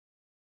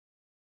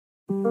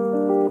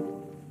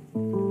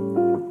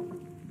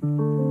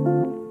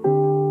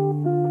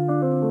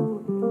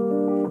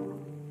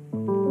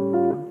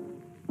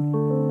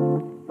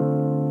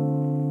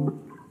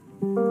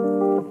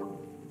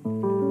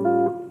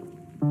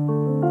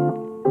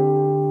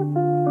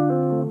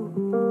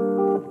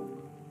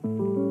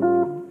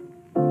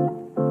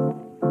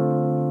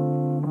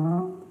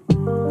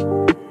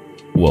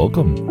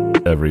Welcome,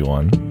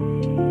 everyone,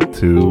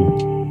 to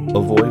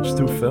A Voyage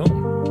Through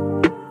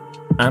Film.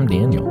 I'm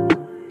Daniel.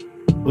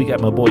 We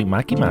got my boy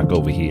Mikey Mike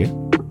over here.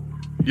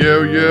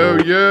 Yo, yo,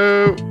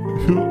 yo.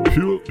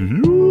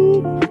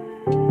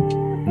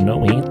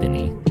 No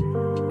Anthony.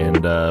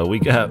 And we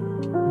got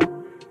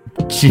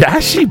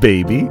Joshy,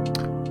 baby.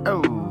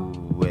 Oh,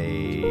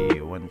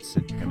 wait, what's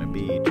it gonna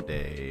be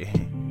today?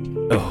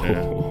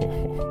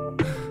 Oh.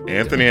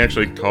 Anthony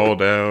actually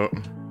called out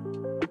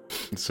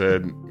and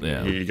said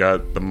he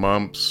got the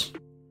mumps.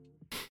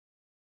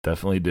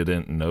 Definitely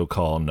didn't no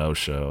call, no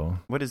show.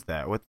 What is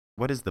that? What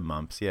is the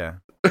mumps? Yeah.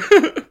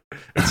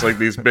 It's like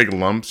these big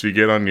lumps you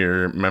get on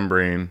your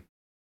membrane.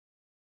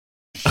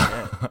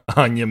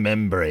 On your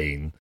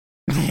membrane.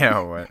 Yeah,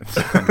 what?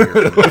 On your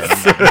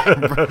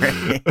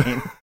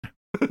membrane.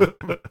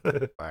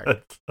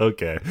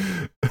 Okay.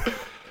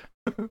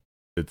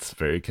 It's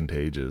very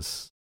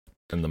contagious.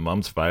 And the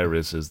mumps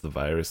virus is the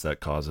virus that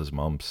causes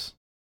mumps.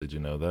 Did you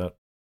know that?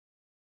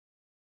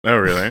 Oh,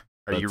 really?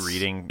 Are you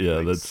reading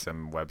that's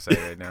some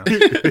website right now?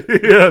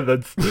 Yeah,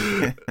 that's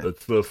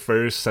the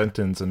first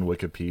sentence in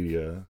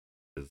Wikipedia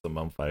is the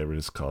mump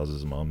virus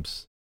causes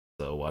mumps.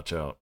 So watch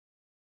out.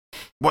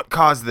 What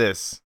caused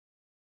this?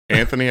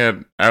 Anthony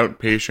had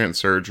outpatient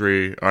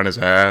surgery on his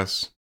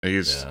ass.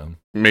 He's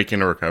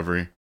making a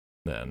recovery.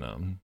 Yeah, no.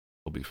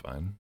 He'll be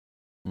fine.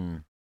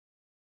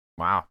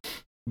 Wow.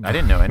 I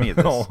didn't know any of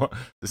this.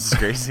 This is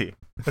crazy.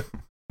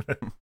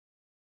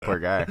 Poor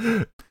guy.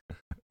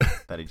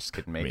 Thought he just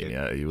couldn't make it.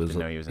 Yeah, he was a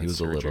little, he's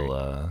a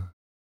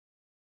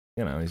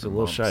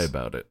little shy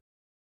about it.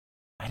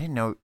 I didn't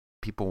know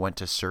people went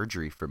to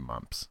surgery for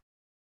mumps.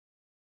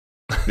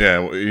 Yeah,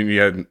 well, he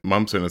had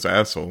mumps in his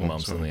asshole.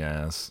 Mumps in the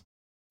ass.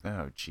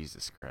 Oh,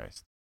 Jesus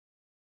Christ.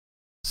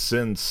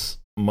 Since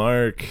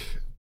Mark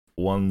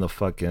won the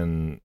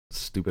fucking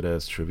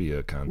stupid-ass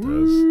trivia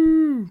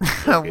contest.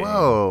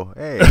 Whoa,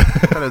 hey. I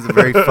thought it was a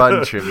very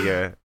fun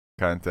trivia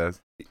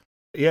contest.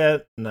 Yeah,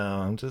 no,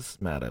 I'm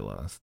just mad I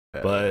lost.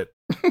 But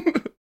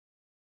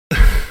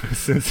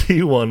since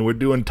he won, we're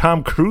doing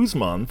Tom Cruise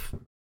month.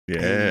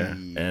 Yeah.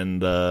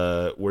 And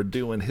we're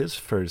doing his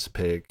first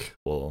pick.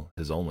 Well,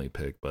 his only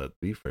pick, but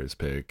the first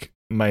pick.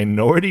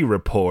 Minority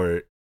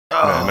Report.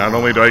 Yeah, not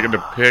only do I get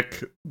to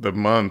pick the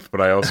month, but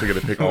I also get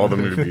to pick all the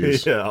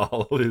movies. Yeah,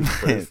 all of his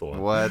first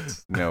one.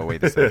 What? No,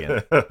 wait a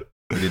second.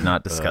 We did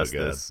not discuss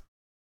this.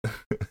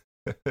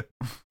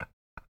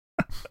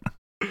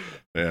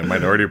 Yeah,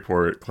 Minority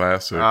Report,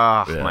 classic.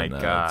 Oh, yeah, my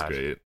God. That's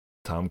great.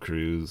 Tom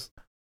Cruise.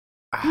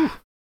 I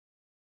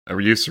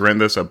used to rent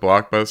this at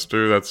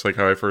Blockbuster. That's like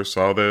how I first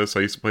saw this. I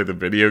used to play the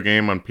video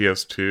game on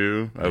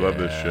PS2. I love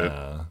this shit.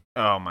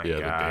 Oh, my God.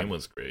 Yeah, the game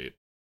was great.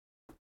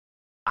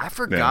 I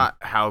forgot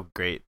how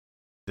great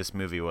this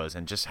movie was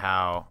and just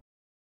how,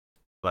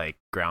 like,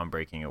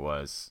 groundbreaking it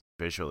was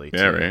visually, too.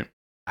 Yeah, right?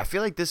 I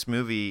feel like this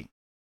movie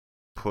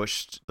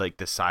pushed, like,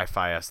 the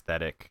sci-fi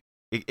aesthetic.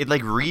 It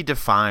like,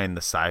 redefined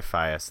the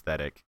sci-fi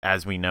aesthetic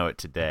as we know it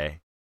today.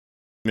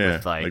 Yeah,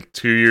 with, like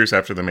 2 years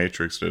after The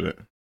Matrix did it.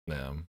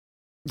 Yeah.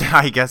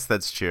 I guess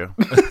that's true.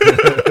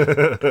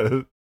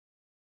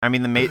 I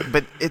mean,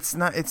 but it's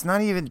not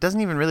even, it doesn't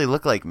even really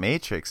look like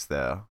Matrix,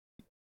 though.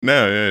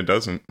 No, yeah, it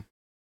doesn't.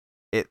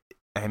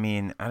 I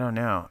mean, I don't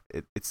know.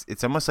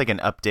 It's almost like an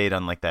update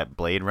on like that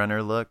Blade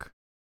Runner look.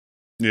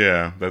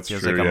 Yeah, that's true.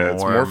 Like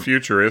it's more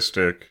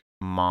futuristic,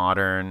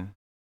 modern,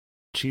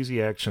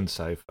 cheesy action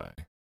sci-fi.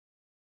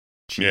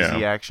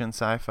 Cheesy action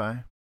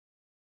sci-fi.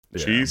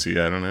 Yeah. Cheesy,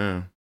 I don't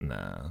know.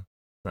 Nah,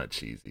 not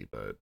cheesy,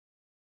 but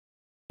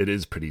it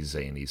is pretty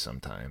zany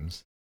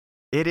sometimes.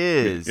 It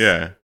is.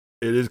 Yeah,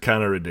 it is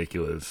kind of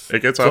ridiculous.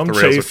 It gets off the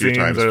rails a few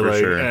times for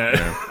sure.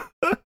 Yeah.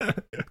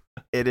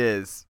 It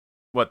is.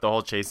 What, the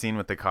whole chase scene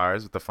with the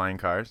cars, with the flying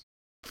cars?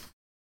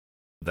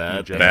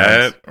 The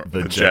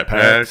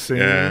jetpack scene.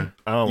 Yeah.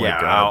 Oh my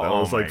God, that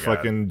was like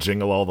fucking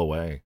Jingle All the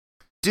Way.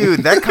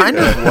 Dude, that kind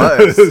of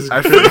was.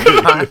 I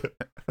forgot.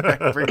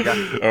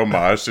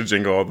 Homage to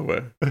Jingle All the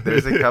Way.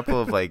 There's a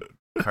couple of like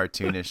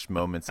cartoonish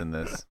moments in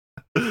this.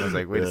 I was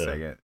like, wait a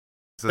second.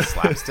 Is this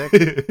slapstick?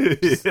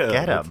 Just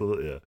get him.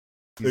 Yeah.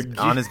 He's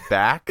on his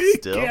back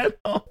still. Get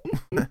him.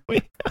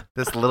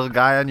 This little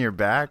guy on your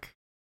back.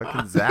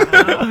 Fucking zap.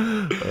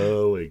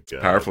 Oh my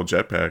God. Powerful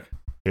jetpack.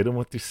 Hit him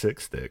with your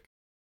six stick.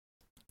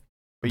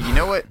 But you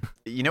know what?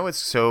 You know what's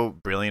so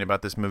brilliant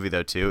about this movie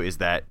though too is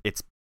that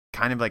it's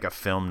kind of like a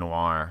film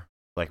noir,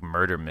 like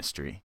murder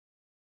mystery.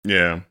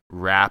 Yeah.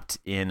 Wrapped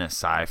in a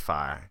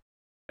sci-fi,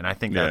 and I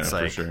think that's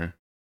like, for sure.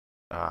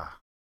 I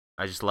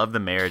just love the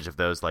marriage of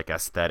those like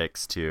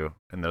aesthetics too,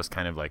 and those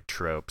kind of like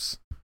tropes.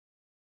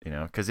 You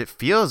know, because it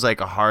feels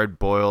like a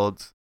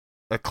hard-boiled,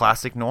 a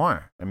classic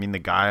noir. I mean, the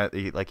guy,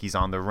 he's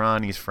on the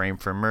run. He's framed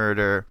for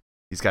murder.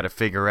 He's got to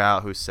figure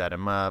out who set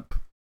him up.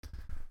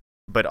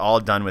 But all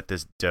done with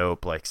this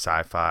dope, like,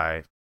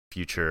 sci-fi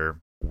future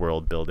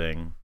world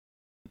building.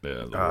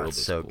 Yeah, the world it's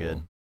is so cool.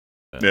 good.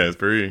 Yeah, it's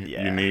very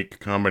unique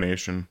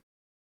combination.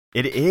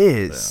 It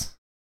is.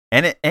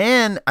 Yeah.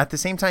 And at the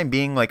same time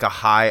being like a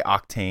high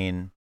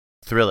octane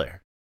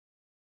thriller.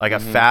 Like a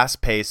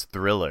fast-paced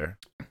thriller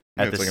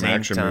at the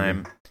same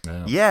time.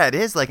 Yeah, it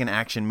is like an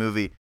action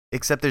movie,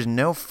 except there's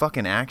no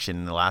fucking action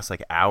in the last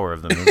like hour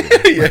of the movie.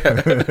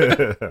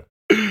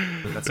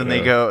 That's when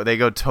they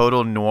go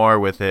total noir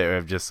with it,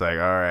 of just like,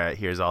 all right,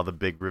 here's all the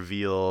big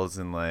reveals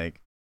and like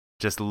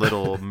just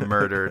little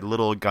murdered,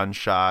 little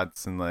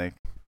gunshots and like,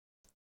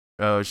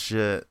 oh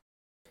shit,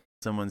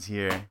 someone's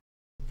here.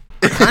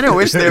 I kind of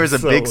wish there was a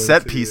big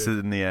set piece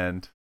in the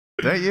end.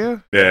 Don't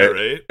you? Yeah,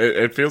 right.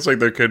 It feels like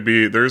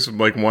there's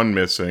like one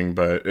missing,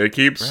 but it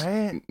keeps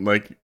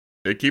like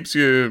it keeps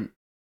you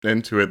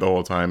into it the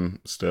whole time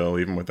still,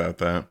 even without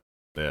that.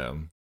 Yeah,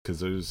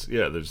 because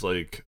there's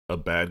like a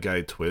bad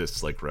guy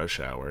twist, like Rush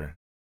Hour.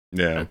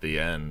 Yeah, at the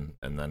end,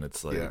 and then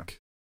it's like,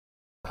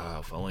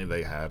 if only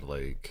they had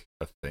like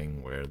a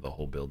thing where the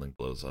whole building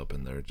blows up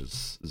and they're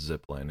just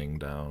ziplining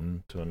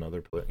down to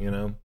another place. You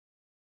know,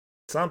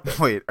 something.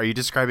 Wait, are you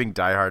describing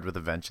Die Hard with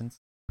a Vengeance?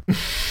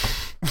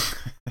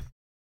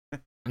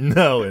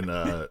 No, in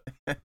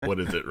what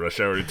is it,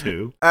 Rush Hour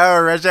 2?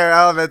 Oh, Rush Hour!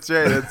 Oh, that's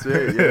right. Yeah, that's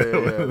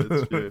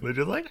true. They're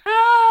just like,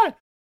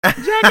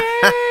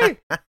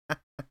 Jackie.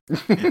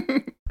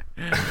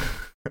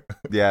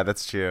 Yeah,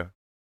 that's true.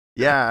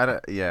 Yeah,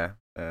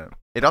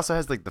 it also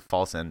has like the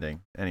false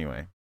ending.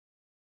 Anyway,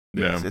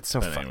 yeah, it's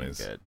so fucking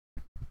good.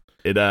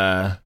 It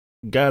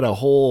got a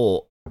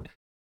whole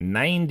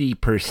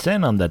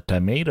 90% on the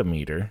tomato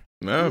meter.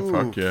 No,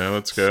 fuck yeah,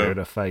 let's go.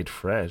 Certified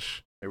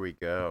fresh. There we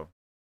go.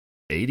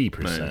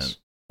 80%. Nice.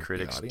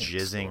 Critics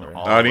jizzing The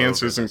all audience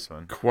over isn't this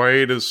one.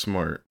 quite as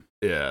smart.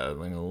 Yeah,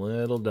 like a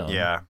little dumb.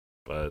 Yeah,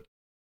 but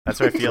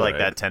that's where I feel like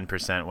right. that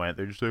 10% went.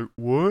 They're just like,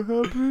 what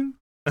happened?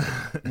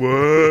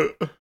 What?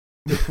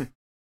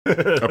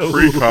 A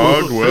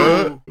precog?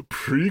 What?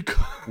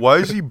 Precog? Why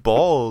is he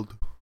bald?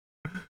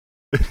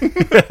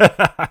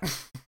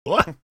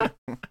 What?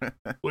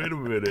 Wait a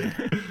minute.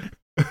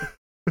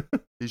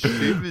 He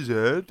shaved his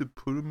head to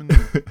put him in the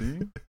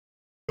thing?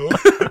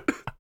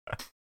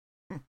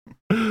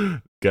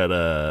 Got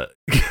a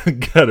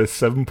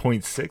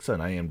 7.6 on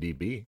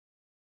IMDb.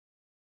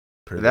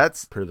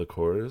 Per the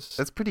chorus.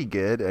 That's pretty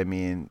good. I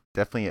mean,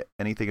 definitely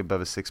anything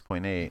above a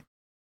 6.8.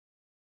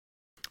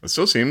 It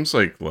still seems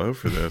like low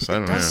for this. I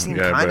don't know. It does seem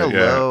kind of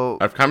low.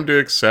 I've come to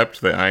accept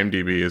that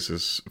IMDb is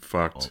just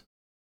fucked.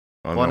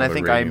 Well, and I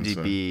think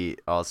IMDb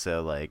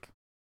also like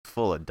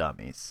full of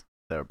dummies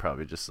that were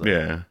probably just like,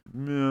 yeah,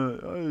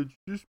 I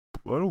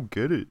don't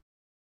get it.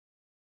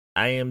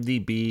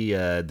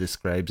 IMDb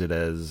describes it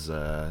as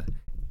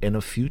in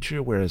a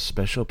future where a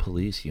special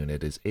police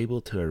unit is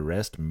able to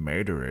arrest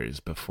murderers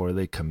before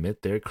they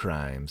commit their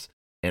crimes,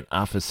 an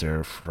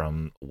officer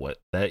from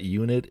that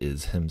unit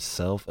is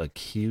himself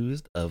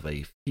accused of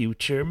a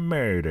future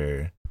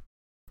murder.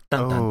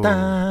 Dun, dun,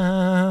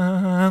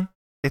 dun.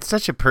 It's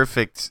such a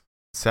perfect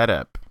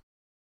setup.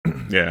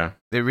 Yeah,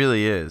 it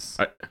really is.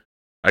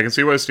 I can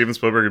see why Steven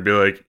Spielberg would be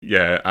like,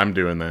 yeah, I'm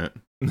doing that.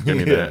 Give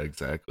me that.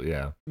 Exactly,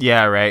 yeah.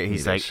 Yeah, right.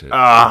 He's like,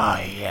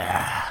 oh,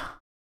 yeah.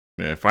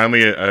 Yeah,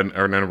 finally an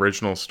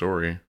original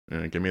story.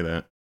 Yeah, give me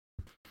that.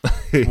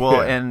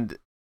 Well, Yeah. and...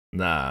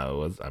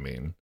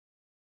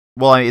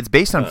 Well, it's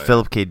based on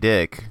Philip K.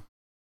 Dick.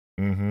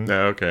 Mm-hmm.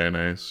 Yeah, okay,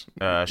 nice.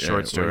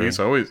 Short story. Well, he's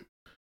always...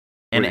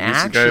 And he's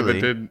actually... the guy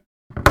that did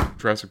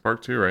Jurassic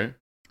Park 2, right?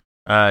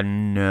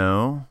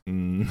 No.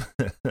 No.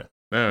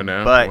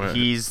 But what?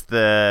 he's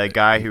the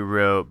guy who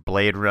wrote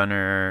Blade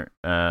Runner.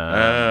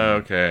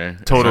 Okay.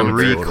 Total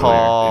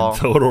Recall.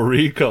 Total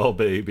Recall,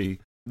 baby.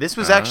 This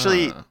was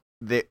actually...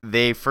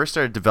 They first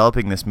started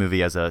developing this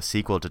movie as a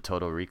sequel to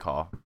Total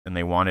Recall, and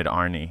they wanted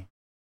Arnie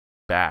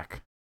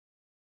back.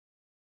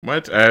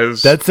 What?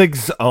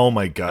 Oh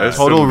my god.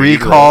 Total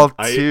Recall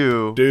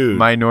 2, dude.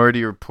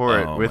 Minority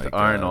Report with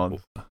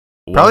Arnold. God.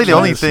 Probably the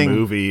only thing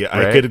movie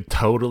right? I could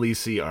totally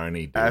see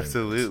Arnie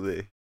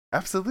doing.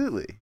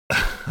 Absolutely.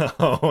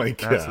 Oh my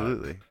god.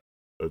 Absolutely.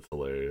 That's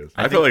hilarious.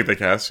 I feel like the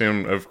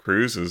casting of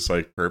Cruise is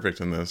like perfect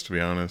in this, to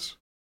be honest.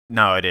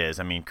 No, it is.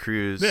 I mean,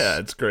 Cruise. Yeah,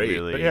 it's great.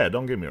 Really... But yeah,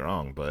 don't get me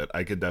wrong, but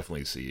I could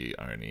definitely see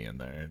Arnie in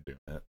there doing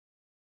that.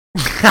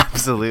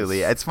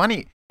 Absolutely. It's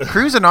funny.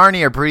 Cruise and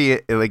Arnie are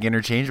pretty like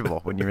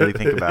interchangeable when you really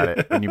think about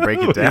it. When you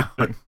break it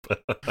down,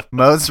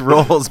 most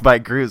roles by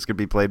Cruise could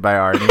be played by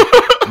Arnie.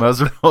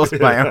 Most roles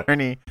by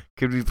Arnie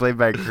could be played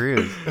by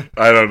Cruise.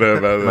 I don't know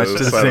about Much this.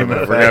 to the same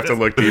We're gonna have to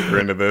look deeper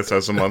into this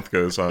as the month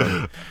goes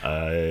on.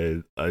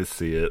 I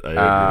see it. I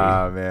agree.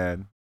 Oh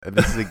man,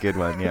 this is a good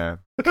one. Yeah,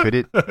 could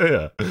it?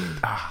 Yeah.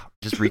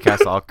 Just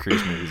recast all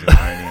Cruise movies with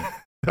Arnie.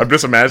 I'm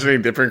just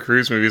imagining different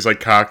Cruise movies like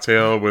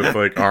Cocktail with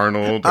like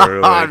Arnold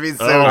or like it'd be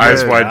so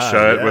Eyes good. Wide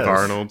Shut with yes.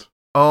 Arnold.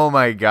 Oh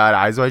my god,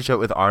 Eyes Wide Shut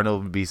with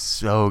Arnold would be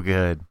so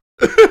good.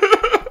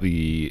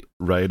 the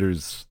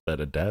writers that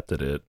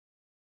adapted it,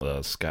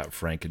 Scott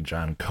Frank and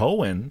John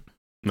Cohen.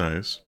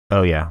 Nice.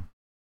 Oh yeah.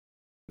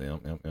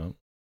 Yep.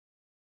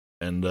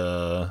 And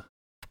of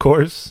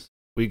course,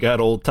 we got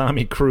old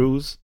Tommy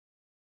Cruise.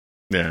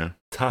 Yeah.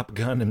 Top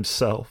Gun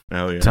himself.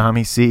 Hell yeah.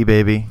 Tommy C,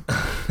 baby.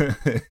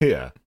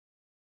 Yeah.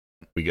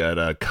 We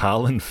got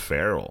Colin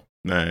Farrell.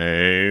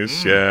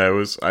 Nice.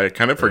 Yeah, I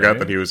kind of forgot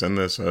that he was in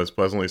this. I was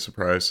pleasantly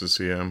surprised to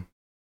see him.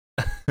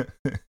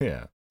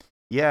 Yeah.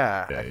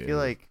 Yeah, I feel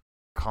like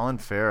Colin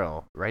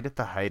Farrell, right at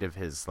the height of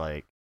his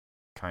like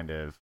kind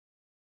of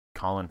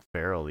Colin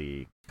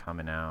Farrell-y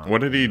coming out.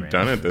 What had he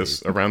done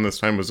around this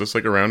time? Was this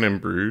like around In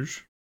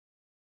Bruges?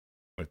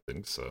 I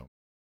think so.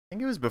 I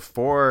think it was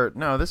before.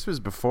 No, this was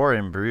before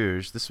In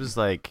Bruges. This was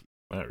like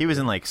he was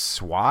in like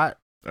SWAT.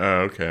 Oh,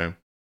 okay.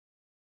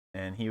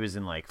 And he was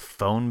in like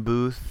Phone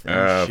Booth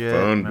and shit.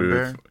 Phone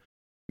remember? Booth.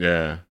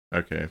 Yeah.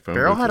 Okay.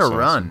 Farrell had a awesome.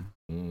 run.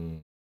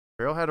 Mm.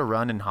 Farrell had a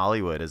run in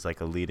Hollywood as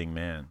like a leading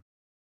man.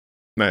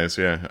 Nice.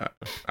 Yeah.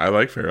 I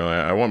like Farrell.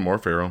 I want more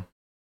Farrell.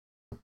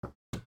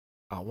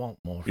 I want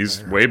more. He's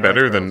Farrell. way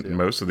better than Farrell,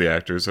 most of the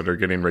actors that are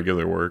getting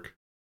regular work.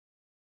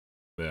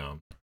 Yeah.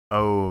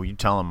 Oh, you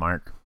tell him,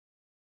 Mark.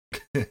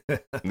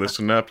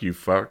 Listen up, you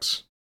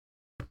fucks.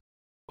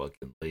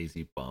 Fucking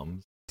lazy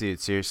bums. Dude,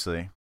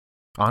 seriously.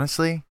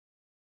 Honestly,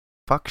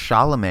 fuck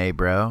Chalamet,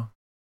 bro.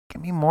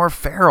 Give me more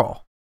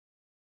Farrell.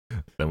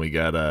 Then we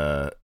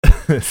got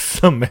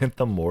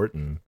Samantha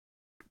Morton.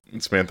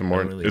 Samantha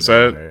Morton. Really Is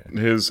that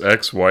his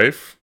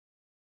ex-wife?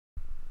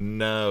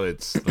 No,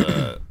 it's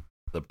the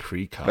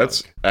precog.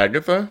 That's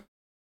Agatha?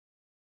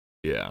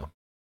 Yeah.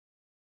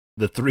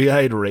 The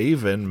three-eyed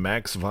raven,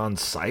 Max von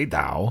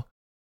Sydow.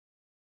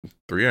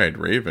 Three-eyed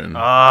raven?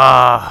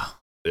 Ah.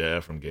 Yeah,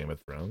 from Game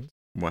of Thrones.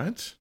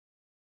 What?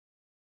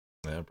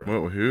 Yeah,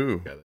 bro.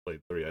 Who? Yeah, that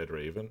played three-eyed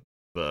raven.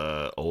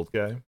 The old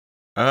guy.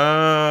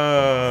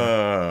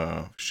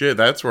 Oh, shit,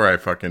 that's where I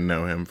fucking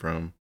know him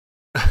from.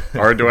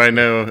 Or do I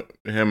know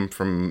him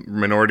from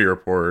Minority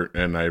Report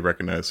and I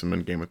recognize him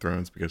in Game of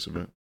Thrones because of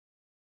it?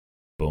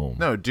 Boom.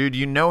 No, dude,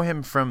 you know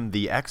him from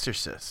The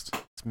Exorcist.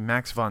 It's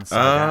Max von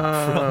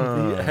Sydow.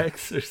 From The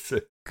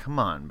Exorcist. Come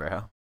on,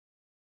 bro.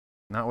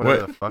 Not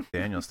whatever the fuck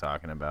Daniel's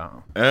talking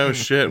about. Oh,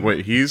 shit.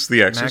 Wait, he's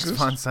The Exorcist? Max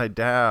von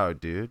Sydow,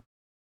 dude.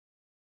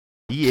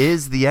 He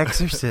is The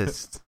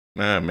Exorcist.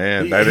 Oh,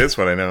 man, that is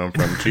what I know him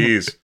from.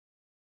 Jeez.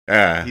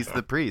 Ah. He's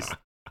the priest.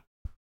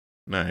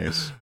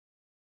 Nice.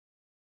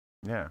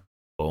 Yeah.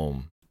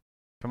 Boom.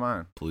 Come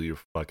on. Blew your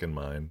fucking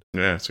mind.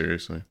 Yeah,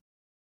 seriously.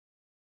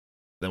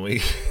 Then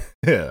we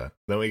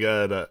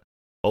got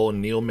old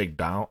Neil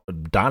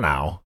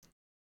McDonough.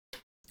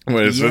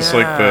 Wait, is this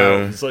like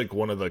the... He's like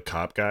one of the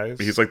cop guys.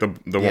 He's like the one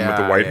with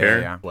the white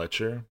hair? Yeah.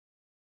 Fletcher.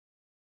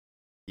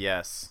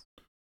 Yes.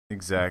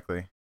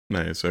 Exactly.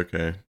 Nice,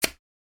 okay.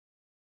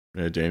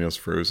 Yeah, Daniel's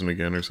frozen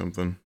again or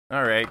something.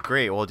 All right,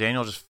 great. Well,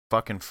 Daniel just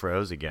fucking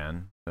froze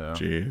again. So.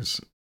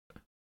 Jeez.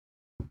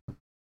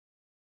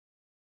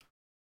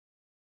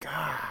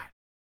 God.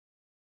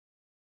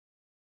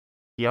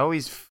 He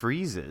always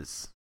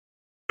freezes.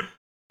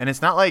 And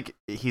it's not like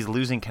he's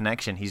losing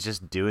connection. He's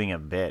just doing a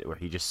bit where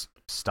he just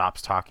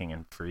stops talking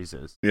and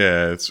freezes.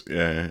 Yeah,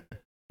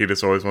 he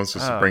just always wants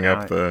to bring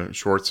up the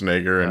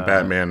Schwarzenegger and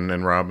Batman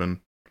and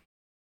Robin.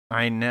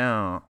 I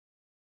know.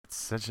 It's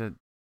such a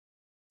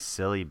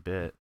silly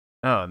bit.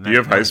 Oh, do you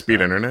have high-speed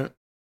internet?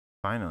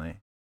 Finally.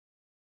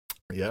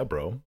 Yeah,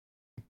 bro.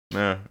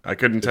 No, I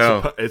couldn't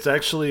tell. It's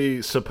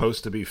actually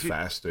supposed to be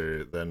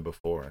faster than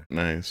before.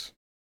 Nice.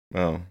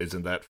 Well,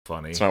 isn't that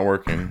funny? It's not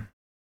working.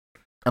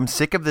 I'm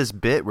sick of this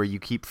bit where you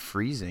keep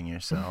freezing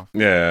yourself.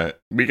 Yeah,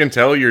 we can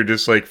tell you're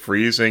just like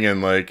freezing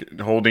and like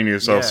holding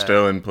yourself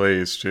still in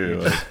place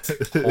too.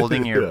 Like.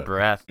 Holding your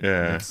breath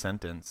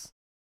mid-sentence.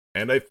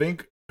 And I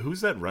think,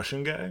 who's that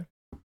Russian guy?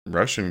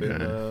 Russian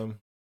guy?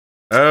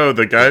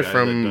 The guy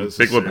from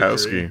Big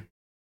Lebowski.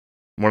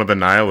 One of the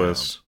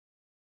nihilists.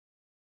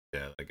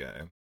 Yeah, that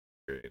guy.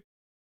 Great.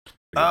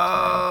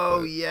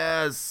 Oh,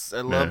 yes.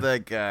 I love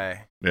that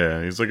guy.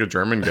 Yeah, he's like a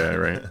German guy,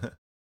 right?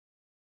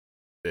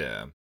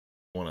 Yeah.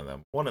 One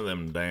of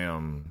them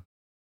damn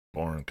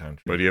foreign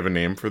countries. But do you have a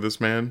name for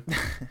this man?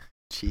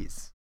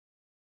 Jeez.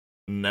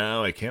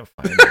 No, I can't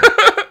find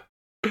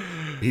him.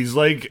 He's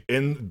like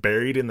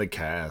buried in the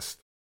cast.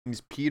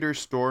 He's Peter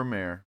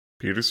Stormare.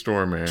 Peter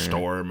Stormare.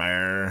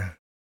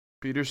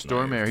 Peter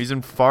Stormare. Nice. He's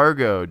in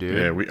Fargo,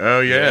 dude.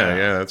 Yeah,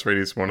 yeah, that's right.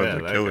 He's one of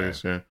the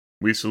killers. Guy. Yeah.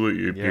 We salute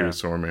you, Peter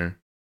Stormare.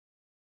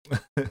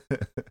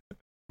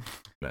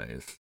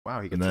 Nice.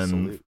 Wow, he gets a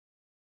salute.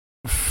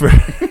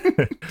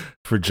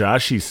 For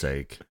Joshy's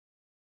sake,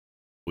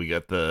 we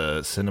got the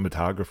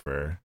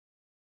cinematographer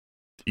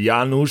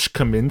Janusz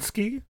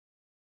Kaminski.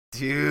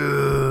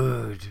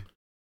 Dude,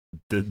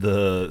 did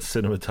the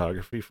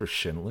cinematography for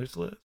Schindler's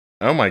List.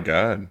 Oh my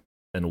god!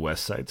 And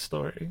West Side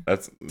Story.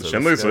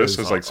 Schindler's List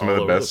is like some of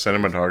the best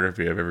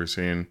cinematography I've ever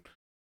seen.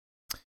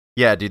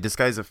 Yeah, dude, this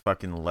guy's a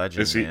fucking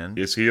legend, man.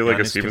 Is he like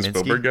a Steven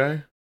Spielberg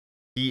guy?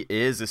 He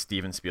is a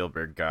Steven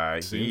Spielberg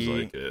guy. Seems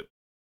like it.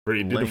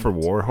 He did it for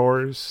War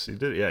Horse. He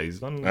did, yeah. He's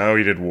done. Oh,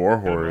 he did War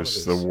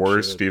Horse, the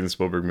worst Steven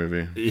Spielberg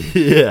movie.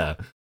 Yeah.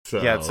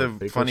 So, yeah, it's a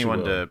funny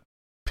one to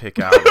pick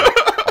out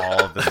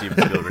all of the Steven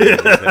Spielberg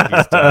movies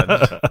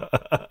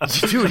that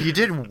he's done. Dude, he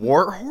did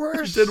War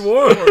Horse. He did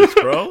War Horse,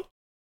 bro.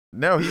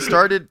 No, he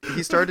started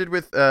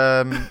with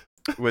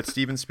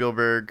Steven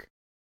Spielberg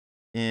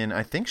in,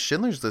 I think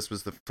Schindler's List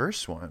was the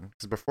first one,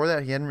 because before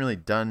that he hadn't really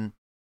done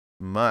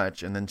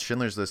much, and then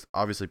Schindler's List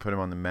obviously put him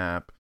on the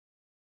map.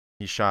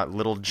 He shot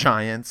Little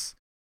Giants,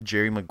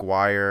 Jerry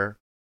Maguire,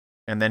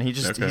 and then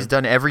he's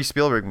done every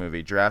Spielberg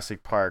movie: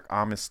 Jurassic Park,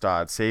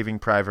 Amistad, Saving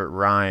Private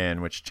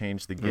Ryan, which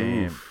changed the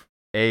game,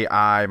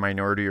 AI,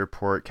 Minority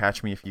Report,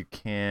 Catch Me If You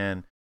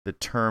Can, The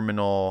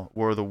Terminal,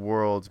 War of the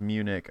Worlds,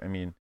 Munich. I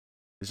mean,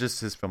 it's just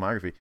his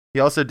filmography. He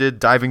also did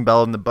Diving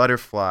Bell and the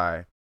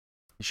Butterfly.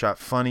 He shot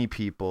Funny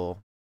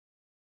People.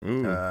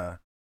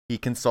 He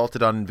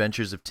consulted on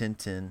Adventures of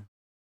Tintin.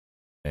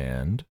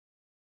 And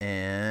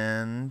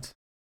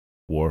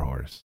War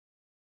Horse.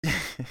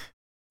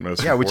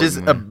 Yeah, which is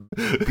a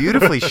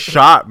beautifully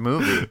shot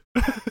movie.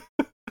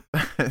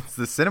 It's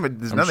the cinema.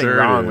 There's nothing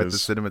wrong with the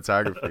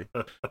cinematography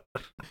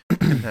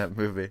in that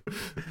movie.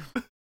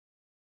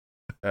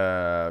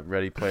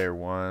 Ready Player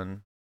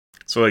One.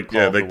 So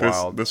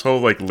this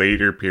whole like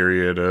later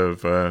period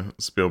of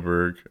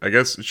Spielberg. I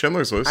guess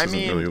Schindler's List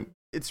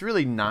it's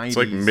really 90s. It's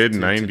like mid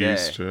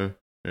 90s to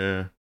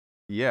yeah.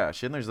 Yeah,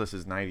 Schindler's List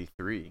is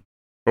 93.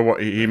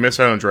 But he missed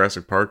out on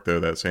Jurassic Park though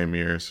that same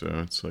year, so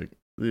it's like,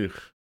 ugh.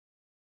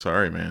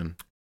 Sorry, man.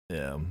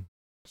 Yeah.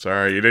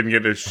 Sorry, you didn't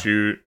get to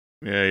shoot.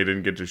 Yeah, you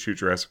didn't get to shoot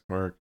Jurassic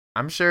Park.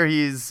 I'm sure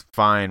he's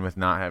fine with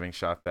not having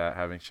shot that,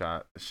 having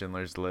shot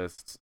Schindler's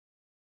List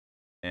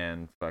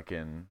and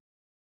fucking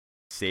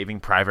Saving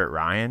Private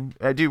Ryan.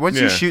 Dude, once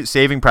you shoot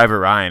Saving Private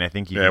Ryan, I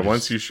think you can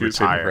once you shoot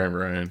retire. Saving Private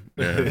Ryan.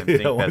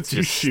 Yeah. Once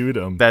you shoot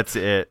him. That's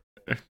it.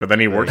 But then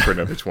he worked for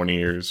another 20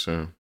 years,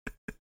 so.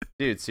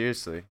 Dude,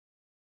 seriously.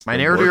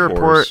 Minority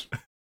Report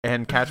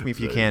and Catch Me If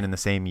You Can in the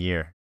same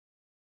year.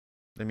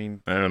 I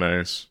mean, oh,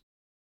 nice.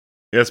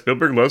 Yeah,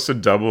 Spielberg loves to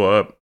double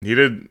up. He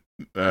did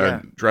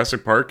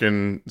Jurassic Park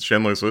and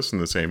Schindler's List in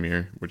the same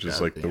year, which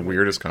is like the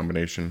weirdest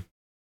combination.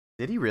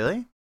 Did he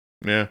really?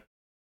 Yeah.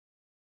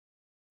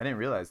 I didn't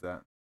realize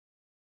that.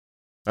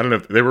 I don't know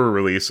if they were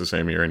released the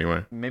same year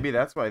anyway. Maybe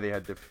that's why they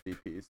had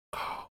different DPs.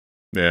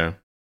 Yeah.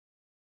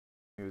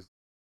 It was,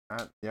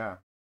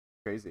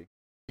 crazy.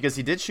 Because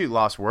he did shoot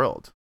Lost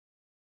World.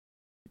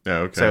 Yeah,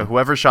 okay. So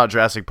whoever shot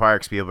Jurassic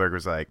Park, Spielberg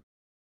was like,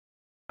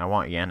 I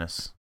want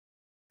Yanis.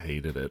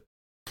 Hated it.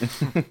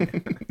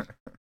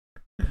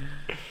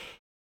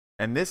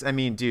 And this, I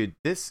mean, dude,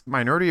 this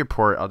Minority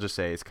Report, I'll just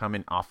say, is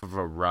coming off of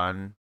a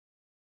run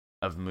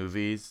of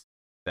movies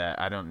that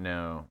I don't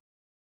know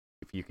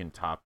if you can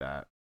top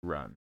that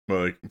run.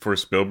 Well, like for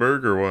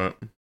Spielberg or what?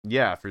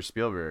 Yeah, for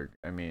Spielberg.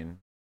 I mean,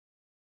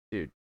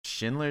 dude,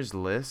 Schindler's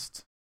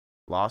List,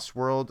 Lost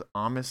World,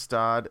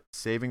 Amistad,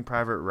 Saving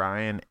Private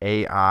Ryan,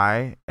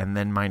 AI, and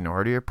then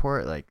Minority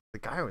Report. Like, the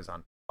guy was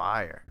on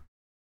fire.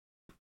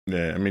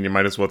 Yeah, I mean, you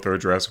might as well throw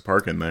Jurassic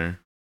Park in there.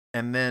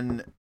 And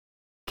then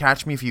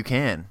Catch Me If You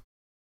Can.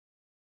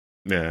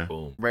 Yeah.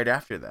 Boom. Right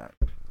after that.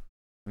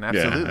 And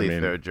absolutely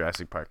throw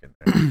Jurassic Park in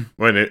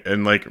there.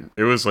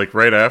 It was like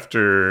right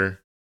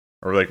after,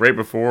 or like right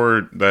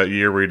before that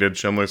year where he did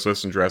Schindler's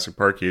List and Jurassic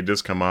Park, he had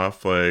just come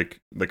off like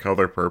The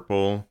Color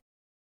Purple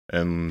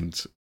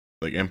and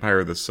like Empire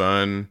of the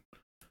Sun.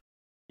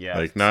 Yeah.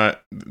 Like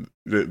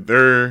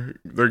they're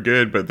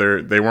good, but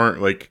they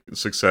weren't like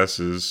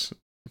successes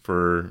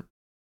for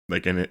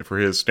like for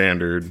his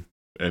standard,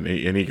 and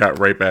he got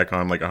right back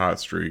on like a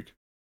hot streak.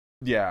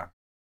 Yeah.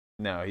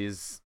 No,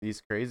 he's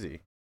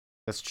crazy.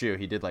 That's true.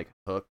 He did like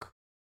Hook,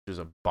 which is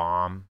a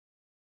bomb.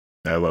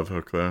 I love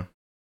Hook though.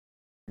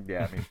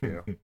 Yeah, me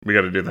too. We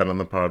got to do that on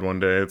the pod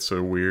one day. It's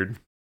so weird.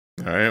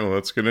 All right, well,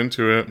 let's get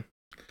into it.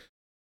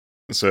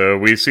 So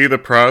we see the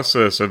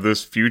process of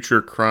this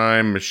future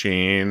crime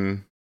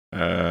machine.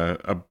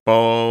 A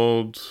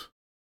bald.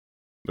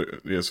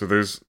 Yeah, so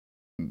there's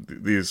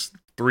these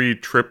 3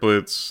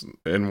 triplets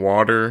in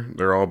water.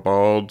 They're all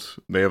bald.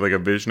 They have like a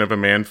vision of a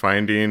man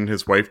finding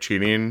his wife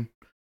cheating,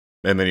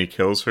 and then he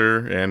kills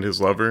her and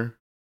his lover,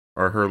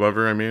 or her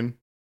lover, I mean.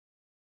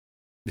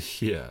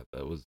 Yeah,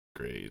 that was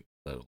great.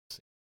 That was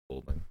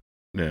golden.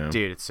 Yeah,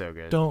 dude, it's so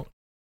good. Don't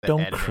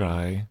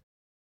cry.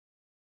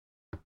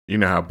 You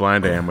know how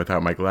blind I am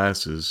without my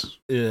glasses.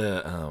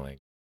 Yeah. Oh my.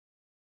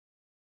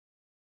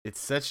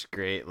 It's such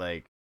great.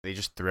 Like, they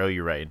just throw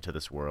you right into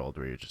this world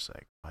where you're just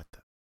like, what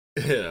the.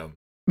 Yeah.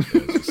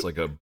 It's just like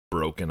a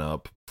broken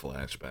up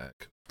flashback.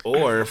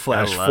 Or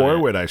flash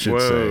forward, I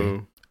should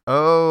say.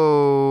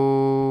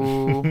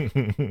 Oh.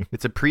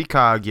 It's a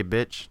precog, you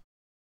bitch.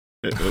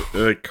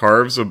 It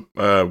carves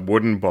a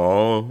wooden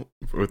ball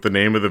with the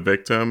name of the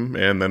victim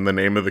and then the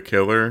name of the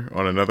killer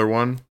on another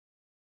one.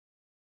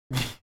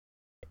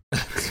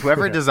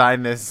 Whoever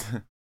designed this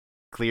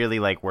clearly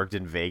like worked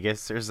in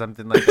Vegas or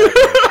something like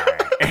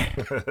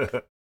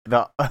that.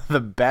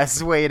 The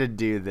best way to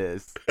do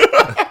this.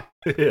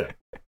 Yeah.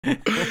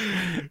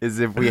 is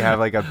if we have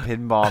like a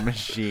pinball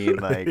machine,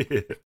 like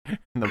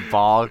and the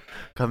ball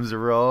comes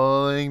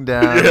rolling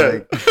down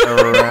like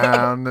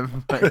around the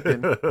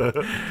fucking,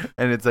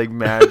 and it's like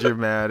mad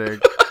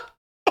dramatic.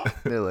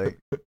 They're like,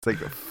 it's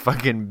like a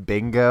fucking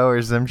bingo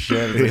or some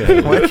shit.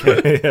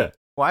 It's like,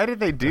 why did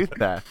they do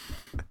that?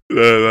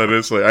 That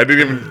is like, I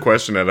didn't even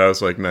question it. I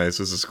was like, nice,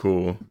 this is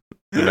cool.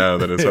 Now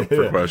that it's up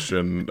for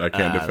question, I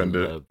can't defend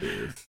it.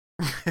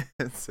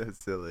 It's so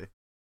silly.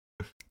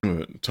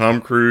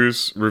 Tom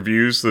Cruise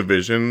reviews the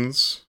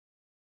visions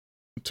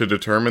to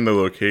determine the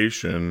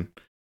location.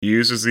 He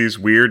uses these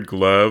weird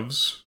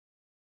gloves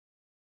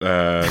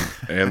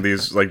and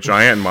these like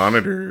giant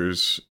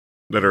monitors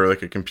that are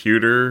like a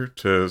computer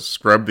to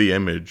scrub the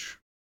image.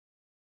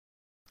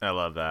 I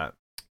love that.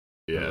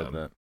 Yeah. I love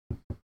that.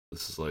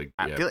 This is like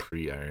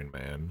pre-Iron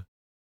Man.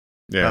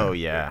 Yeah. Oh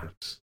yeah.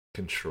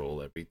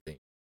 Control everything.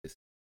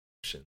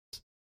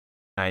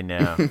 I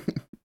know.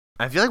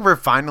 I feel like we're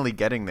finally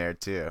getting there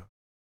too.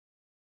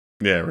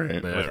 Yeah,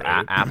 right. With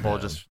right. Apple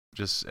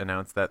just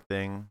announced that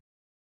thing.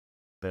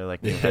 They're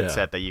like new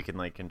headset that you can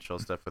like control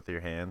stuff with your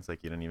hands.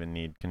 Like you don't even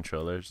need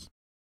controllers.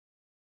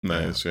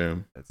 Nice, yeah.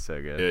 That's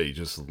so good. Yeah, you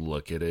just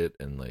look at it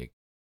and like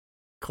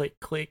click,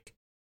 click.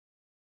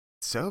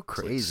 So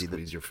crazy. Like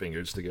squeeze your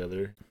fingers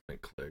together and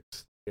it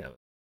clicks. Yeah.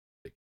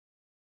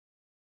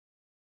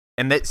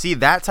 And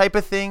that type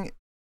of thing,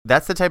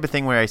 that's the type of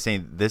thing where I say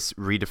this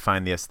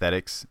redefined the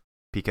aesthetics,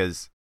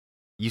 because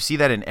you see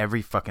that in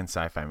every fucking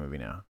sci-fi movie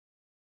now.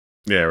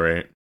 Yeah,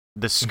 right.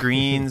 The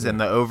screens and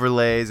the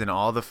overlays and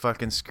all the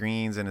fucking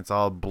screens, and it's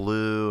all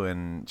blue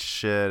and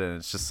shit, and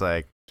it's just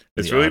like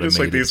it's really just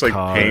like these like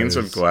panes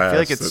of glass. I feel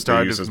like it that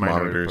started they use as with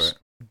monitors.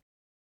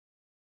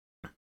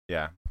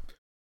 Yeah.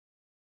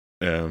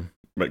 Yeah.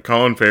 But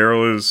Colin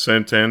Farrell is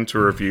sent in to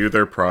review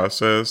their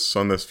process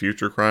on this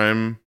future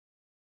crime.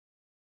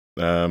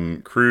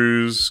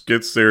 Cruise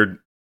gets there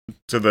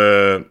to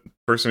the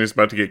person who's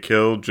about to get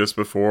killed just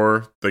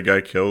before the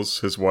guy kills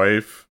his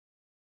wife.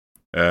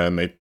 And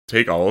they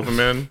take all of them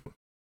in.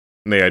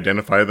 And they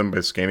identify them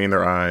by scanning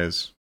their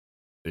eyes.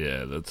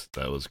 Yeah,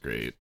 that was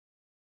great.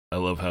 I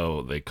love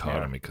how they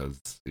caught him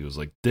because he was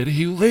like, "Did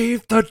he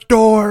leave the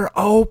door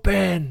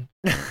open?"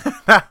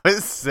 That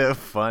was so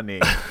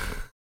funny.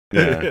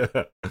 Yeah.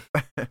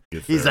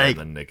 He's like, in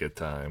the nick of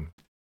time.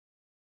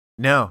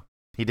 No,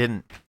 he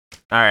didn't.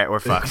 All right, we're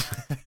fucked.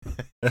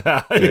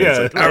 Yeah,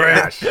 like, all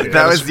right.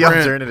 That was the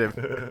alternative.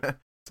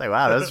 It's like,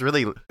 wow, that was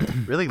really,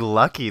 really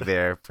lucky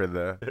there for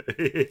the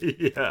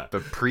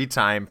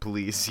pre-time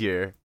police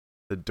here.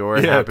 The door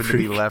happened to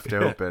be left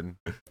open.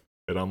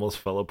 It almost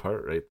fell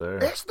apart right there.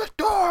 It's the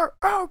door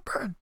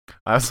open.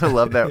 I also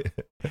love that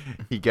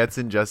he gets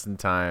in just in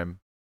time,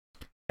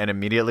 and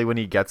immediately when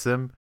he gets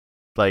him,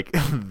 like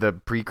the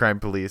pre-crime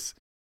police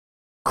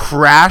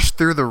crash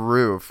through the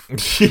roof,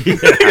 which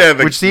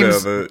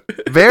seems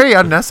very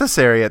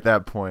unnecessary at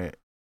that point.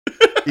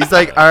 He's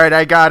like, "All right,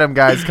 I got him,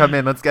 guys. Come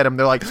in, let's get him."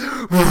 They're like,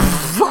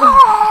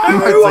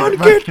 "Everyone,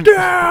 get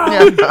down!"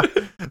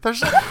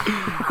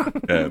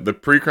 Yeah, the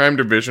pre-crime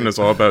division is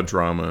all about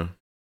drama.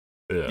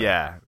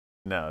 Yeah,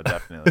 no,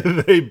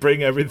 definitely. They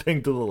bring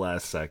everything to the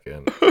last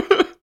second.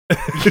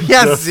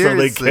 Yeah, just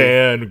seriously. So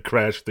they can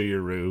crash through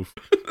your roof.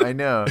 I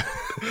know.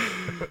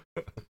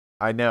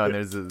 And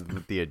there's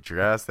the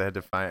address they had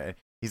to find.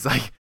 He's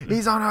like,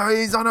 he's on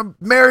a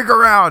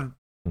merry-go-round.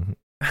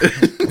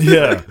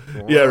 Yeah,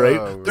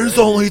 right. There's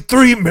only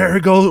 3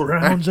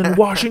 merry-go-rounds in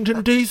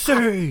Washington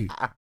D.C.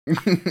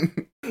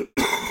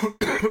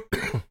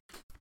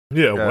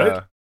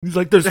 What? He's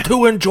like, there's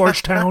 2 in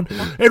Georgetown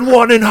and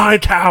 1 in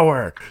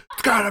Hightower.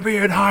 It's gotta be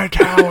in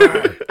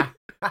Hightower.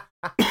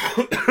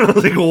 I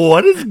was like,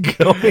 what is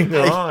going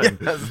on?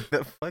 Yes,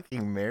 the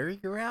fucking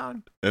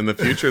merry-go-round? In the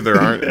future, there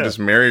aren't just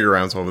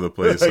merry-go-rounds all over the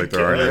place like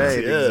there are now. Right,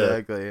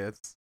 exactly.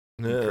 It's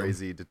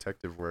crazy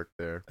detective work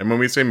there. And when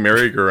we say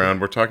merry-go-round,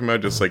 we're talking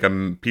about just like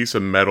a piece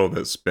of metal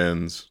that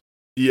spins.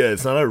 Yeah,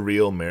 it's not a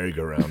real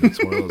merry-go-round.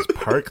 It's one of those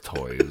park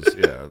toys.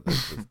 Yeah.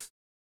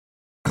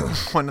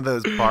 One of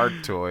those park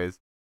toys.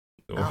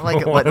 Not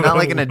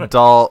like an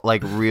adult,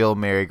 like real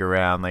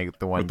merry-go-round, like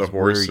the ones the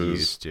we're horses.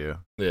 used to.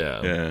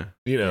 Yeah.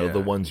 You know, the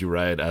ones you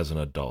ride as an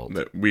adult.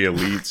 That we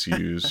elites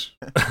use.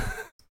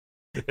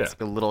 It's like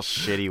a little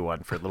shitty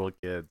one for little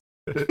kids.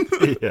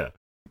 Yeah.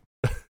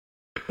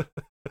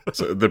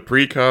 So the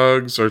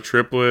precogs are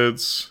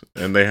triplets,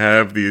 and they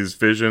have these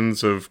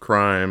visions of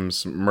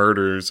crimes,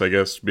 murders, I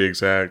guess to be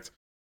exact.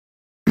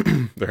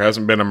 There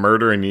hasn't been a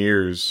murder in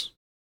years.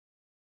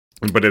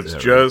 But it's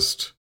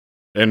just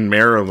in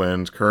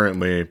Maryland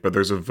currently, but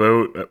there's a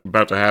vote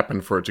about to happen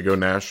for it to go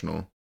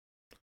national.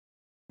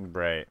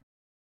 Right.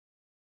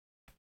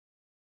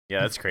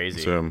 Yeah, that's crazy.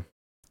 So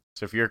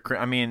if you're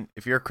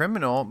a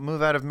criminal,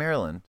 move out of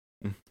Maryland.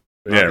 Yeah,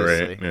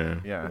 Obviously. right.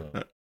 Yeah.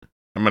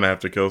 I'm gonna have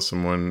to kill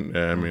someone.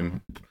 Yeah, I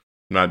mean, I'm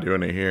not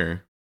doing it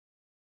here.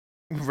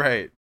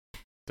 Right.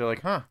 They're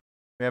like, we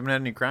haven't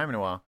had any crime in a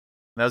while.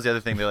 And that was the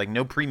other thing. They're like,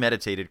 no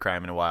premeditated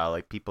crime in a while.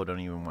 Like, people don't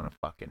even want to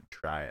fucking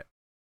try it.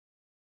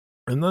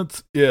 And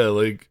that's,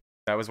 like,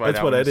 that was why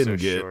that's what I didn't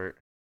get. Short.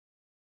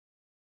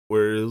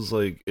 where it was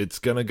like it's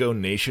gonna go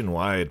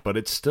nationwide, but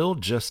it's still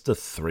just the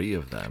three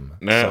of them.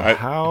 No, so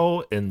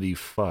how in the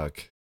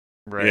fuck?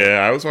 Right. Yeah,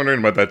 I was wondering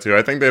about that too.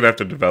 I think they'd have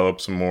to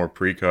develop some more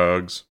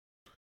precogs.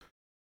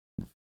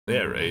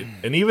 Yeah, right.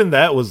 And even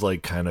that was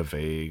like kind of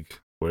vague,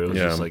 where it was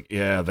just like,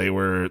 yeah, they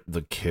were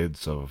the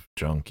kids of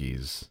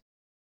junkies.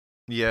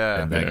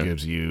 Yeah. And that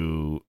gives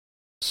you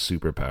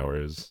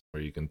superpowers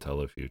where you can tell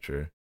the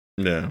future.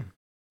 Yeah.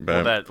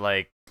 Well, that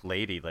like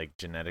lady like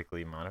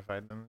genetically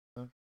modified them and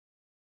stuff.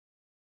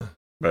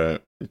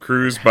 But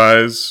Cruz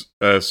buys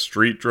a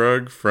street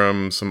drug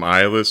from some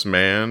eyeless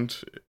man.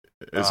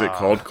 Is it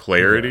called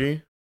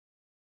Clarity?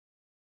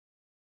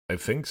 I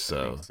think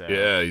so.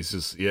 Yeah,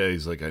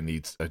 he's like, I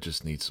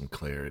just need some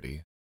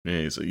clarity. Yeah,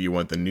 he's like, you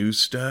want the new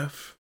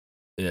stuff?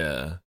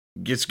 Yeah.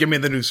 Just give me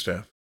the new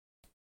stuff.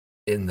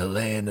 In the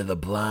land of the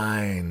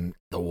blind,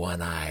 the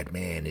one-eyed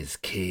man is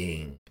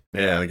king.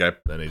 Yeah, the guy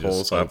then he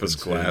pulls off his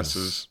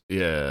glasses.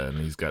 And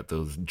he's got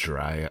those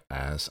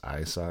dry-ass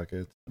eye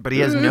sockets. But he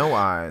has no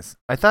eyes.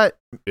 I thought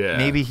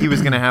maybe he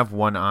was going to have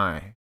one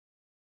eye.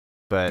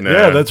 But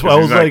that's why I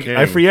was like,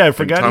 I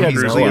forgot Tom he had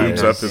Cruise no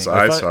lubes up his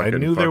eye socket. I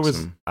knew there was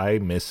him. eye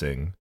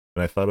missing,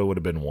 and I thought it would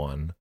have been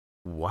one.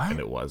 What? And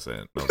it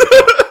wasn't.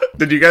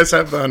 Did you guys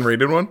have the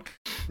unrated one?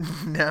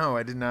 No,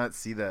 I did not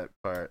see that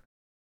part.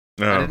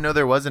 No. I didn't know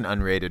there was an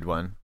unrated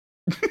one.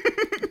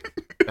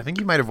 I think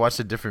you might have watched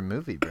a different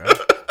movie, bro.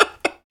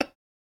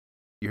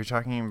 You're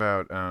talking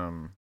about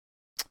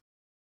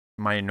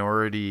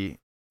Minority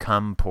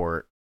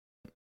Comport.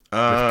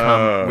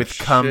 With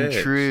cum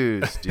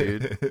trues,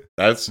 dude.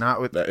 That's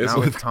not with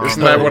Tom.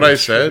 Isn't that what I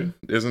said?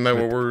 Isn't that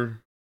what we're?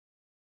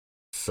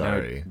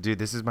 Sorry, no, dude.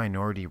 This is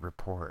Minority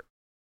Report.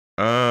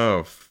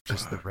 Oh,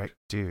 just the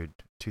dude.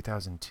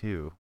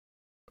 2002.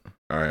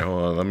 All right,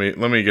 hold on.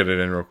 Let me get it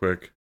in real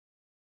quick.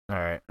 All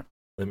right,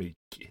 let me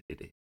get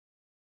it in.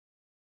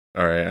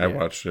 All right, I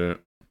watched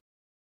it.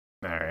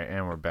 All right,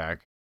 and we're back.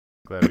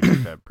 Glad we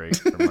took that break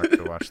for Mark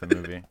to watch the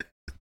movie.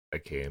 I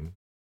came.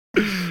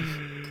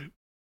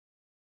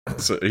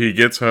 So he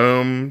gets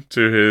home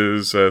to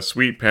his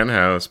sweet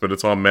penthouse, but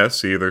it's all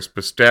messy. There's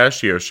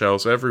pistachio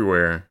shells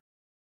everywhere.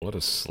 What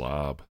a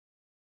slob.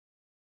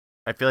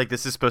 I feel like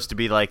this is supposed to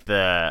be like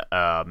the,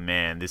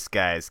 man, this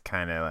guy's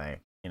kind of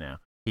like,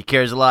 he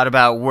cares a lot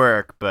about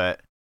work,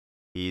 but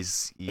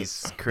he's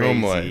crazy.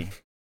 Home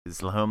life.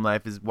 His home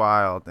life is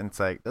wild, and it's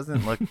like,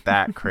 doesn't look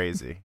that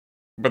crazy.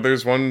 But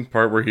there's one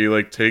part where he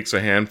like takes a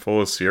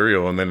handful of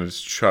cereal and then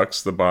just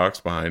chucks the box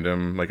behind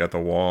him, like at the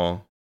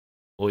wall.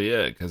 Well,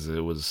 yeah, because it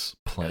was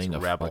playing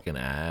a fucking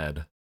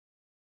ad.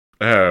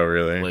 Oh,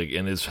 really? Like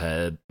in his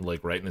head,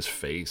 like right in his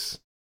face.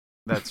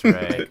 That's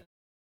right.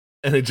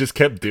 And it just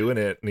kept doing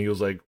it, and he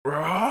was like,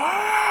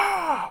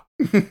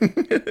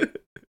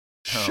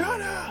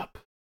 "Shut up!"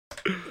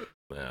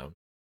 Yeah.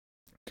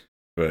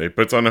 But he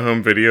puts on a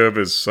home video of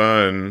his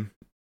son.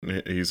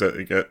 He's at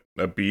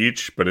a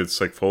beach, but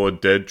it's like full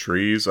of dead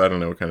trees. I don't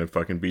know what kind of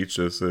fucking beach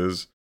this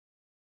is.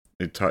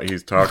 He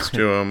talks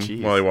to him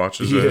while he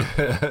watches it.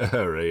 Yeah,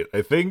 right.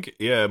 I think,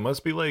 it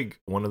must be like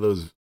one of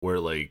those where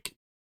like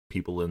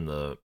people in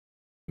the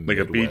like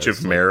Midwest, a beach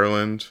of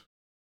Maryland.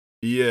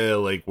 Yeah,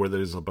 like where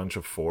there's a bunch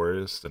of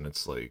forest and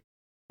it's like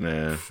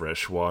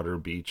freshwater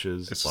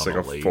beaches. It's just like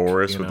a lake,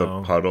 forest with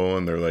a puddle,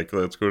 and they're like,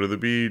 "Let's go to the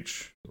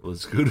beach.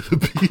 Let's go to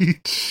the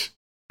beach."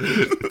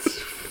 It's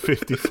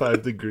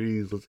 55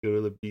 degrees. Let's go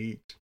to the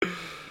beach.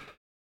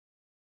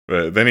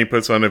 But then he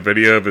puts on a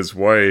video of his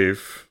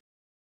wife,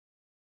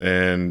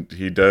 and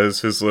he does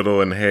his little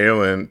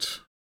inhalant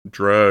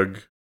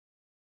drug,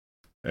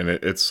 and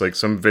it's like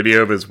some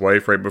video of his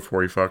wife right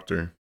before he fucked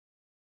her.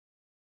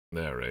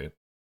 Yeah, right.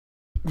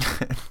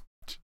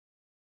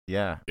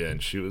 Yeah,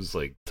 and she was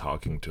like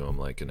talking to him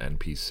like an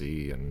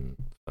NPC in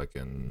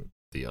fucking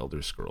The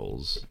Elder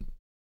Scrolls.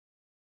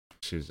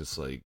 She was just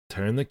like,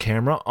 "Turn the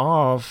camera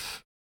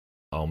off.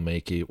 I'll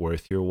make it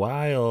worth your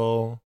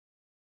while."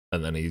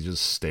 And then he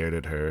just stared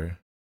at her,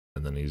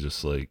 and then he's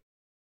just like,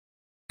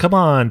 "Come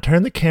on,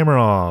 turn the camera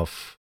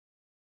off."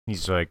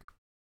 He's like,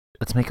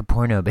 "Let's make a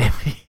porno,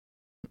 baby."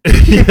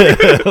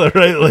 Yeah,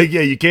 right. Like,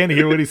 yeah, you can't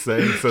hear what he's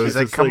saying. So he's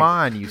like, "Come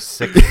on, you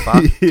sick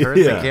fuck, turn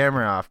the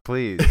camera off,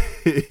 please."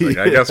 Like,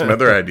 I got some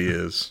other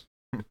ideas.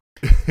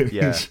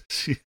 Yeah.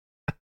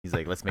 He's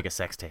like, "Let's make a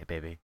sex tape,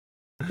 baby."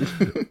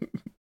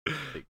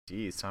 Like,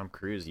 geez, Tom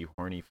Cruise, you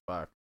horny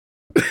fuck.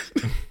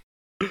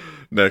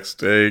 Next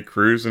day,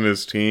 Cruise and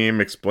his team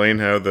explain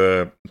how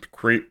the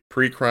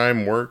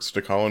pre-crime works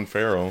to Colin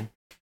Farrell.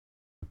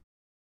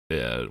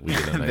 Yeah, we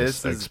get a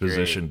nice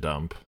exposition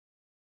dump.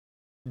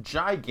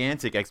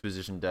 Gigantic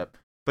exposition dump.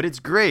 But it's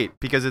great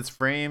because it's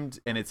framed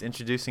and it's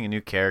introducing a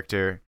new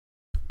character,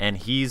 and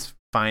he's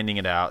finding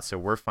it out, so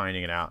we're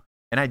finding it out.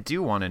 And I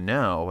do want to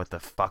know what the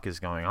fuck is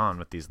going on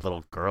with these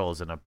little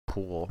girls in a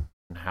pool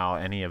and how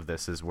any of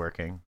this is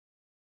working.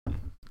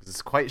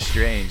 It's quite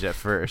strange at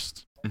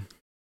first.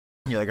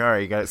 You're like, all right,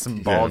 you got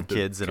some bald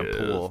kids in a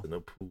pool.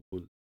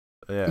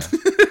 Yeah.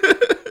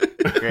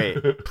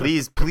 Great.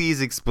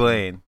 Please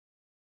explain.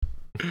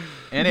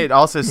 And it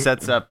also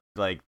sets up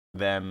like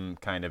them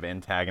kind of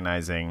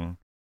antagonizing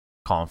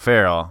Colin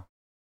Farrell,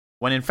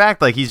 when in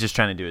fact, like, he's just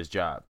trying to do his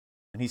job.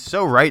 And he's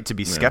so right to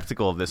be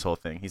skeptical of this whole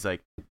thing. He's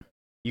like,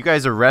 you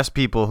guys arrest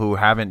people who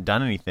haven't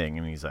done anything.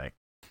 And he's like,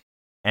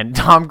 and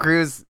Tom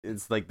Cruise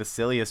is like the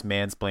silliest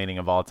mansplaining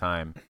of all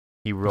time.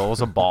 He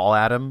rolls a ball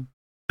at him,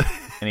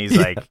 and he's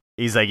like,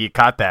 you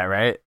caught that,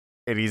 right?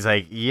 And he's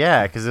like,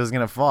 yeah, because it was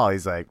going to fall.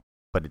 He's like,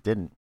 but it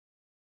didn't.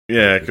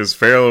 Yeah, because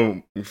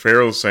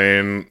Farrell's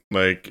saying,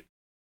 like,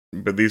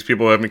 but these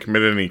people haven't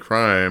committed any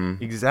crime.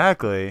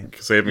 Exactly.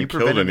 Because they haven't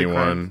killed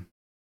anyone.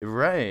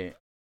 Right.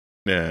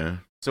 Yeah.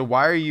 So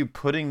why are you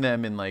putting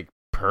them in, like,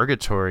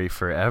 purgatory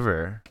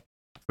forever?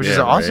 Which is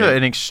also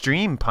an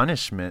extreme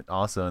punishment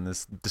also in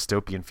this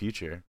dystopian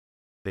future.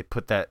 They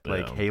put that,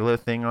 like, Halo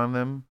thing on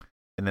them,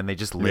 and then they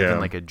just live in,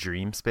 like, a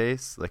dream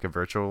space, like a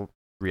virtual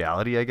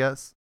reality, I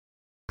guess.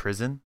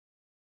 Prison.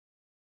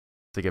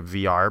 It's like a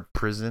VR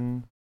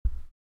prison.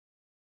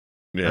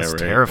 Yeah, that's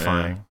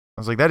terrifying. Yeah.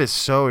 I was like, that is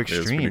so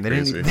extreme.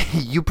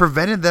 You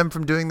prevented them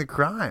from doing the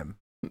crime.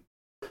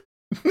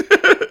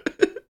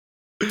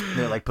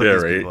 They're like putting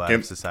these people out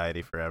of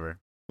society forever.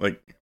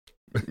 Like,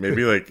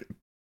 maybe like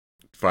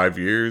 5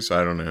 years.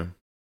 I don't know.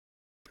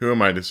 Who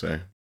am I to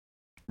say?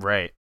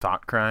 Right.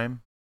 Thought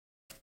crime.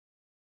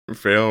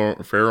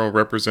 Farrell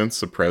represents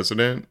the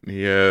president.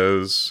 He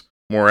has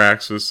more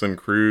access than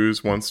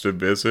Cruise wants to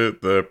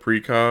visit the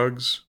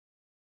precogs.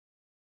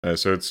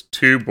 So it's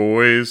 2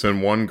 boys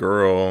and 1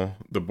 girl.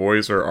 The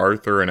boys are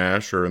Arthur and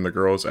Asher, and the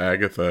girl is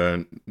Agatha.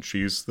 And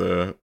she's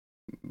the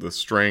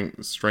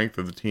strength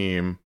of the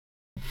team.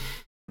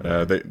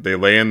 They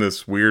lay in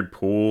this weird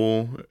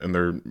pool, and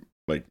they're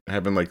like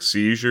having like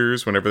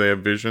seizures whenever they have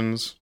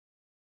visions.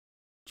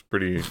 It's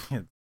pretty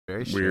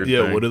very weird.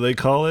 Yeah, thing. What do they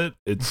call it?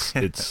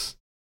 It's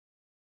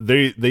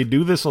they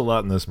do this a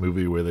lot in this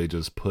movie where they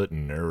just put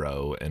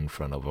neuro in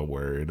front of a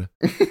word.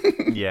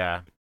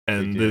 Yeah.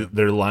 And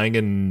they're lying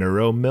in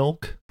neuro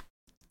milk.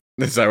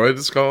 Is that what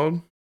it's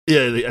called?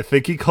 Yeah, I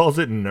think he calls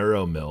it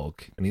neuro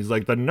milk. And he's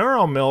like, the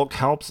neuro milk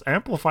helps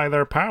amplify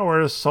their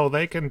powers so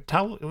they can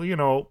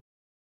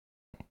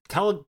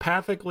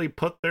telepathically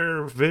put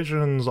their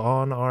visions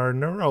on our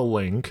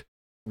Neuralink.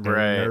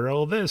 Right.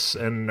 Neuro this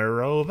and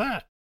neuro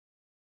that.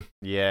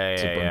 Yeah,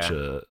 It's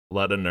a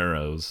lot of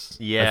neuros.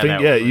 Yeah, I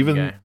think,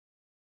 even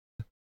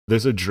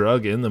there's a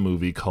drug in the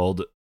movie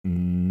called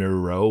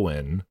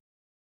Neuroin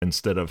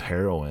instead of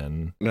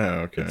heroin. No,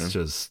 okay. It's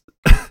just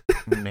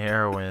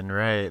heroin,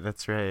 right?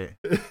 That's right.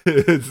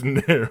 It's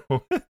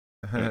heroin.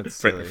 That's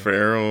silly.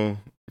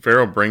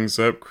 Farrell brings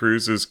up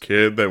Cruise's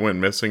kid that went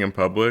missing in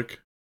public.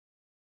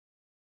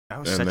 That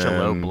was such a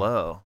low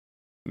blow.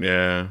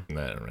 Yeah.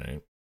 That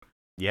right.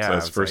 Yeah. So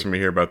that's the first time we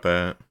hear about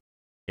that.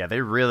 Yeah, they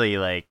really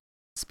like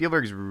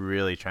Spielberg's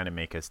really trying to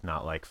make us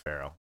not like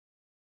Farrell.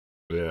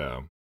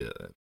 Yeah.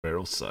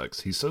 Farrell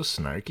sucks. He's so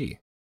snarky.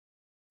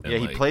 And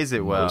he plays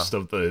it well. Most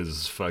of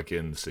his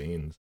fucking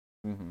scenes.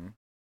 Mm-hmm.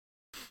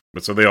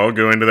 But so they all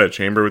go into that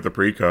chamber with the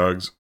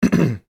precogs,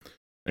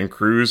 and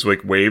Cruise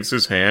like waves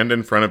his hand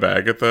in front of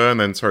Agatha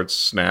and then starts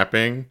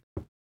snapping.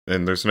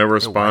 And there's no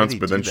response,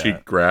 but then she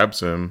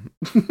grabs him.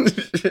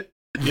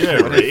 Yeah,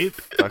 right?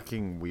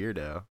 Fucking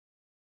weirdo.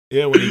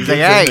 Yeah, when he gets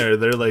in there,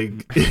 they're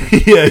like,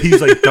 yeah, he's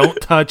like, don't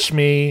touch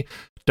me.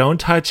 Don't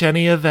touch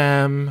any of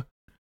them.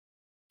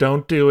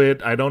 Don't do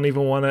it. I don't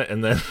even want to.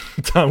 And then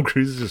Tom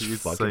Cruise is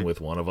just fucking like, with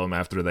one of them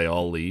after they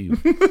all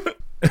leave.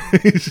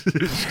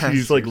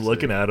 He's like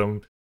looking at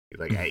him. He's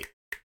like, hey.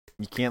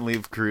 You can't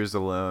leave Cruise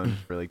alone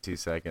for like 2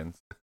 seconds.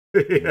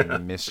 Yeah.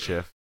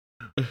 Mischief.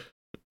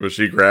 But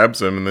she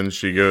grabs him and then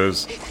she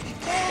goes.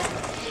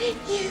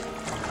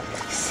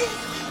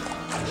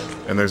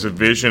 And there's a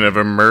vision of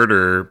a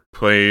murder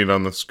played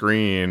on the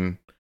screen.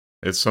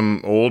 It's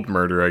some old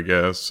murder, I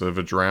guess, of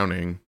a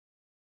drowning.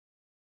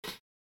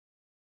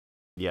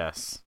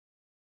 Yes.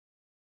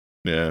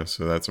 Yeah,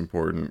 so that's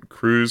important.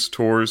 Cruise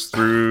tours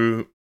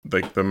through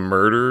like the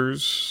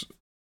murders.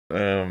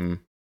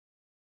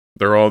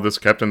 They're all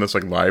just kept in this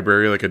like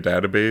library, like a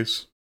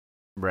database.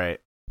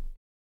 Right.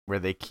 Where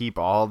they keep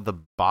all the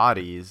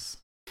bodies.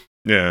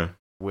 Yeah.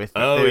 With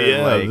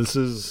their, like, this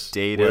is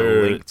data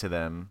linked to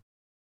them.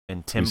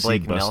 And Tim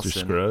Blake Buster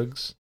Nelson.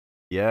 Scruggs.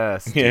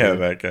 Yes. Dude. Yeah,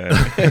 that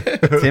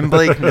guy. Tim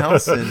Blake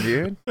Nelson,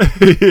 dude.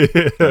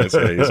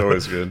 Yeah, he's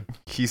always good.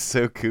 He's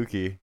so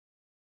kooky.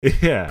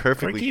 Yeah.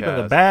 Perfectly We're keeping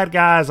cast. the bad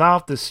guys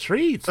off the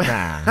streets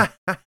now.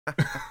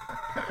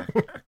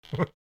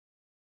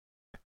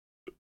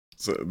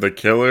 So the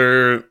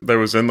killer that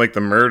was in like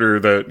the murder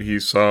that he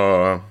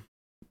saw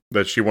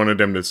that she wanted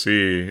him to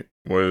see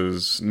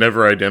was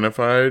never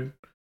identified.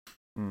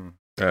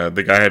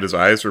 The guy had his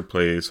eyes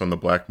replaced on the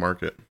black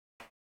market.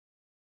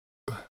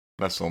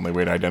 That's the only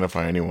way to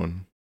identify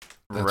anyone.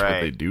 That's what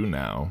they do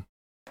now.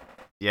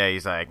 Yeah,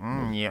 he's like,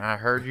 yeah, I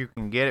heard you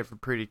can get it for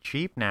pretty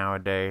cheap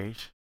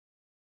nowadays.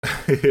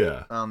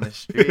 Yeah. On the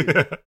street,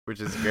 which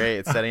is great.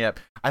 It's setting up.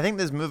 I think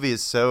this movie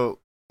is so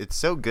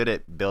good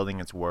at building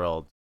its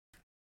world.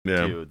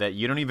 Yeah. Too, that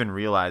you don't even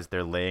realize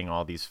they're laying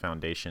all these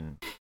foundation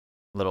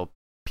little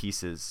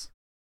pieces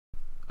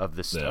of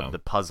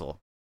the puzzle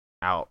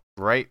out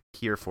right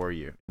here for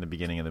you in the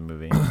beginning of the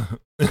movie.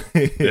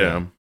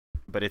 Yeah.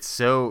 But it's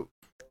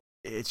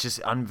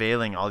just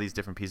unveiling all these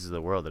different pieces of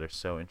the world that are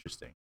so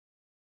interesting.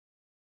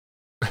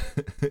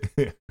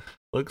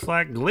 Looks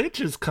like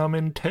Glitch is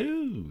coming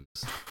too.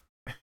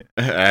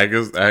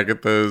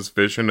 Agatha's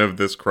vision of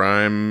this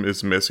crime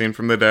is missing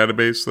from the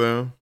database,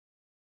 though.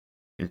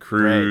 And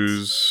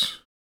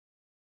Cruz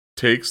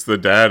takes the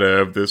data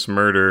of this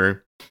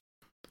murder,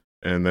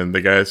 and then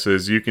the guy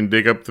says, "You can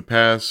dig up the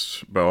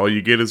past, but all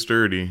you get is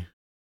dirty."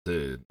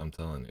 Dude, I'm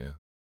telling you.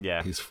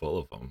 Yeah. He's full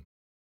of them.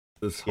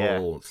 This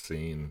whole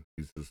scene,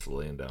 he's just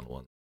laying down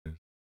one.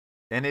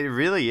 And it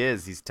really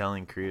is. He's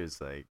telling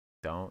Cruz, like,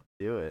 don't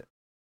do it.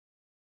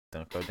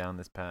 Don't go down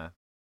this path.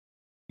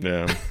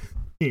 Yeah.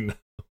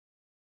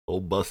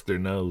 Old Buster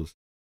knows.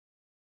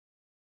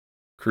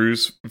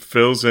 Cruz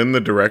fills in the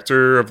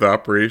director of the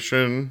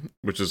operation,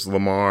 which is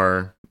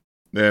Lamar,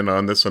 and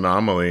on this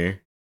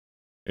anomaly.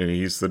 And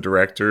he's the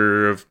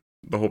director of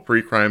the whole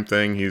pre-crime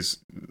thing.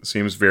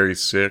 Seems very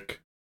sick.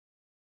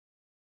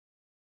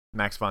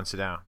 Max von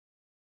Sydow.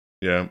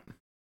 Yeah.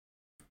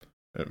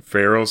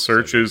 Farrell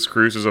searches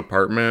Cruz's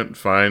apartment,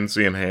 finds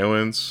the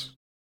inhalants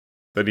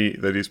that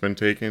he's been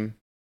taking.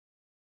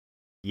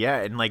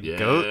 Yeah, and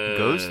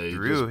goes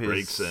through his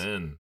breaks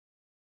in.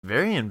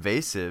 Very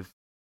invasive.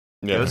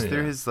 Yeah. Goes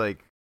through his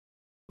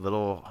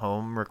little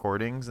home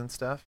recordings and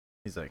stuff.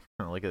 He's like,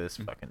 oh, look at this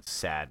fucking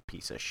sad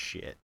piece of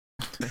shit.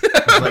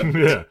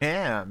 Like,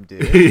 damn,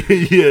 dude.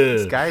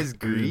 This guy's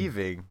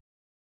grieving.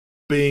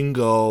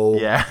 Bingo.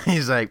 Yeah,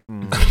 he's like,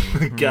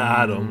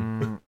 got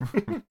him.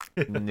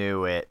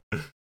 Knew it.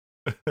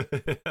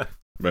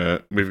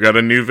 But we've got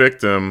a new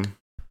victim,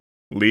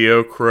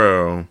 Leo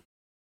Crow.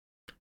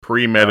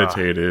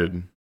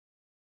 Premeditated.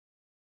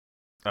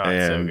 Oh,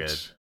 it's so good.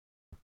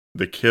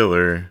 The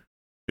killer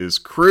is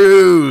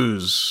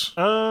Cruz.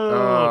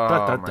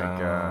 Oh my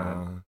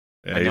god.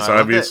 Yeah, he's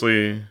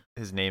obviously...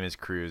 His name is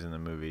Cruz in the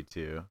movie,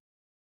 too.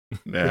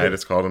 Yeah, I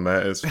just called him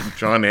that. It's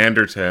John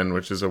Anderton,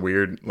 which is a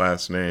weird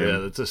last name. Yeah,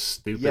 that's a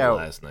stupid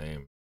last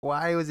name.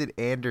 Why was it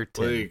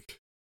Anderton?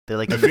 They're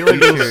like, I feel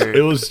like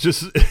it was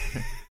just...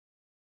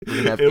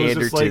 it was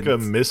just like a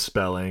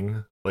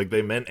misspelling. Like,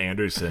 they meant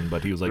Anderson,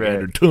 but he was like, right.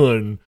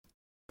 Anderton.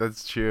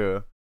 That's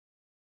true.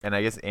 And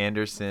I guess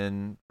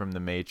Anderson from The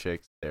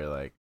Matrix, they're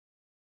like,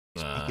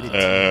 just make it a T.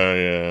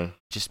 Yeah.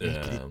 Just make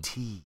it a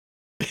T.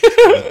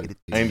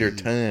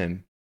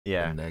 Anderton.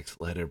 Yeah. The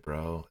next letter,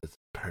 bro. It's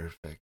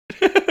perfect.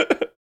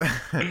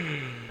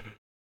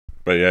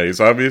 But yeah, he's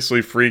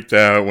obviously freaked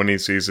out when he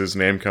sees his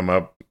name come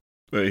up.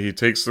 He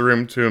takes the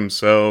room to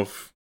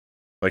himself,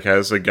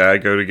 has a guy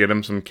go to get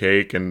him some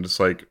cake, and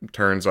just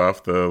turns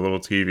off the little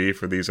TV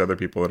for these other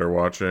people that are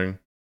watching.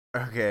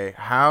 Okay,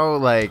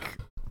 how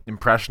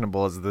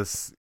impressionable is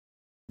this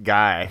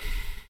guy?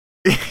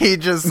 He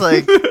just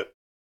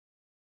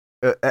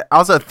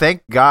also,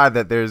 thank God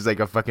that there's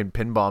a fucking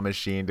pinball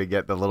machine to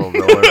get the little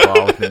roller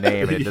ball with the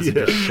name, and it doesn't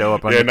just show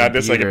up on the not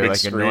computer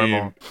just a big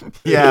normal.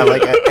 Yeah,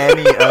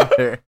 any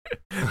other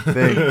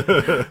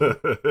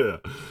thing.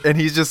 And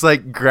he's just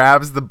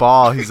grabs the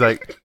ball. He's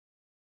like,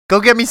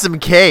 "Go get me some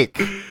cake."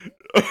 And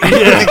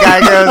the guy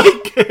goes,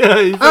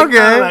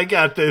 "Okay, I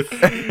got this."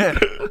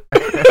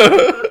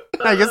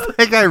 I guess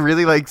that guy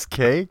really likes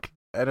cake.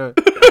 That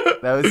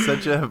was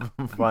such a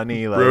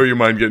funny Bro, you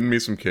mind getting me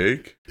some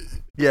cake?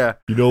 Yeah.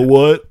 You know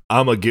what?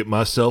 I'm gonna get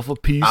myself a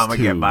piece. I'm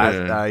gonna get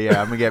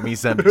I'm gonna get me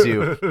some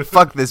too.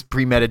 Fuck this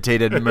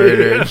premeditated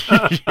murder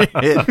shit.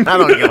 I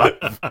don't give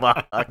a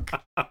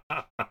fuck.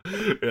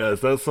 Yeah,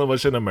 it's not so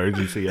much an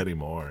emergency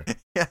anymore.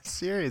 Yeah,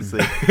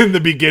 seriously. In the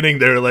beginning,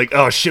 they're like,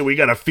 "Oh shit, we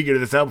gotta figure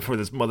this out before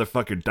this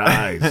motherfucker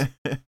dies."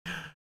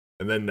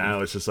 And then now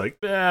it's just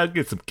I'll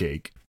get some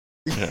cake.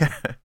 Yeah.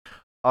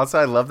 Also,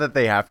 I love that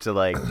they have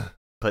to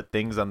put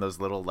things on those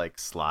little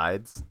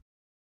slides.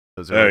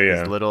 Those are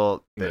these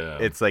little.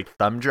 It's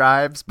thumb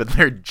drives, but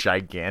they're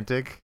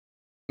gigantic,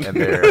 and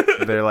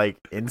they're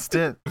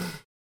instant.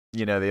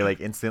 They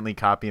instantly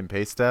copy and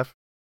paste stuff.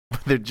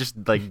 They're just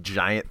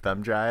giant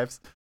thumb drives.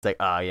 It's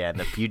oh yeah, in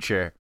the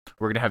future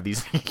we're gonna have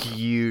these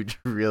huge,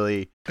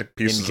 really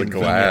pieces of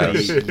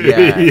glass.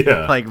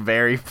 Yeah,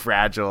 very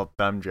fragile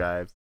thumb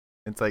drives.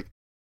 It's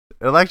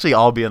it'll actually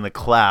all be in the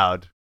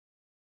cloud.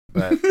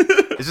 But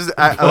it's just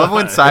I love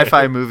when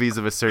sci-fi movies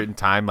of a certain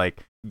time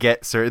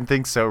get certain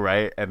things so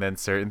right, and then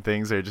certain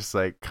things are just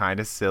kind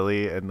of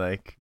silly, and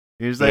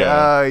you're just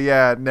oh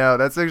yeah, no,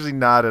 that's actually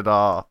not at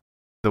all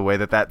the way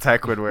that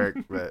tech would work,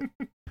 but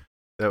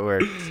that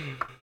works.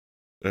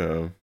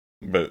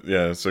 But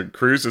yeah, so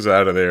Cruz is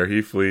out of there.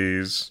 He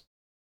flees,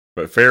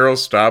 but Farrell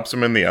stops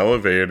him in the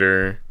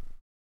elevator.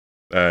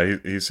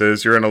 He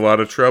says, "You're in a lot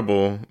of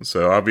trouble."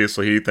 So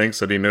obviously he thinks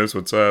that he knows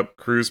what's up.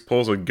 Cruz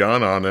pulls a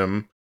gun on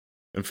him.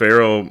 And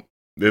Farrell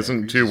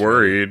isn't too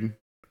worried,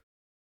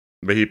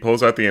 but he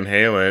pulls out the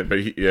inhalant. But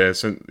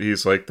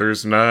he's like,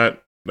 "There's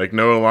not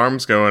no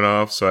alarms going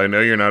off, so I know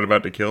you're not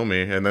about to kill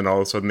me." And then all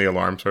of a sudden, the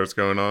alarm starts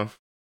going off.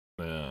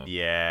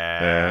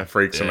 Yeah,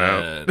 freaks him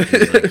out.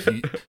 He's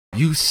like,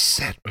 you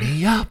set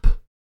me up.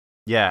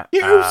 Yeah,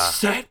 you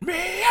set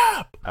me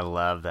up. I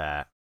love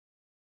that,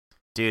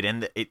 dude.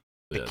 And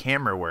the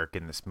camera work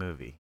in this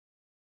movie.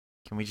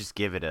 Can we just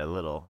give it a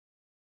little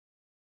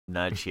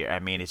nudge here? I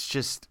mean, it's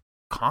just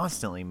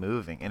constantly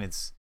moving, and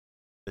it's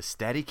the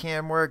steady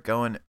cam work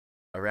going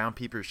around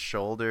people's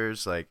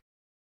shoulders. Like,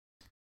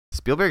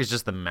 Spielberg is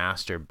just the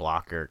master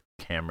blocker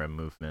camera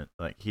movement.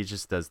 Like, he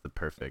just does the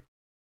perfect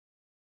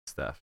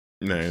stuff.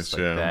 Nice,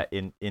 like that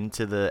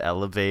into the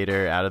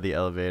elevator, out of the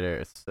elevator.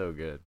 It's so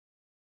good.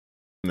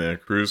 Yeah,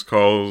 Cruise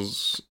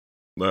calls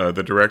the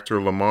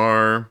director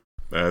Lamar.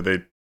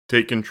 They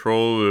take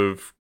control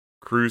of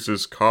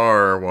Cruise's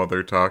car while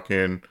they're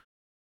talking.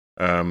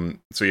 So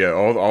yeah,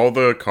 all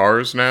the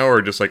cars now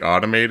are just like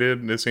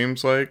automated. It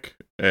seems like,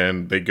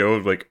 and they go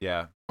like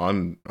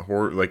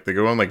they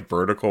go on like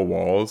vertical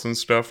walls and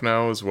stuff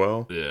now as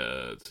well.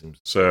 Yeah, it seems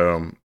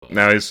so.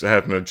 Now he's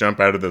having to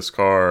jump out of this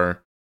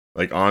car,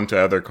 like onto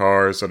other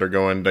cars that are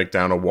going like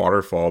down a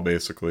waterfall,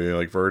 basically,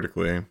 like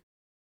vertically.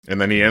 And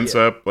then he ends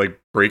up like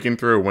breaking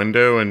through a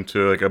window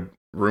into like a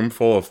room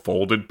full of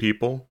folded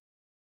people.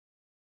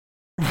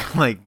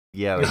 like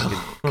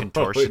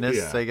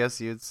contortionists, I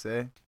guess you'd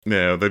say.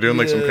 Yeah, they're doing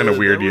like some kind of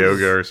weird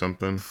yoga or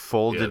something.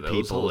 Folded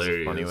people is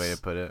a funny way to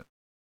put it.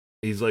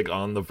 He's like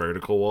on the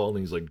vertical wall and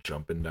he's like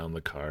jumping down the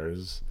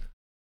cars.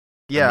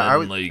 Yeah,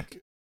 and then,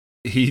 like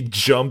he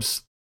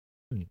jumps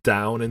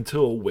down into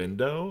a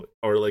window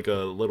or like a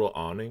little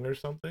awning or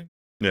something.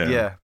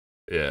 Yeah,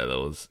 that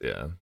was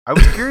I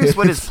was curious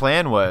what his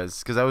plan was,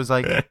 because I was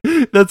like,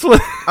 that's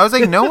what I was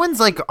like, no one's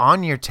like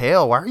on your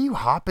tail. Why are you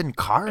hopping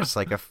cars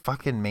like a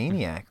fucking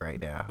maniac right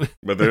now?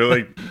 But they're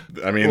like,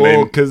 I mean,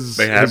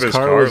 they have his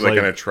car like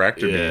an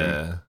attractor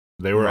beam.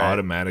 They were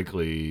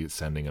automatically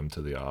sending him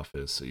to the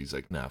office. So he's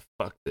like, nah,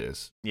 fuck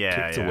this.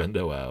 Kicks the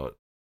window out.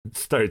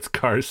 Starts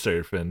car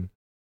surfing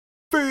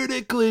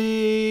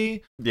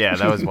vertically. Yeah,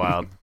 that was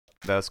wild.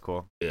 That was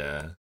cool.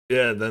 Yeah.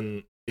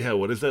 Then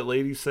what does that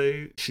lady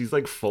say? She's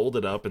like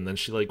folded up, and then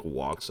she like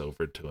walks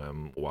over to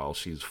him while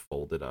she's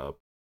folded up.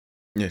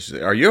 Yeah, she's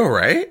like, "Are you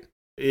alright?"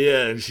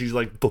 Yeah, and she's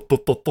like, oh,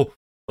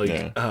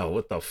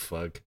 what the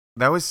fuck?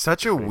 That was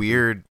such a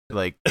weird,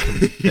 like,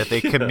 that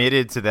they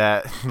committed to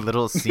that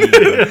little scene. We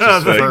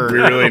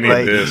really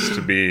need this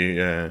to be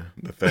the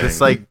thing. It's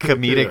like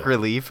comedic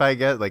relief, I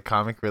guess, like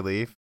comic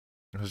relief.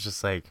 It was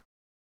just like,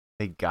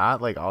 they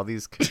got like all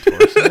these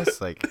contortionists,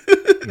 like,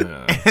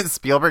 and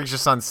Spielberg's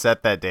just on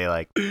set that day,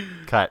 like,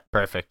 cut,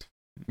 perfect.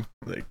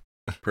 Like,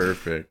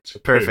 perfect.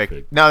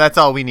 No, that's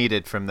all we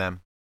needed from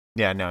them.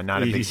 Yeah, no,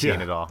 not a big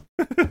scene at all.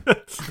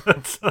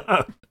 that's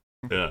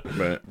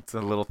but it's a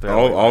little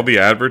all the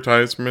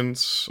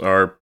advertisements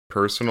are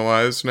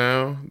personalized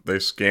now. They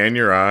scan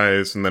your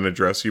eyes and then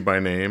address you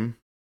by name.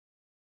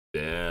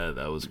 Yeah,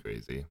 that was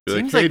crazy.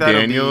 Like, hey,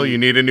 Daniel, you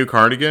need a new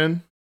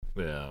cardigan?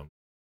 Yeah.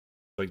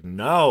 Like,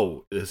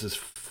 no, this is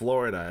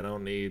Florida. I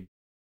don't need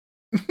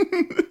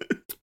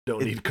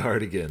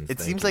cardigans. It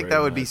seems like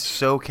that would be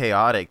so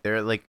chaotic.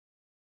 They're like,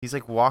 he's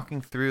like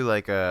walking through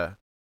like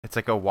it's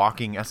like a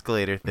walking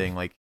escalator thing,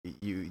 like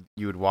you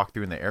would walk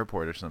through in the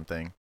airport or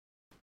something.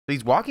 But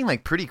he's walking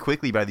like pretty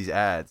quickly by these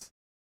ads.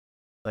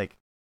 Like,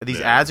 these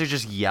ads are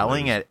just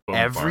yelling at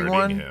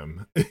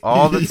everyone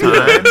all the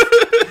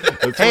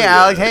time. Hey,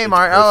 Alex. Hey,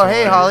 Mark. Oh,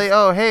 hey, Holly.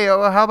 Oh, hey.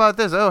 Oh, how about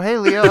this? Oh, hey,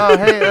 Leo. Oh,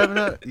 hey. You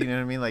know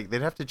what I mean? Like,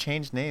 they'd have to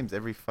change names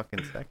every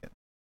fucking second.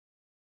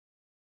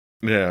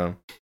 Yeah.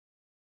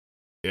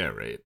 Yeah,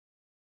 right.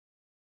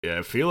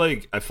 Yeah,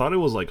 I thought it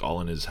was like all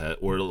in his head,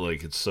 or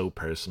like it's so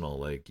personal,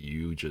 like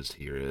you just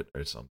hear it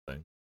or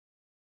something.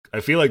 I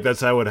feel like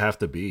that's how it would have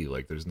to be.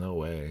 Like, there's no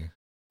way.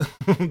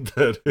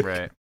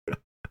 Right.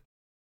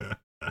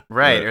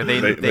 Right, or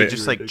they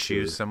just like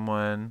choose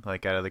someone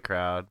like out of the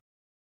crowd.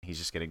 He's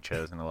just getting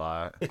chosen a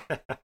lot.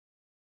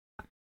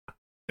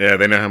 Yeah,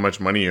 they know how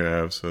much money you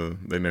have, so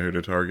they know who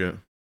to target.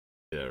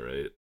 Yeah,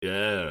 right.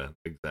 Yeah,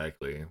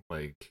 exactly.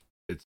 Like,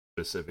 it's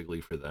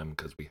specifically for them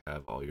because we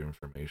have all your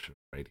information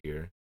right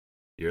here.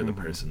 You're the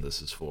person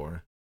this is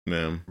for.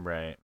 Yeah.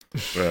 Right.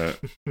 But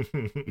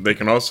they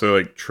can also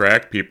like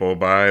track people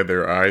by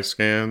their eye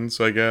scans,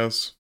 I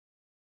guess.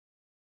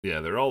 Yeah,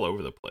 they're all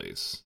over the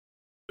place.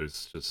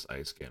 There's just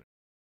eye scanners.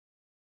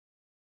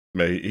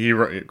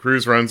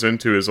 Cruz runs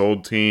into his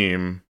old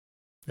team,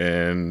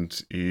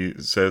 and he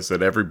says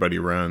that everybody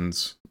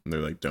runs. And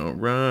they're like, "Don't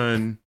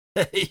run."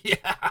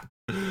 Yeah,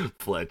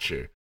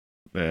 Fletcher.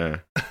 Yeah,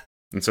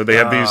 and so they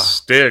have these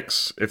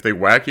sticks. If they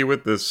whack you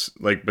with this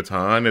like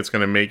baton, it's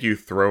gonna make you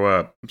throw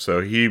up.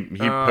 So he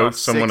pokes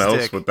someone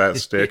else with that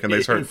stick, and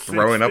they start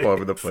throwing up all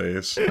over the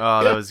place.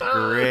 Oh, that was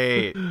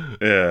great.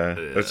 Yeah,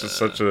 that's just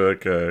such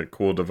a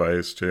cool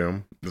device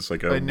too. Just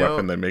like a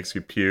weapon that makes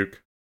you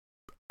puke.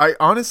 I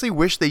honestly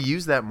wish they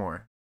used that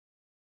more.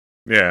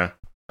 Yeah.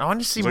 I want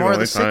to see more of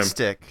the six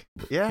stick.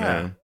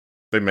 Yeah.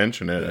 They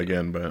mention it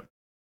again, but...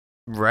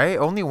 Right?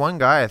 Only one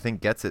guy, I think,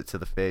 gets it to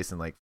the face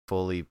and, like,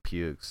 fully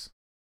pukes.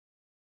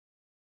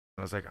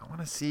 I was like, I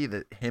want to see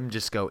him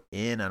just go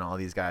in on all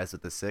these guys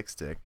with the six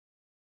stick.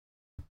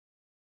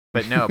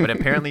 But no, but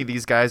apparently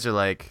these guys are,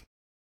 like...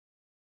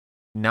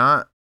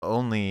 Not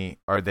only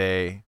are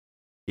they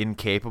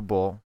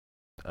incapable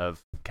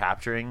of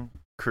capturing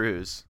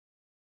Cruz,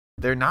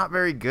 they're not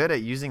very good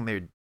at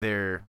using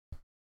their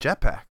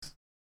jetpacks.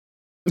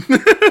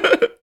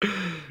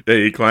 Yeah,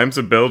 he climbs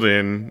a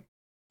building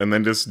and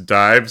then just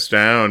dives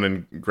down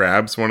and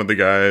grabs one of the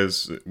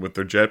guys with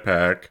their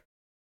jetpack,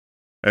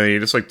 and he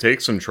just like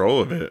takes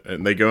control of it.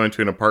 And they go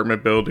into an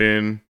apartment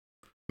building.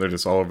 They're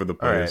just all over the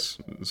place,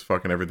 just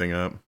fucking everything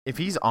up. If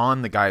he's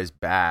on the guy's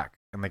back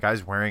and the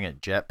guy's wearing a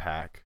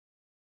jetpack,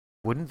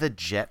 wouldn't the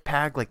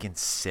jetpack like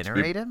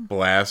incinerate him?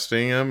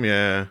 Blasting him,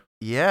 yeah.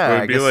 Yeah, it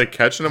would be like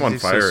catching him on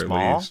fire at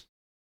least.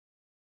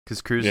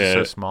 Because Cruz is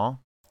so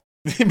small.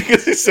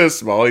 Because he's so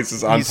small, he's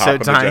just on top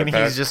of the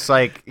jetpack.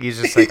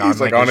 He's just like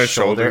on his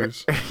shoulder.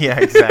 shoulders. Yeah,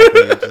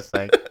 exactly. It's just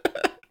like,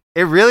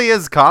 it really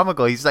is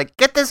comical. He's like,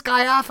 get this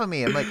guy off of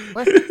me. I'm like,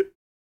 what?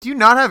 Do you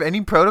not have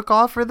any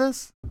protocol for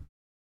this?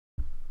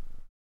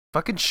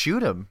 Fucking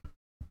shoot him.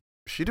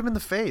 Shoot him in the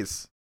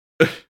face.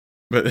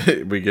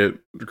 But we get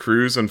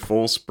Cruz in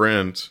full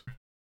sprint.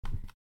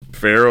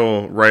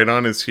 Farrell right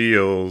on his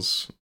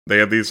heels. They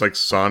have these like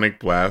sonic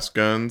blast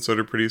guns that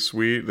are pretty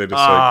sweet. They just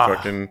like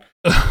fucking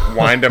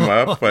wind him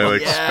up by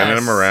like spinning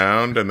him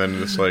around and then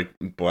just like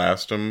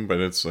blast him. But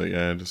it's like,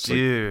 just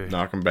like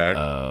knock him back.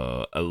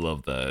 Oh, I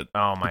love that.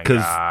 Oh my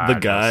god. Because the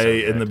guy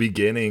in the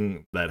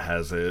beginning that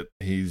has it,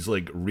 he's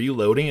like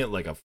reloading it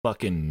like a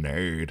fucking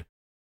nerd.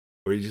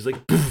 Where he's just like,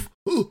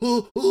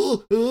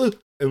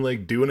 and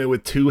like doing it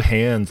with two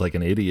hands like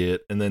an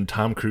idiot. And then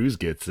Tom Cruise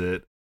gets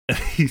it. And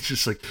he's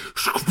just like,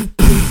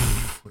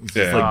 he's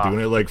just like doing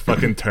it like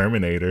fucking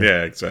Terminator.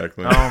 Yeah,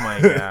 exactly. Oh my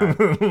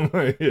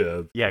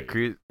god. Yeah,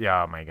 Cruz.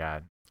 Yeah, oh my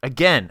god.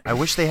 Again, I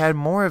wish they had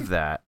more of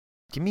that.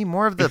 Give me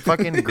more of the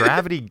fucking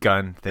gravity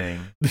gun thing.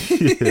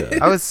 Yeah.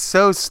 I was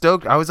so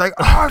stoked. I was like,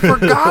 I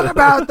forgot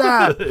about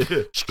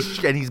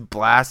that. And he's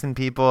blasting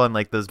people and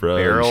like those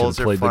barrels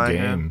are flying.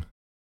 The game.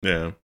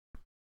 Yeah.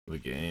 The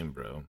game,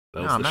 bro.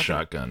 That was the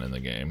shotgun in the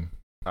game.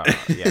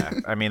 Yeah,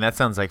 I mean that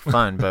sounds like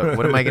fun, but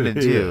what am I gonna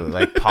do?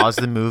 Like pause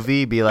the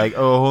movie, be like,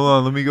 oh, hold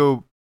on, let me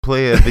go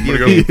play a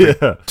video game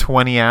for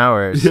 20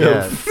 hours.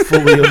 Yeah,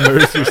 fully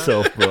immerse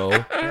yourself, bro.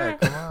 Yeah,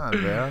 come on,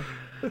 bro.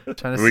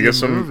 Trying to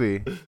see a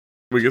movie.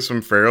 We get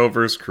some Farrell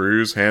versus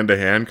Cruz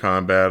hand-to-hand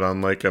combat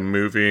on like a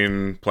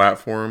moving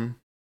platform.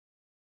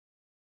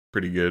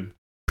 Pretty good.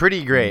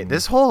 Pretty great.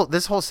 This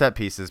whole set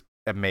piece is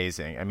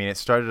amazing. I mean, it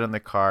started on the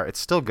car. It's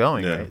still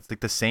going, right? It's like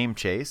the same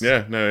chase.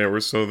 Yeah,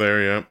 we're still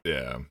there, yeah.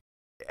 Yeah.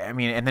 I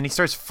mean, and then he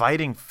starts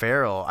fighting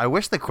Farrell. I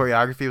wish the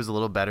choreography was a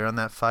little better on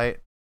that fight.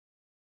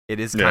 It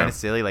is kind of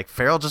silly. Like,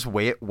 Farrell just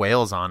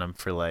wails on him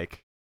for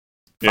like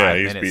 5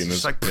 minutes. Beating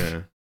his... like,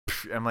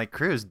 I'm like,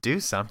 Cruz, do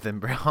something,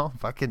 bro.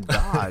 Fucking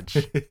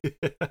dodge.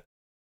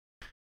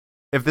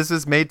 If this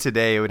was made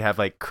today, it would have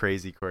like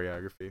crazy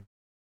choreography.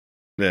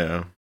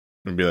 Yeah.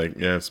 It'd be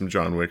like, some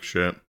John Wick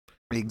shit.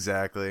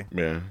 Exactly.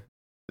 Yeah.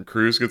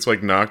 Cruz gets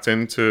like knocked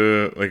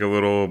into like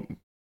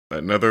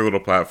another little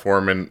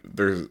platform, and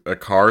there's a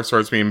car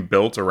starts being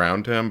built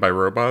around him by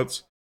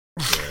robots.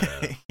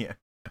 Yeah.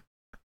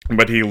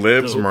 But he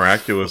lives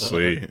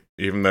miraculously,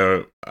 even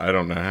though I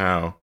don't know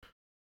how.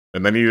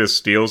 And then he just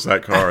steals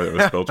that car that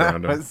was built around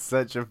him. That was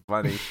such a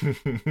funny.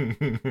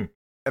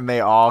 And they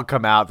all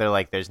come out. They're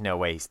like, "There's no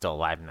way he's still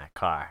alive in that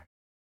car.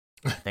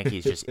 I think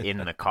he's just in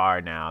the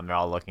car now." And they're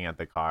all looking at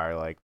the car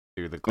like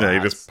through the glass. Yeah,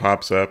 he just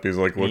pops up. He's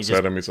like, looks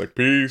at him. He's like,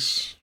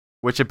 "Peace."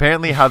 Which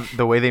apparently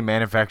the way they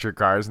manufacture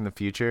cars in the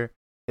future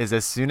is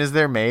as soon as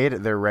they're made,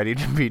 they're ready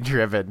to be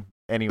driven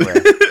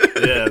anywhere.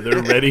 Yeah,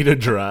 they're ready to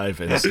drive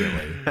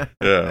instantly.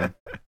 Yeah.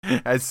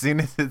 As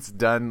soon as it's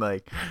done,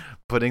 like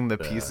putting the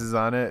pieces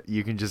on it,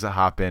 you can just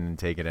hop in and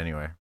take it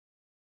anywhere.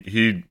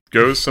 He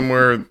goes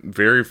somewhere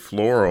very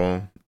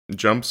floral,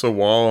 jumps a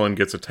wall, and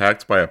gets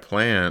attacked by a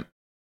plant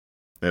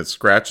that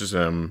scratches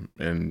him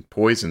and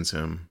poisons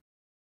him.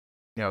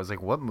 Yeah, I was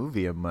like, what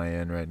movie am I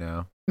in right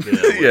now?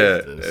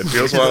 Yeah, it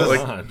feels a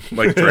lot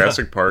like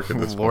Jurassic Park at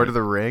this Lord point. of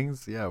the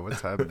Rings? Yeah,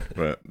 what's happening?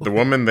 But the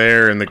woman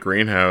there in the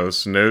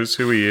greenhouse knows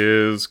who he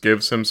is,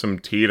 gives him some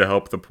tea to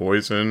help the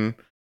poison.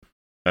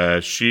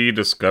 She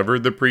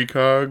discovered the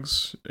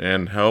precogs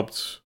and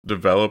helped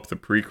develop the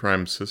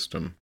pre-crime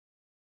system.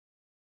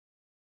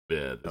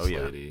 Yeah, this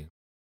lady.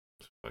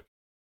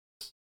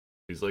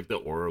 She's like the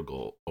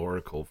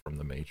oracle from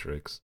the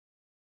Matrix.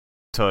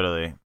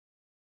 Totally.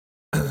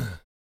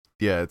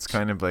 Yeah, it's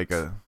kind of like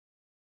a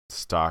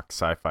stock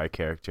sci-fi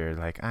character.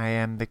 Like, I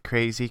am the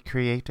crazy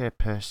creator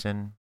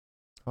person.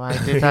 Why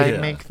did I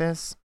make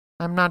this?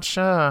 I'm not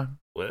sure.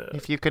 Well,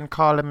 if you can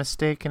call a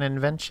mistake an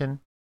invention.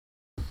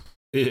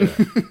 Yeah.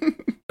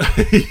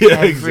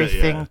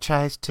 Everything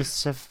tries to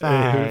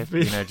survive.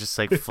 You know, just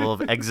like full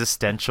of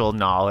existential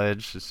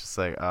knowledge. It's just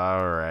like,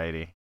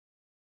 alrighty.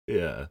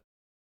 Yeah.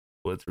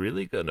 What's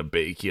really gonna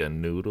bake you a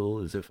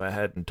noodle is if I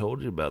hadn't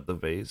told you about the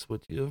vase,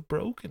 would you have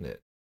broken it?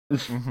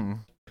 Mm-hmm.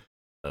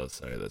 Oh,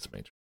 sorry, that's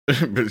Matrix.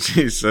 But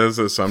she says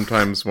that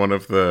sometimes one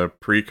of the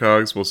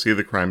precogs will see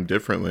the crime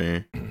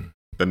differently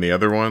than the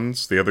other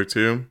ones, the other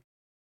two.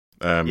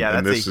 Yeah,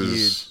 that's a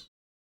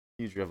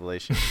huge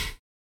revelation.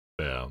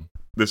 Yeah.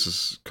 This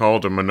is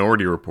called a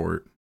minority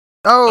report.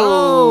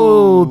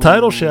 Oh,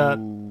 title shot.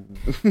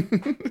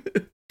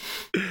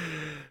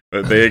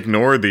 But they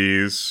ignore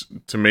these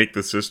to make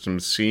the system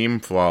seem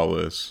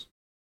flawless.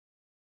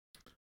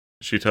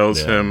 She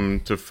tells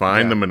him to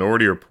find the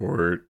Minority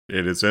Report.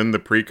 It is in the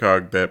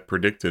precog that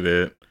predicted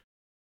it.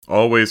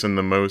 Always in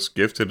the most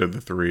gifted of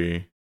the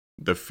three,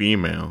 the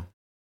female.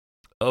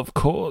 Of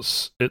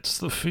course, it's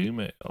the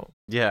female.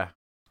 Yeah.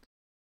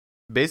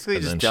 Basically,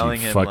 And just then telling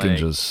she him fucking like,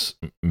 just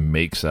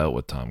makes out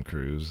with Tom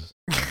Cruise.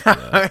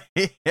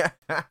 yeah.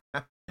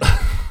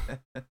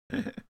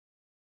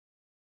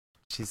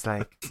 She's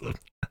like,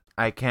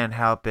 I can't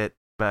help it,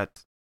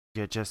 but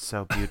you're just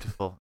so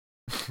beautiful.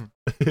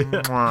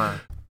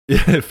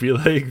 Yeah, I feel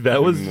like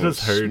that was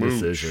just her Smooch.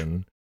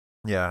 decision.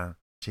 Yeah.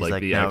 She's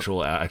Like the no.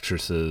 actual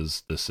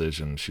actress's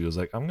decision. She was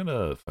like, I'm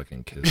gonna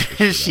fucking kiss the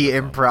shit She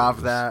out of Tom improv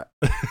Cruise. that.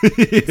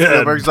 Yeah,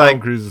 Spielberg's Tom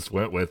like- Cruise just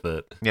went with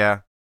it.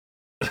 Yeah.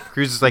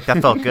 Cruz is like,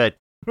 that felt good.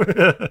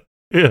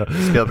 Yeah.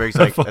 Spielberg's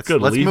like, let's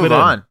Leave move it in.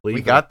 on. Leave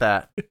We it. got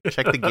that.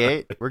 Check the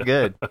gate. We're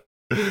good.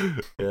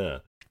 Yeah.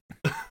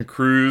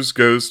 Cruz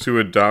goes to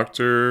a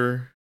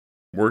doctor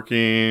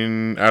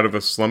working out of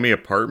a slummy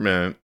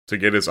apartment to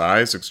get his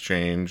eyes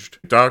exchanged.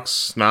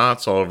 Doc's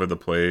snots all over the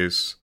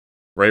place.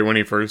 Right when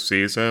he first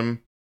sees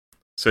him,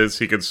 says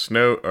he could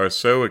sew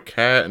a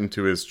cat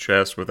into his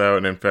chest without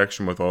an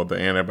infection with all the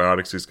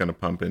antibiotics he's going to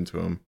pump into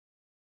him.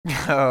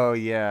 Oh,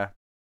 yeah.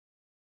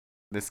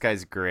 This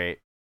guy's great.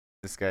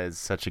 This guy is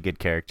such a good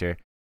character.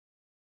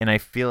 And I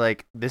feel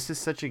like this is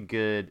such a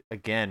good,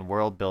 again,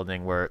 world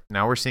building where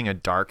now we're seeing a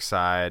dark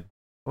side.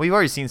 We've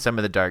already seen some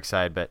of the dark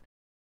side, but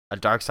a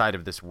dark side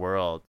of this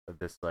world, of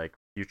this like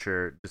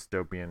future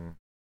dystopian,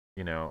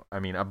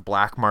 a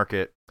black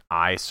market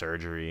eye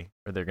surgery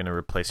where they're going to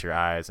replace your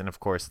eyes. And of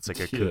course, it's like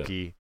a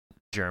kooky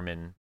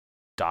German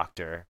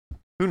doctor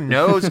who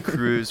knows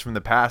Cruz from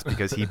the past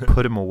because he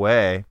put him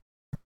away.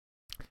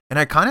 And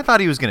I kind of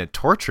thought he was going to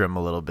torture him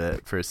a little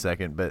bit for a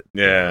second, but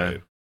Yeah.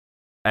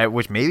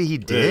 which maybe he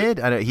did.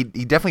 He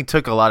definitely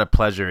took a lot of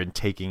pleasure in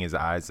taking his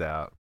eyes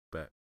out.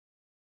 But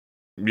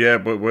Yeah,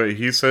 but what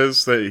he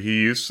says that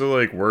he used to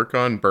like work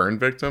on burn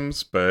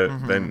victims, but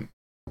then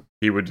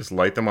he would just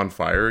light them on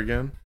fire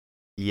again.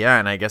 yeah,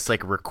 and I guess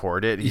like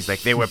record it. He's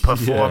like, they were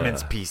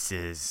performance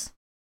pieces.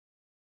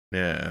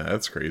 Yeah,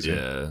 that's crazy.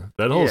 Yeah.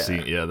 That whole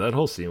scene. Yeah, that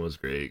whole scene was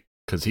great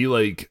because he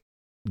like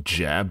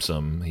jabs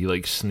him. He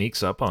like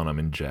sneaks up on him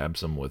and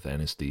jabs him with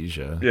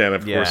anesthesia. Yeah, and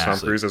of course Tom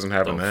It's Cruise isn't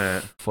having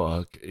that.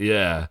 Fuck.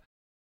 Yeah.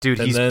 Dude,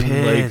 And he's then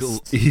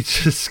pissed. like he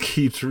just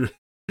keeps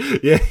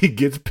yeah, he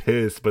gets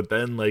pissed, but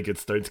then like it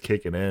starts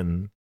kicking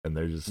in and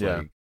they're just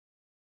like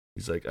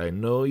he's like, I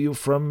know you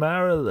from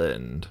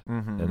Maryland.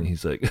 And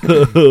he's like,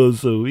 oh,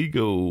 so we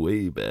go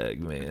way back,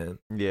 man.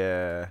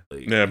 Yeah.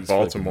 Like, Yeah, he's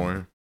Baltimore.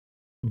 fucking-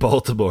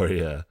 Baltimore,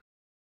 yeah.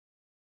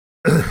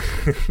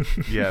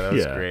 Yeah, that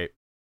was great.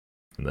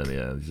 And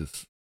then he's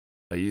just,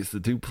 I used to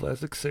do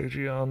plastic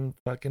surgery on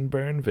fucking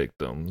burn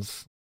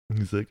victims.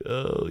 He's like,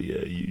 oh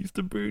yeah, you used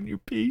to burn your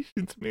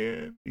patients,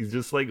 man. He's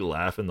just like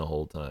laughing the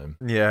whole time.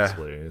 Yeah. It's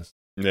hilarious.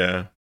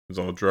 Yeah, he's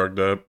all drugged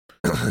up.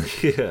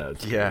 Yeah.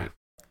 It's Yeah. great.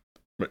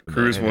 But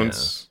Cruz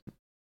wants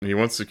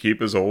to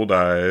keep his old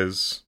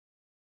eyes.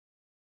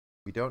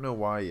 We don't know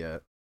why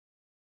yet.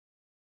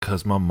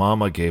 'Cause my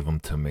mama gave them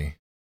to me.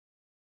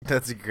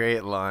 That's a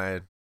great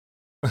line.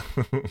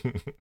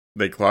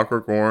 They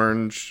Clockwork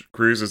Orange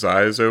Cruz's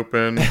eyes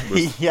open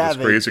with Yeah, this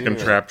they crazy do.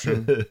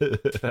 contraption.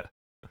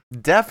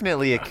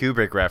 Definitely a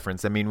Kubrick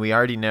reference. I mean, we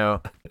already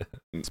know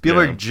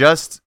Spielberg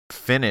just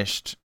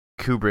finished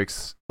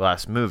Kubrick's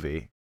last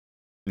movie,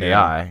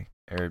 AI,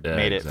 or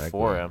made it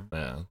for him.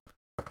 Yeah.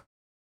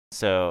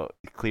 So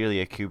clearly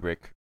a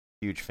Kubrick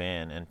huge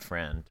fan and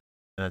friend.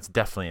 And that's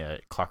definitely a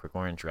Clockwork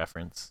Orange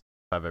reference,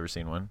 if I've ever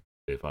seen one.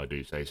 If I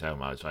do say so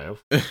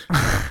myself.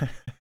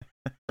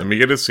 And we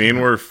get a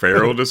scene where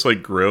Farrell just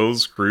like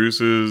grills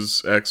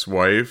Cruz's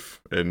ex-wife,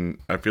 and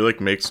I feel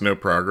like makes no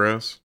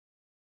progress.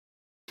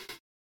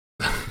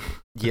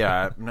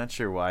 Yeah, I'm not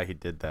sure why he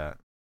did that.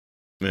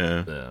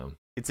 Yeah, Yeah.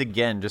 It's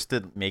again just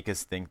to make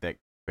us think that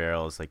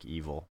Farrell is like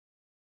evil.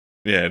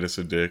 yeah, just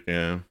a dick.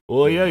 Yeah,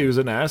 Well, yeah, he was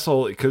an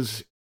asshole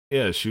because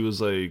she was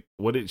like,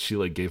 what did she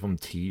like? Gave him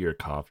tea or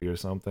coffee or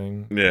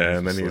something. yeah,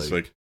 and then he's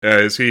like,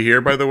 "Is he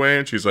here by the way?"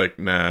 And she's like,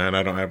 "Nah, and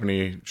I don't have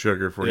any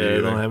sugar for you." "Yeah, I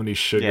either." don't have any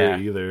sugar Yeah.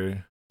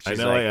 either." She's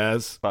I know, like, I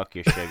asked. Fuck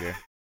your sugar.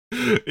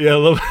 Yeah, I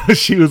love how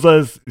she was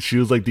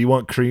like, "Do you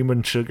want cream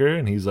and sugar?"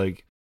 And he's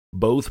like,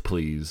 "Both,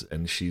 please."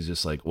 And she's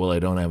just like, "Well, I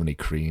don't have any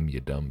cream, you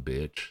dumb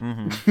bitch."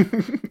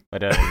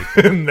 But,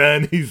 And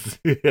then he's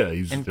and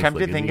just come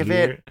like, to think "Is of he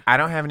it, I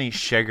don't have any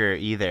sugar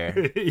either.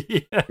 here?"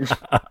 Yeah.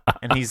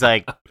 And he's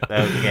like,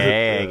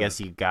 okay, I guess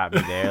you got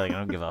me there. Like, I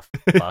don't give a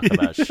fuck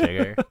about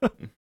sugar.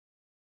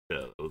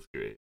 Yeah, that was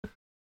great.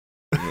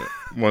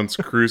 Once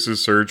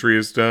Cruz's surgery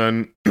is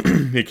done,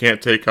 he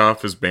can't take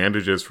off his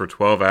bandages for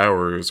 12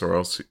 hours or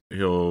else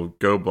he'll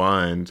go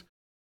blind.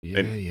 Yeah,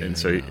 And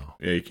so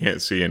he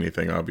can't see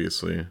anything,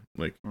 obviously.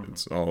 Like,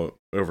 it's all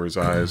over his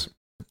eyes.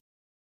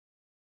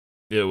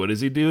 Yeah, what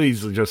does he do?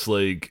 He's just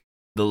like,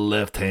 the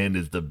left hand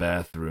is the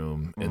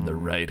bathroom and the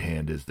right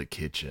hand is the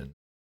kitchen.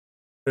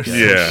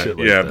 Yeah,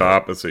 the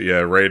opposite. Yeah,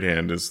 right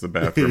hand is the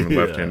bathroom and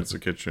left hand is the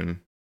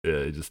kitchen.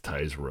 Yeah, he just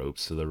ties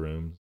ropes to the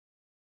rooms.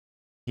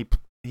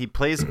 He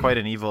plays quite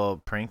an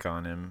evil prank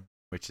on him,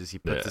 which is he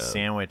puts a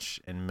sandwich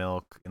and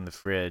milk in the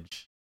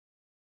fridge,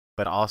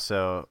 but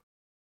also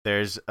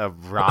there's a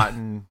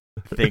rotten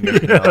thing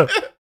of milk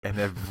and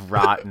a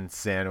rotten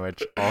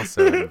sandwich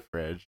also in the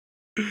fridge.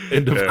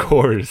 And of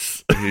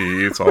course,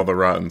 he eats all the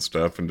rotten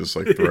stuff and just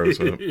like throws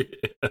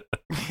it.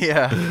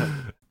 Yeah.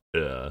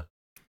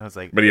 I was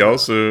like, but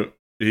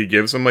he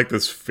gives him like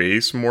this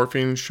face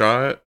morphine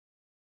shot,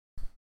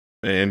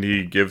 and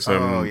he gives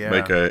him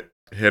like a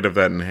hit of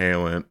that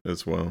inhalant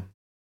as well.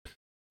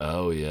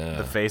 Oh yeah,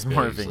 the face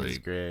morphine is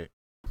great.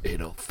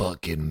 It'll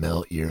fucking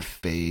melt your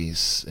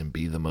face and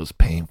be the most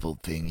painful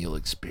thing you'll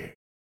experience.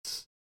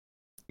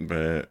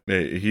 But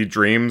he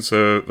dreams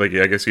of, like,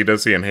 I guess he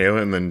does the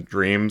inhalant and then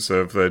dreams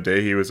of the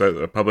day he was at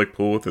a public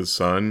pool with his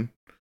son.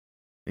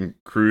 And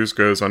Cruz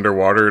goes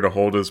underwater to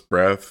hold his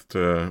breath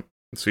to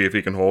see if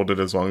he can hold it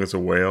as long as a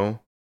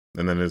whale.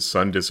 And then his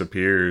son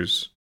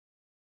disappears.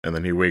 And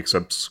then he wakes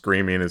up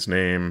screaming his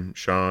name,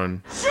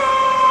 Sean.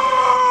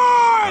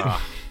 That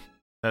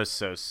was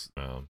so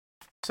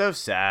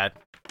sad.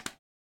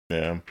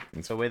 Yeah.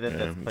 The way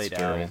that's played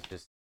out is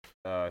just,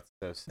 it's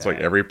so sad. It's like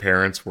every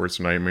parent's worst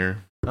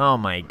nightmare. Oh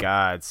my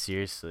god,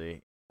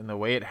 seriously. And the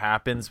way it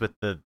happens with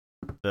the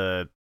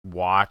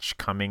watch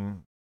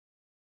coming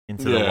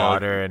into the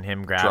water and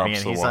him grabbing it,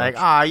 and he's like,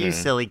 you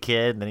silly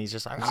kid. And then he's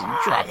just like,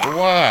 drop the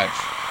watch.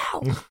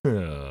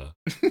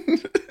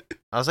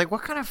 I was like,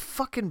 what kind of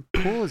fucking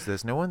pool is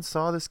this? No one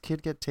saw this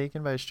kid get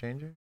taken by a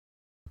stranger?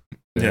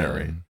 Yeah,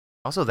 right.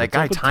 Also, that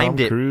guy timed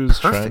it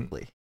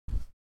perfectly.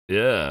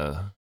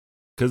 Yeah.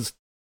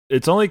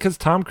 It's only because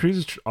Tom Cruise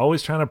is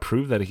always trying to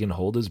prove that he can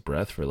hold his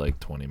breath for like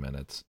 20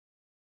 minutes.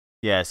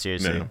 Yeah,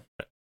 seriously. No.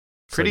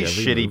 Pretty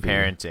shitty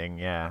parenting,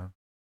 yeah.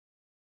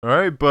 All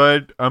right,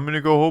 bud, I'm going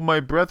to go hold my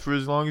breath for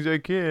as long as I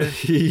can.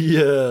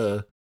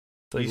 Yeah.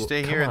 You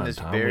stay here in this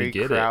very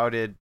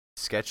crowded,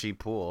 sketchy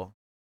pool.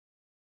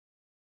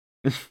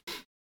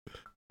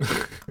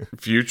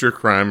 Future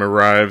Crime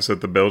arrives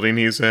at the building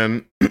he's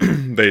in.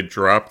 They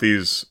drop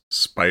these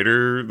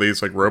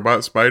like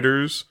robot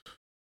spiders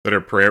that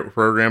are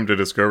programmed to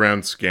just go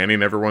around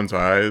scanning everyone's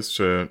eyes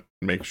to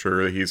make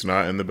sure that he's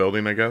not in the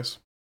building, I guess.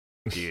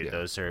 Dude,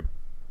 those are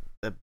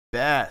the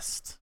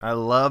best. I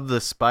love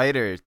the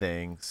spider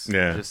things.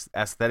 Yeah. Just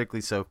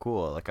aesthetically so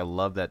cool. Like, I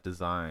love that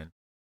design.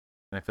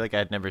 And I feel like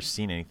I'd never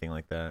seen anything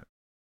like that.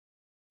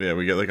 Yeah,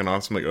 we get like an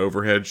awesome like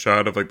overhead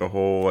shot of like the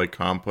whole like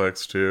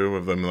complex too,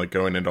 of them like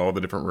going into all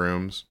the different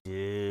rooms.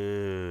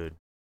 Dude.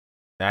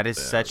 That is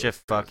such a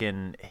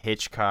fucking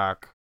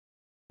Hitchcock,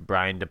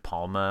 Brian De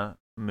Palma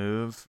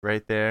move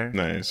right there.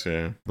 Nice,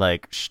 yeah.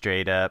 Like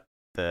straight up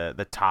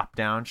the top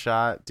down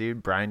shot,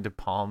 dude. Brian De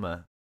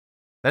Palma.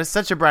 That is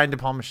such a Brian De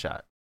Palma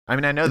shot. I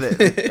mean, I know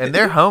that, and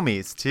they're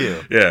homies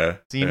too. Yeah.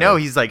 So you know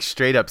he's like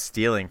straight up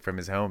stealing from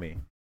his homie.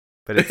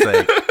 But it's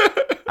like,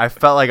 I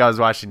felt like I was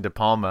watching De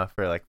Palma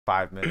for like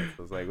 5 minutes.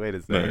 I was like, wait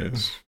a second.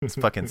 Nice. It's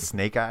fucking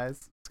Snake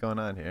Eyes? What's going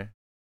on here?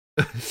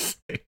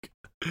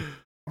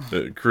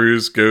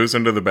 Cruz goes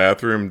into the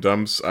bathroom,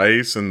 dumps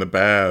ice in the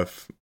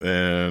bath,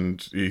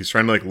 and he's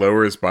trying to like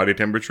lower his body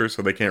temperature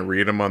so they can't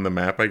read him on the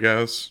map, I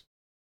guess.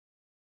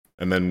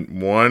 And then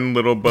one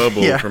little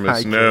bubble from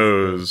his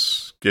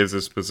nose gives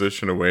his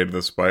position away to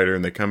the spider,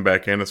 and they come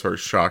back in and start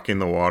shocking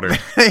the water.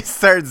 They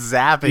start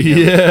zapping him.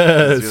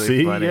 Yeah, really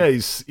see? Funny. Yeah,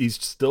 he's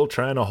still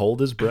trying to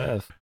hold his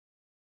breath.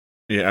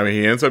 Yeah, I mean,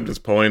 he ends up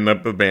just pulling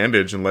up the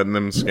bandage and letting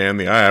them scan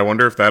the eye. I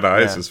wonder if that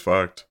eye is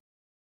fucked.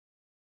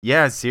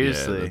 Yeah,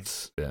 seriously.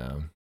 Yeah.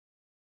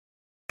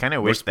 Kind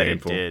of wish that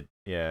it did.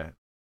 Yeah,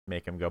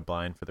 make him go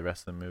blind for the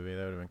rest of the movie.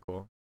 That would have been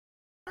cool.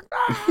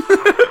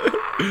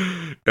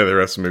 Yeah, the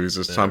rest of the movie is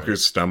just Tom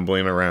Cruise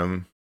stumbling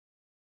around.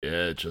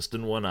 Yeah, just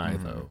in one eye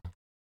though,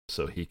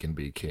 so he can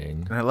be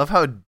king. And I love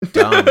how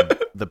dumb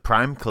the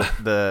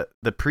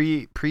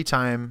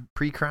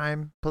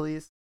pre-crime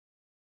police.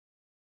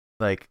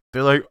 Like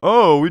they're like,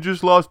 oh, we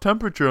just lost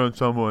temperature on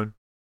someone.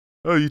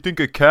 Oh, you think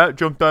a cat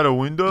jumped out a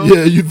window?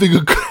 Yeah, you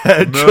think a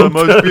cat jumped out?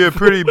 No, it must be a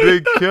pretty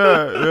big cat.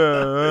 Yeah,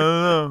 I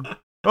don't know.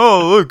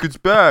 Oh, look, it's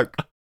back.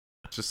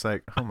 Just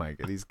like, oh my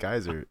god, these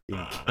guys are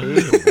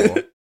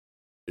incapable.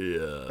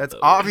 Yeah, that's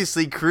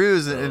obviously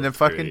Cruz in a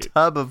fucking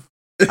tub of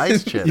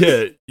ice chips.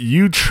 Yeah,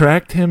 you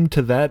tracked him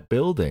to that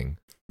building.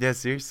 Yeah,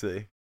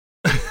 seriously.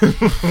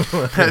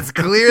 That's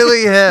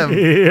clearly him.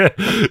 Yeah.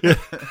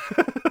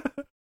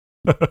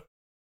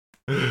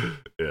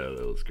 Yeah,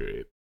 that was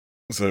great.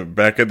 So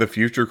back at the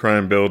Future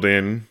Crime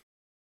building,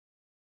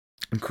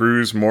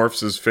 Cruz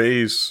morphs his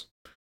face,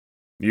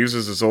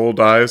 uses his old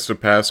eyes to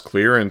pass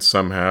clearance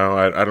somehow.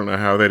 I don't know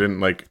how they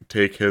didn't like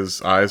take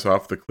his eyes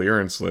off the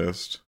clearance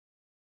list.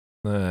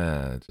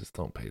 Just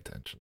don't pay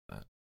attention to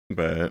that.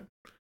 But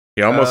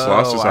he almost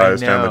lost his eyes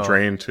down the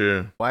drain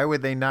too. Why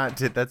would they not?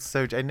 That's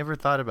so. I never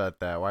thought about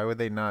that. Why would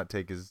they not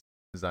take his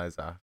eyes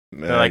off?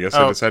 I guess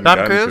I just hadn't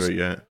gotten to it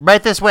yet.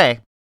 Right this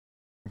way.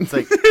 It's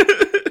like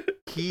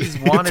he's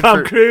wanted Tom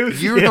for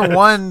Cruise? You're Yes. the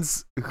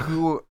ones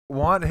who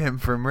want him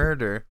for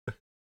murder.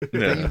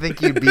 Don't you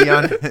think you'd be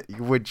on?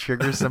 You would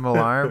trigger some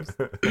alarms.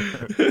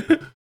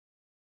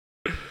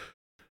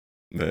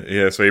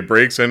 Yeah, so he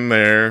breaks in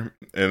there,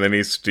 and then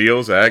he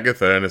steals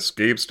Agatha and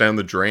escapes down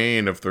the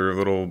drain of their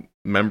little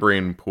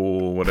membrane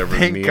pool, whatever.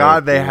 Thank Neo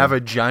God they pool. have a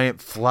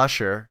giant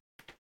flusher.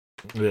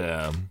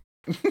 Yeah.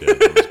 That was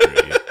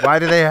great. Why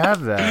do they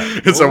have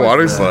that? It's What a was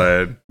water that?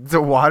 slide. It's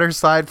a water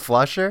slide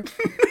flusher?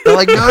 They're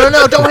like,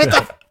 no, don't hit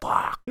the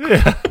fuck.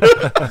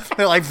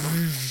 They're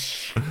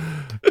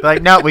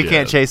like, no, we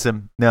can't chase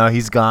him. No,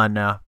 he's gone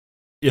now.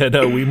 Yeah,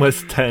 no, we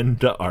must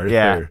tend to Arthur.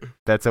 Yeah,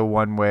 that's a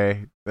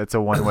one-way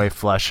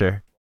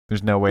flusher.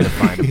 There's no way to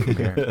find him from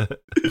here.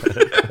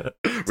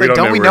 It's like,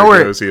 don't we know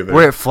where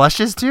it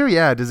flushes to?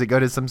 Yeah, does it go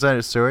to some sort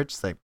of storage?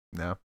 It's like,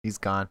 no, he's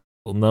gone.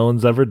 Well, no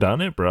one's ever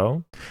done it,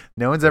 bro.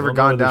 No one's ever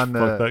gone down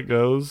fuck that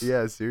goes.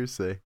 Yeah,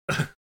 seriously.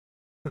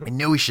 I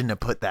knew we shouldn't have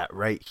put that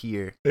right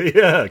here.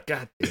 Yeah,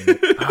 god damn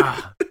it.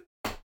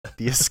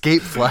 The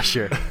escape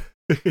flusher.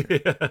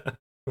 Yeah.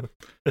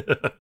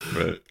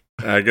 But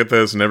Agatha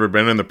has never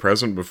been in the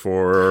present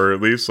before, or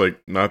at least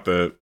like not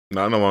in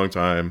a long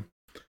time.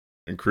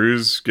 And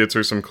Cruz gets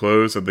her some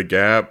clothes at the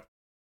Gap.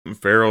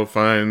 Farrell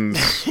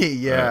finds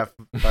Yeah,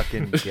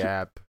 fucking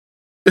Gap.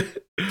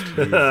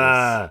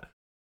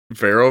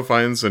 Farrell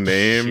finds a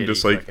name Shitty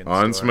just like fucking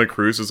on store. some of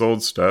Cruz's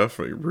old stuff,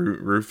 like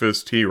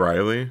Rufus T.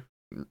 Riley.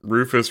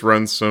 Rufus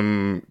runs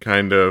some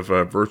kind of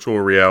virtual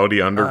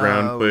reality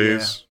underground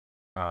place.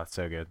 Oh, it's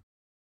so good.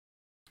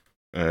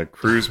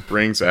 Cruz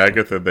brings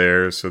Agatha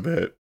there so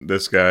that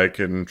this guy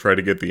can try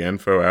to get the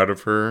info out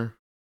of her.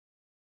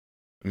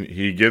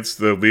 He gets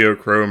the Leo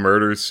Crow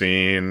murder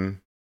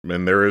scene,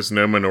 and there is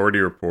no Minority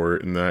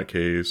Report in that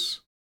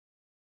case.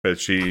 But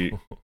she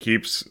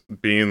keeps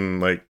being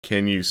like,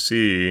 "Can you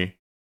see?"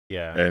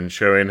 Yeah. And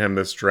showing him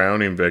this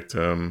drowning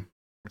victim.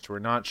 Which we're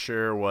not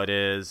sure what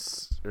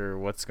is or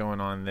what's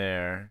going on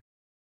there.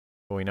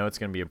 But we know it's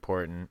going to be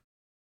important.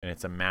 And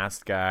it's a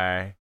masked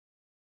guy.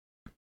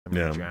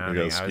 Yeah,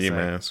 drowning. he got a ski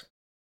mask.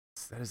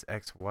 Is that his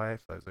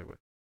ex-wife? I was like, what?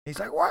 He's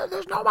like, what?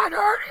 There's no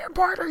Minority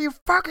Report. Are you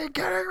fucking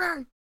kidding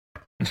me?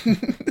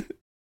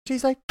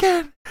 She's like,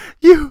 can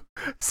you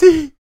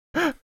see?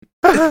 Yeah.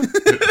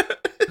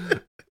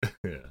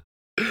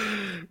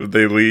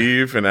 They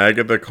leave, and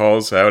Agatha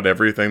calls out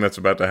everything that's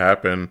about to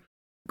happen.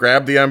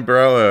 Grab the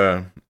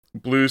umbrella.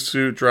 Blue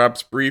suit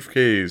drops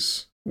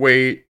briefcase.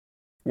 Wait.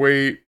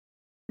 And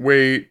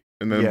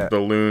then the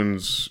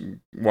loons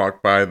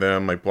walk by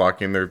them, like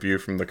blocking their view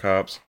from the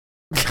cops.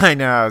 I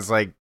know. I was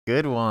like,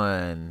 good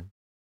one.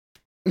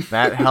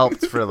 That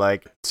helped for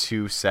like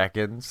 2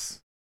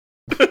 seconds.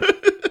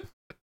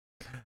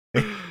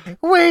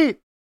 Wait.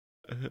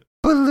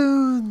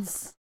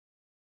 Balloons.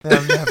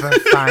 They'll never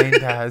find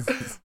us.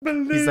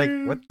 He's like,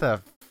 what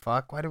the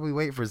fuck? Why did we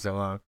wait for so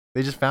long?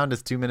 They just found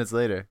us 2 minutes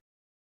later.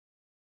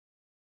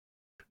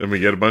 And we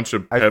get a bunch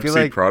of I feel Pepsi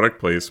like- product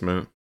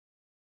placement.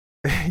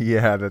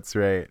 Yeah, that's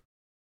right.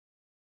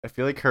 I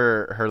feel like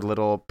her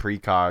little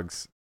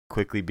precogs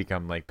quickly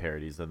become like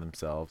parodies of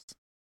themselves.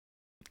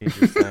 He's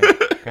just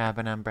like, grab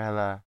an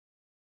umbrella.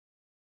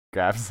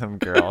 Grab some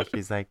girl.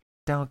 She's like,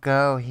 don't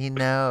go. He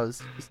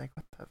knows. He's like,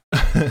 what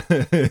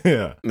the?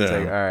 Yeah. It's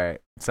like, all right.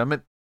 Some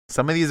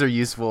of these are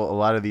useful. A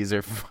lot of these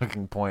are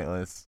fucking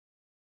pointless.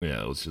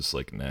 Yeah, it was just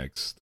like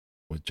next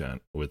with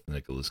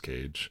Nicolas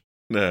Cage.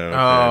 No.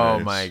 Oh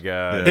nice. my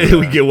god. Yeah.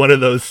 We get one of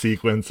those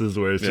sequences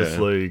where it's just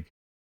Yeah. like,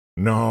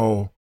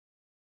 no,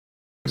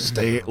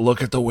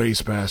 look at the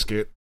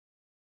wastebasket.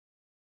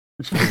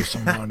 Give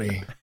some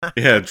money.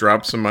 Yeah,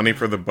 drop some money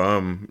for the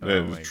bum. Oh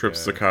and my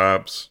trips God. the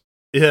cops.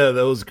 Yeah,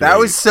 that was great. That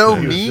was so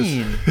He was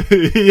mean. just-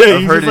 yeah,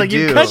 of he's her just to like, do.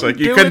 you It's couldn't, Like,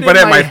 you do couldn't it put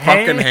in it in my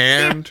fucking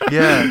hand.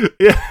 Yeah.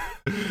 Yeah.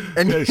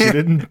 And Yeah, she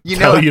didn't you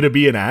tell know- you to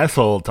be an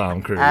asshole,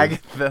 Tom Cruise.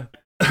 Agatha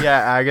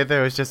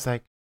was just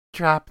like,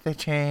 drop the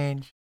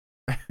change.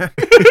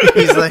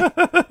 He's like,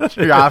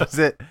 drops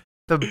it.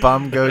 The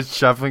bum goes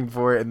shuffling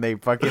for it, and they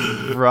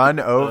fucking run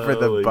over Oh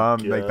the my bum,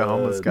 like the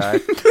homeless guy.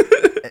 God.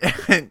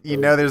 And you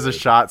know, there's a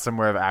shot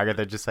somewhere of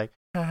Agatha just like,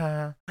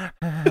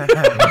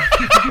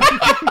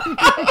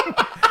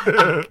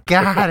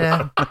 got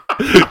him.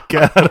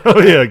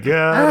 Oh yeah,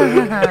 got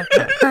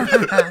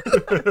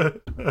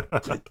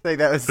Like,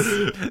 that was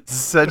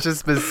such a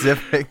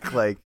specific,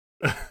 like,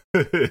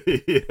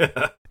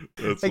 yeah.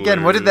 That's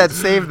again, what did that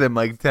hilarious. save them?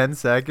 Like 10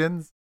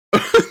 seconds?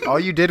 All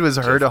you did was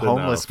hurt a Just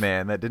homeless enough.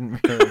 man. That didn't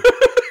really,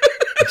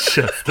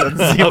 Just doesn't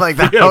enough. seem like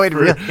that Yeah, would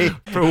really.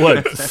 for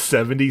what,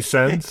 70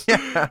 cents?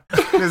 Yeah.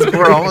 This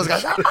poor homeless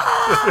guy.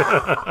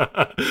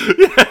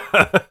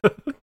 Yeah.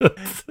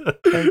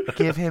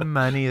 Give him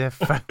money, the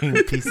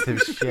fucking piece of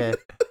shit.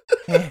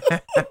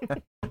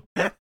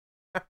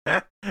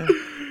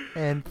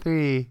 And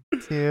 3,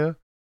 2,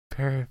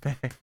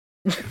 perfect.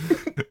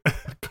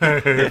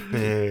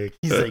 Perfect.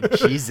 He's like,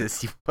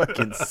 Jesus, you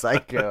fucking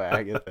psycho,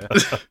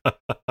 Agatha.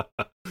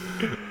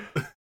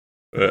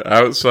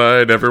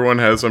 Outside, everyone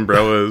has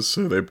umbrellas,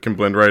 so they can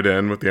blend right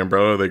in with the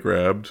umbrella they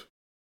grabbed.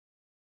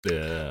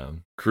 Yeah.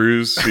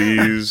 Cruz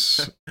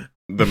sees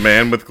the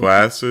man with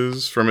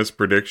glasses from his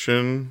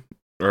prediction,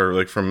 or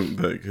like from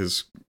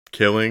his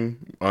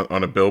killing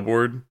on a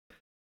billboard.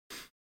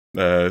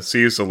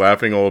 Sees the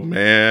laughing old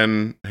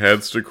man,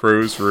 heads to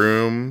Crow's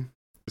room,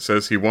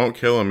 says he won't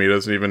kill him, he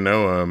doesn't even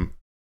know him.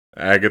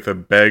 Agatha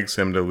begs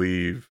him to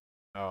leave.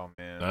 Oh,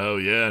 man. Oh,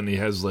 yeah, and he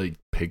has, like,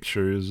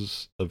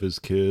 pictures of his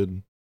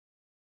kid.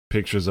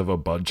 Pictures of a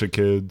bunch of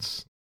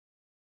kids.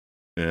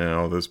 Yeah,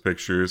 all those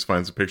pictures.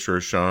 Finds a picture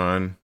of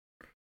Sean.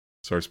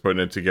 Starts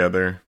putting it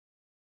together.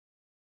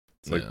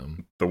 It's like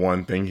the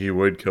one thing he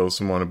would kill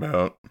someone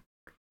about.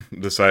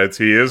 Decides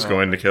he is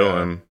going to kill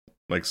him.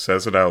 Like,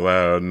 says it out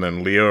loud. And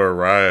then Leo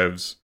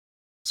arrives.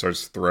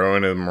 Starts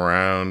throwing him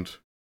around.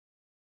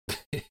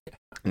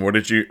 What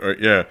did he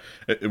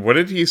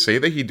say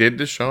that he did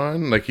to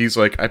Sean? Like, he's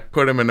like, I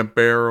put him in a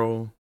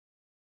barrel.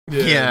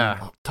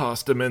 Yeah.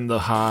 Tossed him in the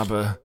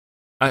harbor.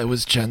 I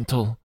was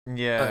gentle.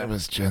 Yeah. I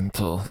was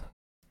gentle.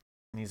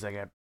 And he's like,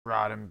 I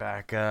brought him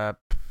back up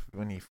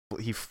when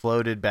he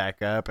floated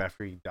back up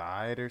after he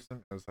died or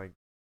something. I was like,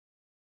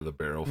 the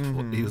barrel.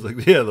 He was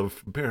like, yeah, the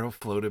barrel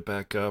floated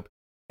back up,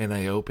 and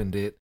I opened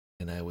it,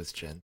 and I was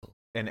gentle.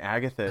 And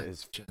Agatha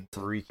is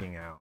freaking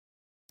out.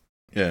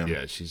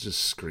 Yeah, she's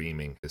just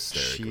screaming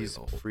hysterically. She's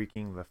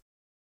freaking the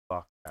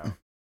fuck out.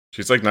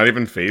 She's like not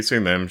even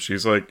facing them.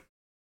 She's like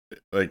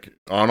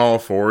on all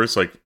fours,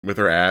 like with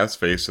her ass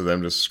face to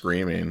them, just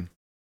screaming.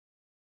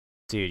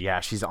 Dude, yeah,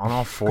 she's on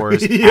all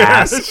fours,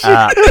 ass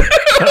up,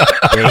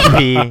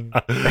 baby.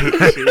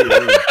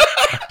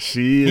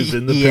 She is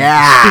in the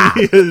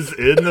she is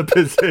in the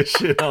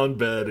position on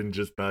bed and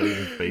just not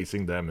even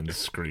facing them and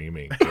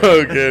screaming.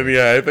 Oh, good.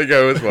 Yeah, I think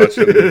I was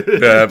watching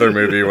the other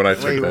movie when I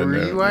took that.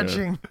 Were you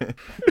watching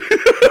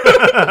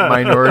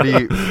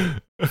Minority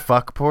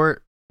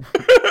Fuckport?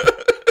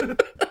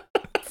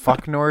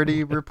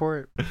 Fucknority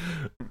Report?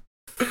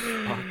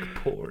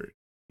 Fuckport.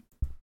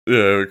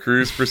 Yeah,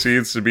 Cruz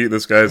proceeds to beat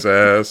this guy's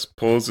ass,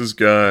 pulls his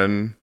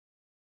gun.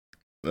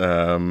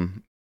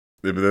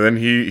 Then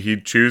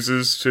he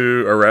chooses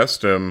to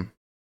arrest him.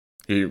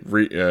 He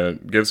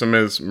gives him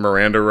his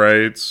Miranda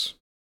rights,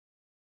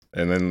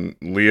 and then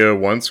Leah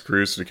wants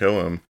Cruz to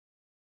kill him.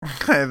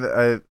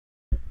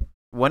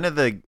 One of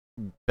the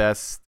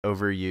best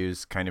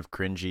overused kind of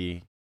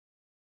cringy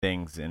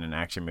things in an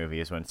action movie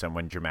is when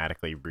someone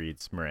dramatically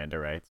reads Miranda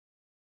rights.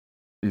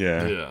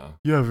 Yeah.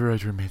 You have a right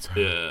to remain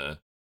silent. Yeah.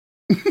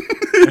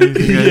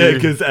 Yeah,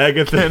 because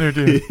Agatha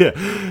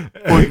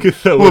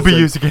will be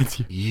used against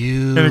you.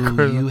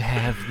 You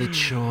have the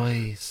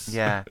choice.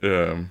 Yeah.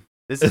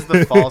 This is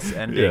the false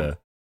ending. Yeah.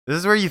 This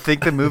is where you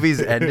think the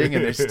movie's ending,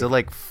 and there's still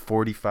like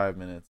 45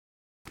 minutes.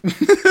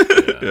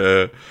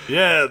 Yeah,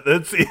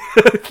 that's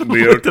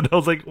Leo. And I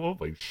was like, oh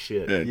my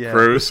shit. Yeah.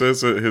 Crow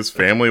says that his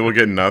family will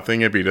get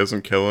nothing if he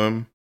doesn't kill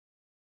him.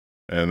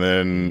 And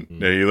then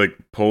he like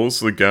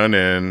pulls the gun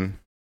in,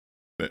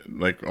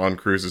 like on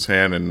Cruz's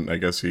hand, and I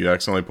guess he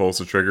accidentally pulls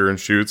the trigger and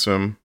shoots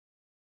him.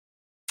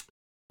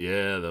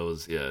 Yeah, it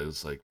was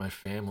like, my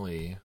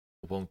family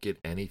won't get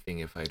anything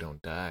if I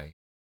don't die.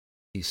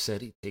 He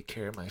said he'd take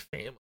care of my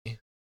family.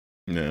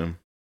 Yeah.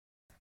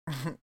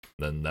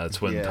 Then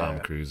that's when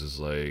Tom Cruise is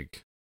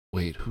like,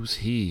 wait, who's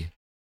he?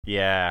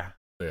 Yeah.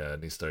 Yeah,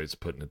 and he starts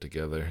putting it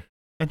together.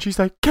 And she's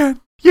like,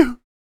 can you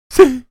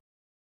see?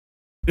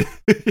 Yeah.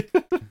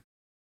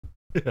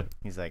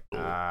 He's like,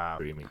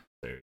 screaming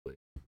hysterically.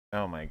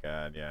 Oh my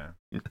god, yeah.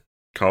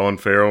 Colin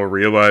Farrell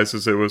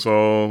realizes it was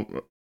all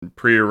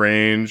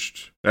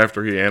prearranged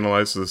after he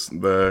analyzes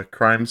the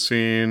crime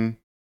scene.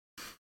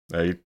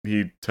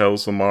 He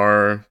tells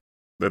Lamar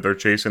that they're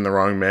chasing the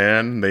wrong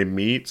man. They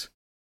meet.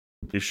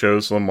 He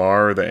shows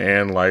Lamar the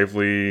Anne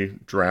Lively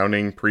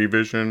drowning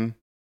prevision.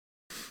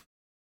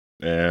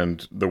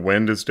 And the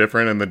wind is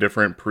different in the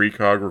different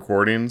precog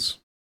recordings.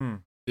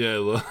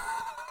 Yeah.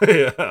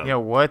 Yeah,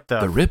 what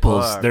the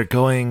ripples, fuck? they're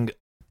going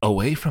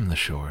away from the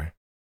shore.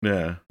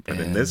 Yeah. But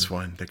in this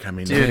one, they're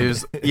coming Dude, in.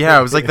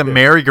 it was like the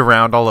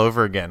merry-go-round all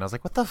over again. I was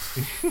like, what the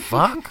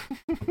fuck?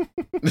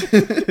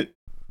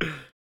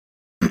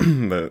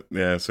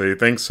 So he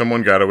thinks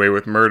someone got away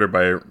with murder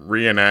by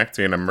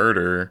reenacting a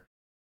murder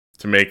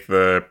to make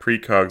the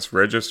precogs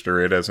register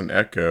it as an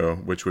echo,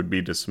 which would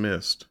be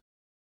dismissed.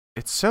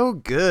 It's so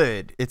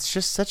good. It's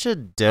just such a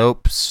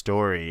dope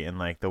story, and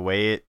like the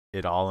way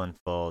it all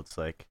unfolds,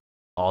 like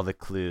all the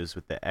clues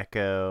with the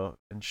echo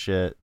and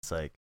shit. It's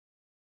like,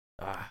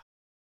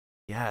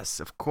 yes,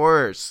 of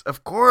course.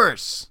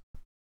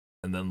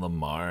 And then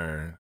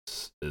Lamar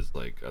is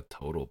like a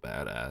total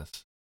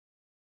badass.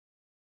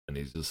 And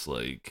he's just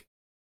like,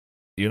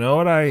 you know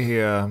what I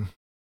hear?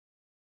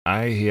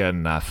 I hear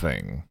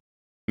nothing.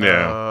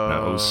 Yeah.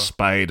 No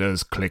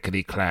spiders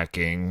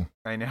clickety-clacking.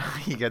 I know.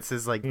 He gets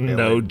his like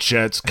no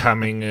jets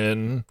coming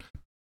in.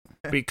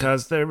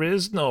 Because there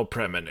is no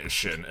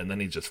premonition. And then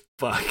he just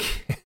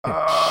fucking shoots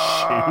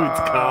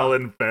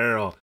Colin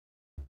Farrell.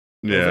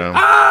 Yeah.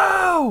 Like,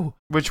 ow!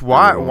 Which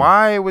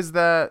why was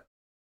that?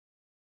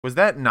 Was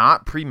that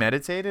not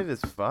premeditated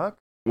as fuck?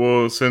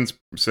 Well, since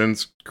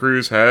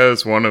Cruz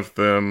has one of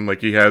them, like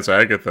he has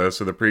Agatha,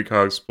 so the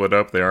precogs split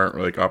up. They aren't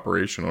like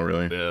operational,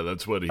 really. Yeah,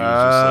 that's what he was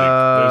just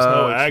like. There's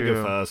no true.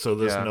 Agatha, so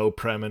there's no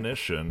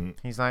premonition.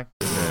 He's like,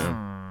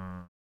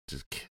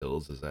 just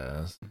kills his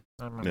ass.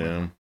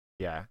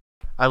 Yeah.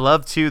 I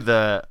love too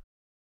the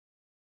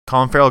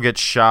Colin Farrell gets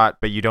shot,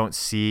 but you don't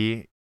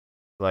see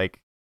like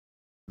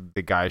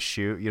the guy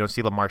shoot. You don't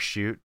see Lamar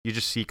shoot. You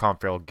just see Colin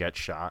Farrell get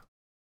shot.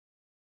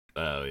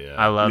 Oh yeah,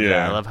 I love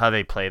that. I love how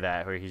they play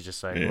that, where he's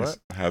just like, what?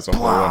 Has a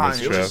hole in his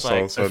chest like, all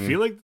of a sudden. I feel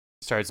like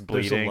starts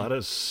bleeding. There's a lot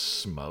of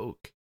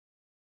smoke.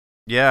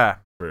 Yeah,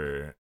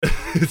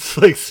 it's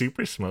like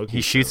super smoky.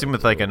 He shoots him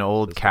with like an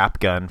old cap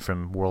gun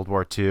from World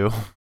War II.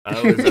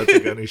 Oh, is that the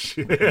gun he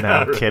shoots? No,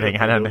 I'm kidding.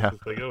 I don't know.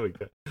 Like, oh my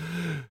God.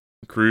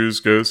 Cruz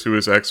goes to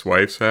his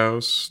ex-wife's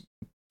house.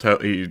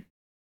 Did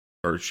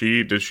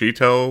she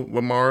tell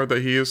Lamar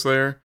that he is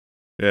there?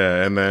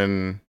 Yeah, and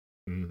then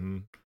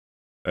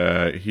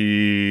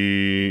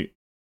he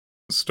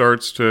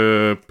starts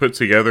to put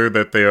together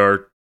that they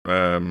are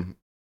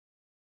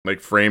like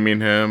framing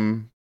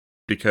him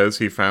because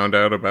he found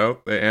out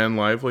about the Anne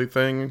Lively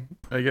thing,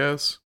 I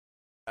guess.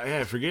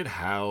 I forget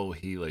how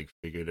he like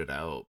figured it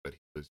out, but he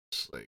was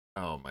just like,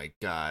 "Oh my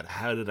God,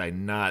 how did I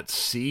not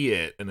see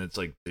it?" And it's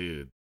like,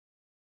 dude,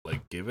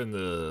 like given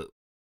the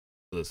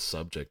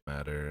subject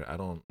matter, I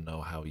don't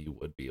know how you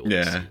would be able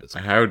to see this.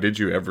 How did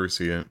you ever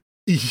see it?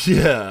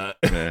 Yeah.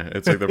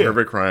 It's like the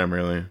perfect crime,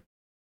 really.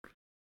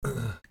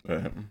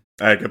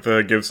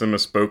 Agatha gives him a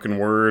spoken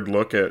word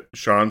look at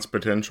Sean's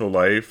potential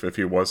life if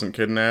he wasn't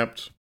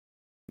kidnapped.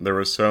 There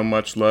was so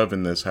much love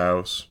in this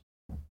house.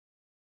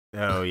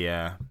 Oh,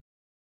 yeah.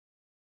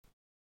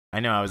 I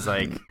know, I was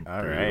like,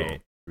 all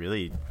right,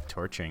 really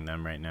torturing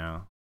them right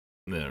now.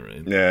 Yeah,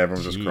 right. Yeah,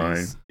 everyone's just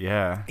crying.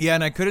 Yeah. Yeah,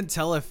 and I couldn't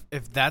tell if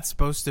that's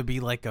supposed to be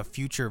like a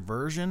future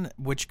version,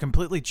 which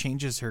completely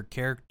changes her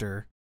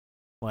character.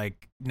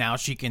 Like, now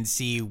she can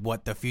see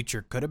what the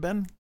future could have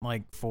been,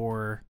 like,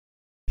 for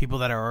people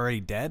that are already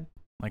dead.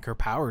 Like, her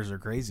powers are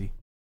crazy.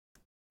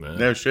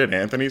 No shit,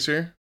 Anthony's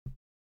here?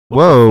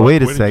 Whoa,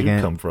 wait a Where second. Did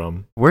you come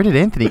from? Where did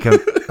Anthony come?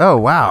 Oh,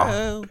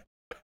 wow.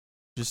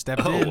 Just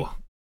stepped in.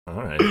 All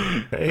right.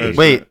 Hey.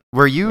 Wait,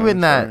 were you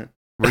in that?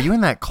 Were you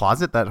in that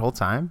closet that whole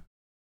time?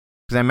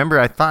 Because I remember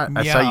I thought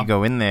I saw you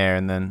go in there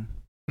and then,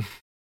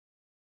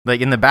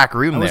 like in the back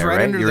room. I was there, right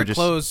right? under You were the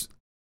clothes,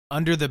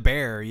 under the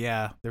bear.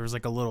 Yeah, there was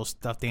like a little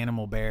stuffed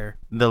animal bear.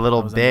 The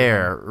little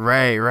bear,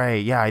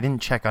 right? Yeah, I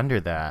didn't check under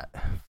that.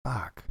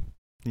 Fuck.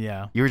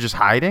 Yeah, you were just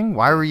hiding.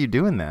 Why were you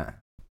doing that?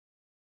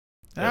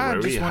 Where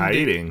were you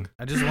hiding?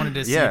 I just wanted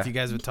to see if you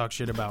guys would talk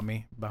shit about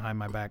me behind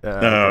my back.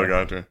 Oh,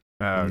 gotcha.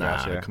 Oh, nah,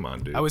 gotcha. Come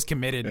on, dude. I was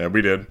committed. Yeah,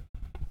 we did.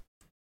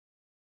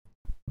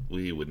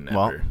 We would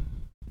never.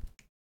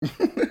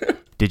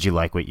 Did you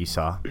like what you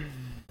saw?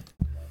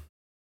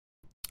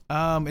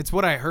 It's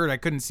what I heard. I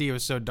couldn't see. It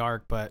was so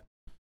dark, but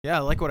yeah, I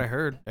like what I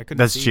heard. I couldn't.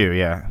 That's see. true.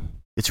 Yeah,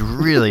 it's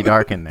really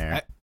dark in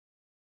there.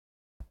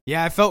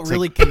 I felt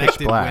really like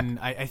connected when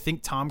I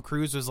think Tom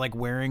Cruise was like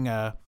wearing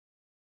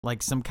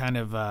some kind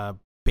of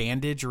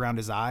bandage around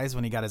his eyes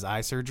when he got his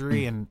eye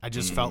surgery, and I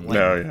just felt like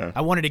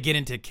I wanted to get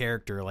into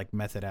character, like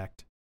method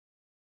act.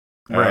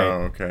 Right.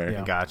 Oh, okay.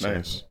 Yeah. Gotcha.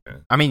 Nice.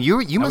 I mean,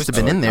 you must have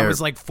been in there. I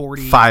was like 4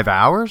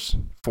 hours,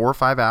 4 or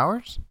 5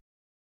 hours.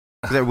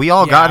 We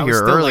all got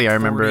here early. Like I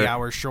remember. 40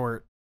 hours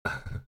short.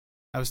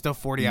 I was still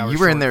 40 hours. You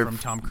were in there from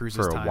Tom Cruise's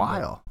for a time,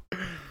 while.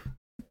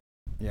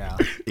 Yeah.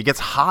 It gets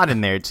hot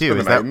in there too.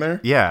 Is that in there?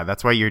 Yeah,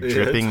 that's why you're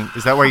dripping.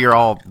 Is that why you're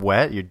all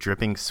wet? You're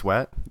dripping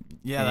sweat.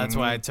 Yeah, that's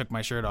why I took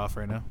my shirt off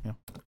right now. Yeah.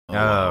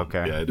 Oh,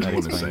 okay. Yeah, I didn't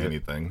want to say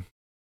anything,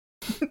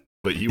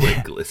 but you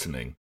were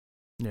glistening.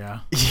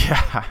 Yeah.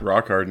 Yeah.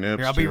 Rock hard nips.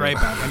 Here, I'll be right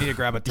back. I need to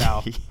grab a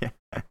towel Yeah.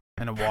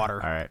 and a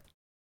water. All right.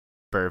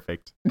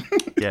 Perfect.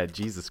 Yeah.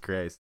 Jesus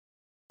Christ.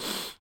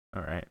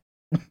 All right.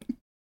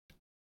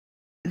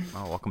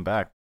 Oh, welcome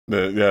back.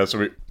 Yeah. So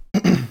we.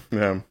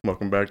 Yeah.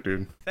 Welcome back,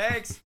 dude.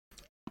 Thanks.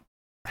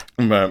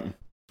 But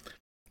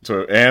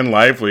so Anne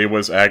Lively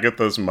was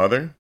Agatha's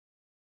mother,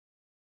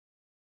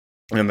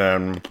 and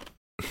then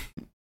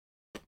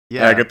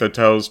Agatha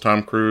tells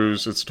Tom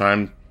Cruise it's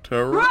time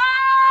to.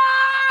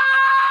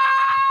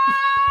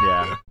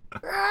 Yeah.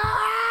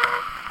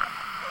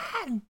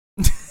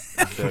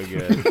 So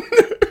good.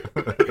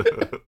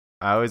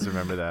 I always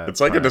remember that.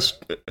 It's like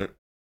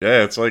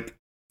it's like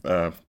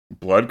a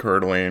blood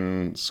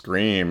curdling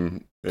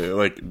scream.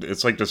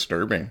 It's like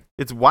disturbing.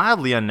 It's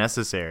wildly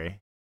unnecessary.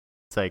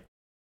 It's like,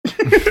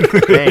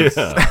 thanks.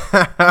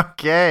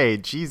 Okay,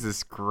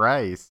 Jesus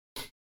Christ.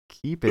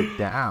 Keep it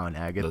down,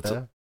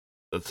 Agatha.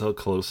 That's how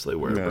close they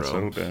were,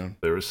 bro.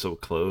 They were so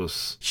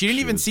close. She didn't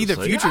even see the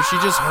future. She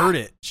just heard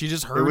it. She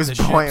just heard it was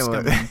the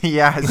pointless.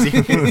 Yeah.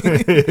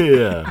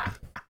 Yeah.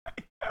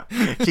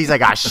 She's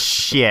like, ah,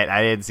 shit.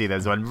 I didn't see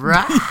this one.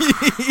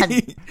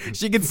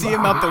 She could see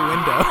him out the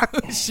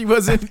window. She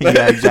wasn't.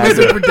 Yeah,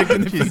 exactly. She wasn't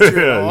predicting the future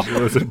at all. She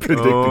wasn't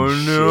predicting. Oh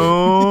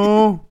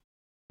no!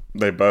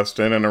 They bust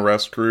in and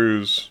arrest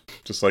Cruz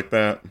just like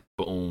that.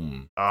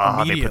 Boom.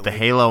 Oh, they put the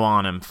halo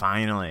on him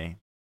finally.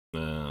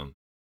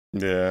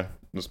 Yeah.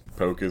 Just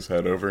poke his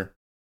head over.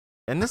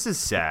 And this is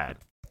sad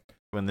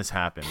when this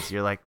happens.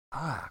 You're like,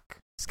 fuck,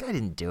 this guy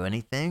didn't do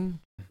anything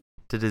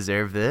to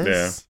deserve this.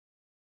 Yeah.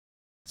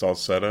 It's all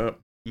set up.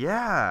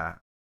 Yeah.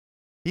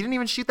 He didn't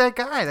even shoot that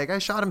guy. That guy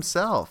shot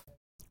himself.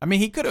 I mean,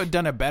 he could have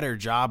done a better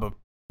job of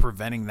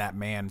preventing that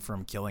man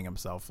from killing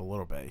himself a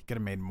little bit. He could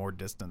have made more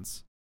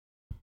distance.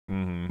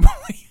 Mm-hmm.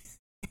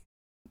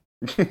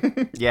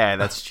 Yeah,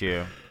 that's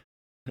true.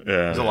 Yeah.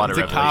 There's a lot of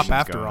He's a cop revelations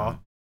after going all. on.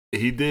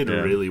 He did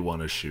really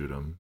want to shoot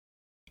him.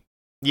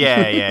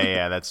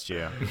 Yeah, that's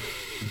true.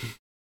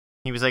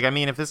 He was like, I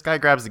mean, if this guy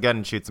grabs the gun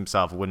and shoots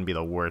himself, it wouldn't be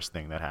the worst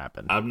thing that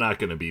happened. I'm not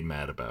going to be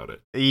mad about it.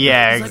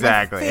 Yeah, He's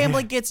exactly. Like, my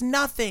family gets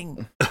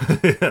nothing.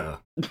 Yeah.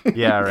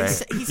 Yeah,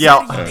 right. He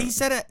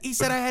said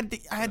I had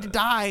to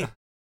die.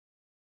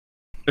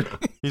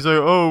 He's like,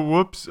 oh,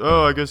 whoops.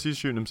 Oh, I guess he's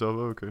shooting himself.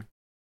 Oh, okay.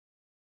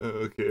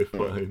 Okay,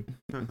 fine.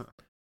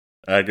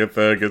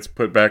 Agatha gets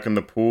put back in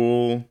the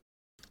pool.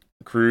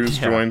 Cruz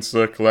joins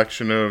the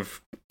collection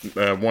of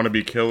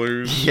wannabe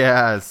killers.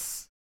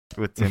 Yes,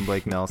 with Tim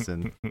Blake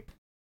Nelson.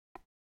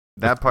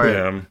 That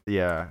part,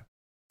 yeah.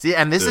 See,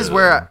 and this is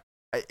where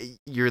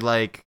you're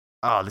like,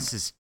 oh, this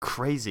is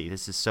crazy.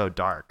 This is so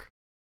dark.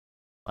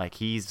 Like,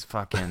 he's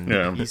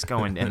fucking, he's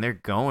going, and they're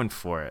going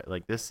for it.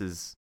 Like, this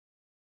is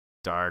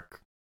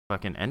dark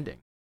fucking ending.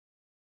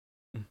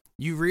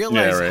 You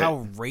realize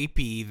how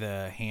rapey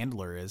the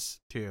handler is,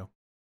 too.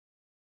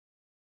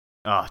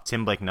 Oh,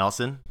 Tim Blake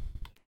Nelson?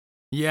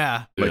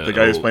 Yeah. Like the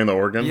guy who's playing the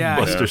organ? Yeah.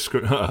 Buster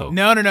Scruggs. Oh.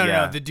 No.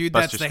 The dude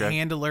Buster that's the Scruggs.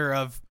 handler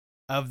of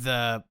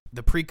the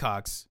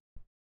precogs.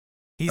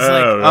 He's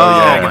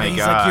my he's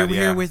God, like, you're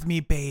here with me,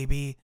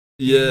 baby.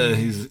 Yeah,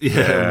 he's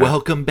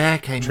welcome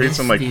back. I treats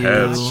him missed like you.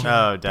 pets.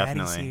 Oh,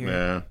 definitely.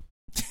 Yeah.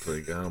 It's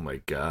like, oh my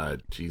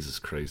God, Jesus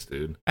Christ,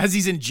 dude. As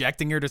he's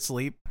injecting her to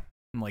sleep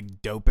and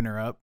like doping her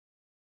up.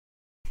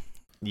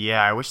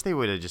 Yeah, I wish they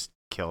would have just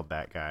killed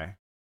that guy.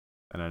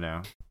 I don't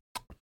know.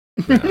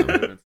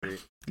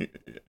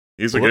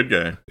 He's a good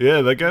guy.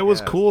 Yeah, that guy was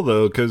cool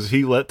though, because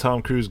he let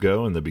Tom Cruise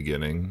go in the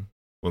beginning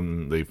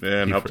when they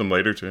and helped him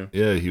later too.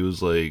 Yeah, he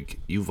was like,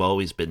 "You've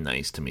always been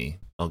nice to me.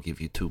 I'll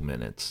give you 2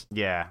 minutes."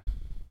 Yeah,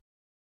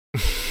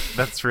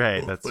 that's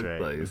right. That's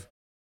right. Nice.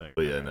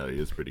 But yeah, no, he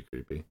is pretty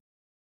creepy.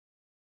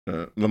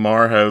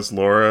 Lamar has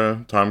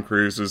Laura, Tom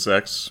Cruise's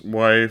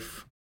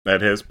ex-wife,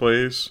 at his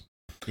place.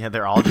 Yeah,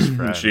 they're all just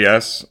friends. She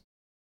asks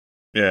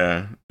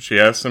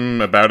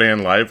him about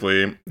Anne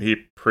Lively.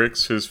 He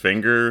pricks his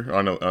finger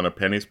on a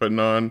pin he's putting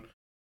on.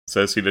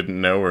 Says he didn't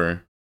know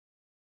her.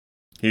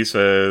 He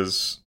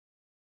says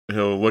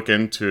he'll look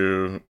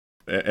into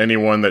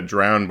anyone that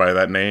drowned by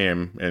that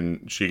name,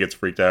 and she gets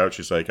freaked out.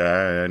 She's like,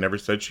 I never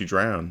said she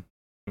drowned.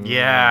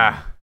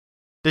 Yeah.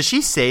 Does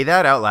she say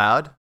that out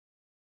loud?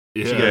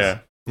 Yeah.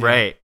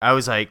 Right. I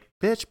was like,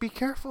 bitch, be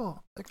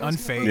careful.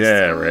 Unfazed.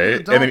 Yeah,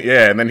 right.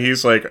 And then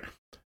he's like,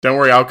 don't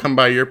worry, I'll come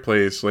by your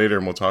place later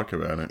and we'll talk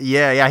about it.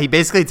 Yeah. He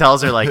basically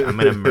tells her, like, I'm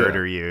going to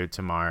murder you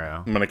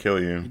tomorrow. I'm going to kill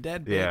you. You're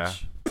dead,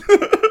 bitch. Yeah.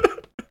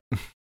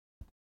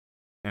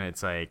 And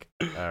it's like,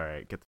 all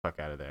right, get the fuck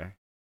out of there.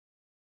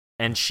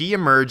 And she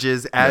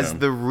emerges as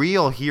the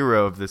real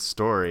hero of this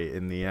story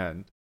in the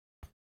end.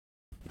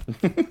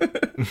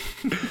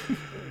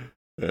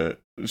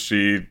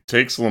 She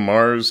takes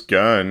Lamar's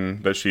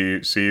gun that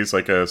she sees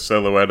like a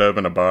silhouette of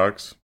in a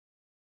box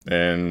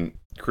and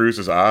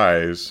Cruz's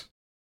eyes,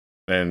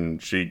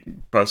 and she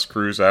busts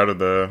Cruz out of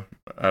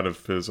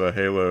his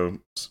Halo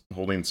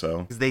holding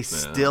cell. Because they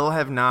still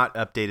have not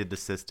updated the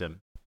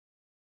system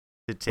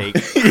to take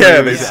Cruz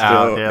they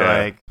out. They're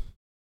like,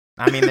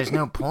 I mean, there's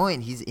no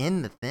point. He's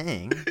in the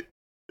thing.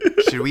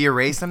 Should we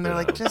erase him? They're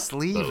like, just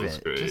leave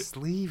it. Great. Just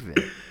leave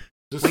it.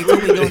 Wait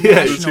till we go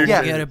national.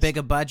 We'll get a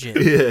bigger budget.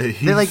 Yeah,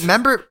 They're like,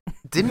 remember,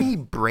 didn't he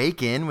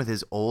break in with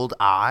his old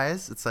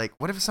eyes? It's like,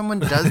 what if someone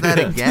does that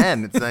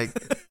again? It's like,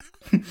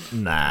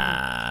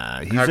 nah,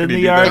 he's How in could he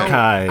the do that?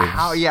 archives.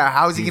 How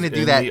is he going to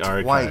do that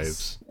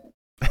twice?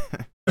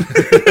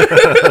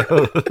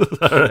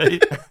 All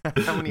right.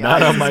 How many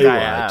Not eyes on does my this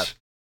guy watch.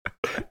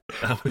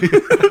 How many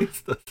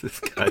eyes does this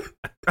guy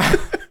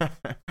have?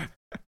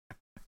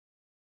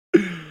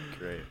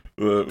 Great.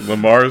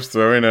 Lamar's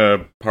throwing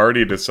a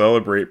party to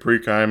celebrate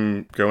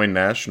pre-crime going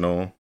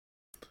national.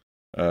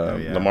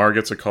 Lamar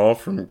gets a call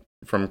from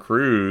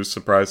Cruz.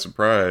 Surprise,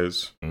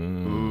 surprise.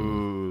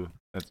 Ooh,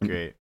 that's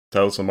great.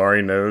 Tells Lamar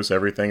he knows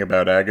everything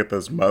about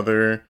Agatha's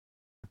mother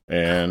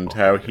and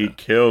how he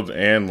killed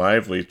Anne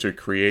Lively to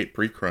create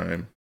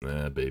pre-crime.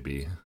 Yeah,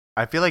 baby.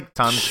 I feel like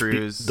Tom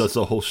Cruise does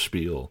a whole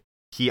spiel.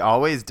 He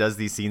always does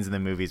these scenes in the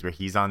movies where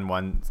he's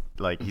on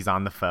he's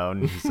on the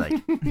phone and he's like,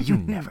 "You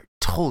never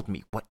told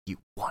me what you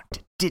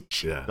wanted,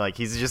 did you?" Yeah. Like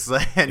he's just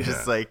like,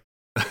 it's like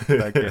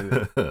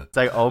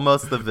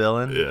almost the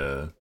villain.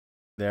 Yeah.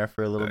 There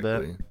for a little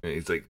bit. And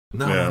he's like,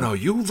 no,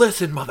 you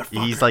listen,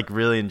 motherfucker. He's like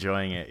really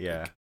enjoying it.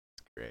 Yeah.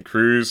 Great.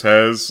 Cruz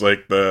has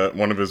like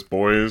one of his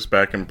boys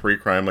back in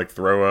pre-crime like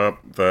throw up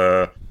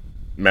the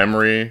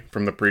memory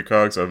from the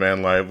precogs of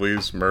Anne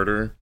Lively's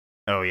murder.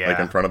 Oh yeah. Like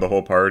in front of the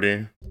whole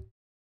party.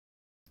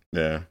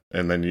 Yeah,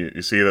 and then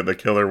you see that the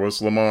killer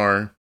was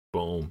Lamar.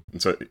 Boom.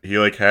 And so he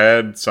like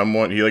had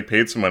someone, he like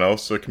paid someone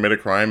else to commit a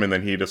crime, and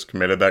then he just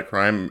committed that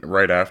crime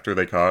right after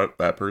they caught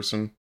that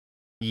person.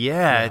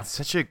 Yeah, it's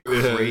such a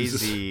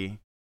crazy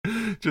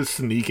just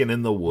sneaking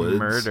in the woods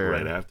murder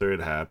right after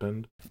it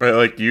happened. But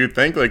like you'd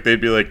think like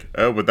they'd be like,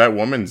 oh, but that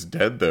woman's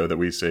dead though that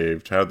we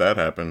saved. How'd that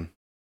happen?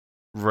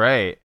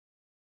 Right.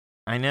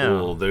 I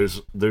know. Well,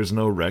 there's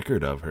no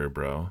record of her,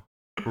 bro.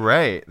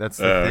 Right. That's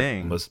the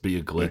thing. Must be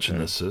a glitch in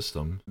the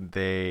system.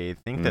 They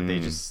think that they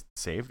just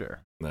saved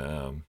her.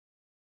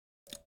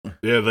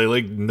 Yeah, they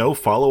like no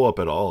follow up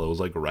at all. It was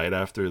like right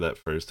after that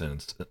first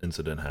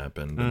incident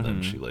happened, and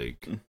then she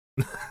like,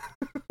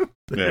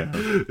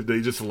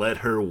 they just let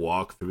her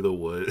walk through the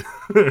wood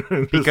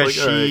because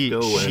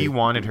like, she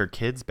wanted her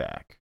kids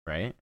back,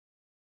 right?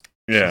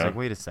 Yeah. She's like,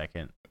 wait a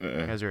second,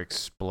 you guys are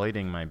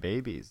exploiting my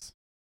babies.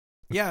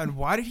 Yeah, and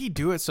why did he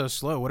do it so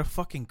slow? What a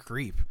fucking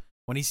creep!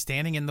 When he's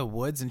standing in the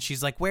woods and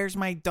she's like, "Where's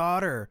my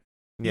daughter?"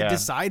 He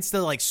decides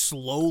to like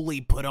slowly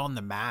put on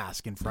the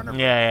mask in front of her.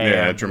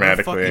 Yeah,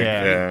 dramatically.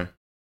 Yeah.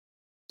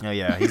 Oh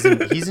yeah, he's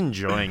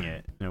enjoying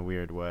it in a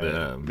weird way.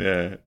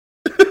 Yeah.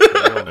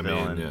 I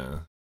mean, yeah.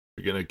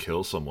 You're gonna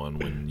kill someone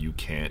when you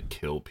can't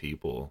kill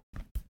people.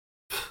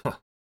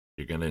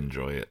 You're gonna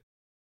enjoy it.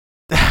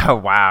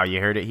 Wow, you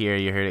heard it here.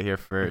 You heard it here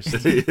first.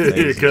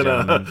 If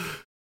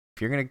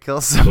you're gonna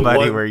kill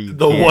somebody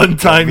the one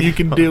time you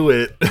can do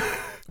it.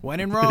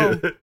 When in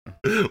Rome.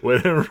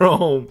 When in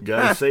Rome,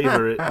 gotta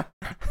savor it.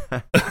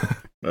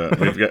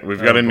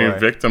 We've got a new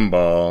victim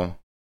ball.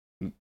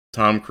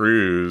 Tom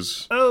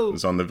Cruise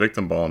is on the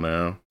victim ball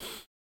now.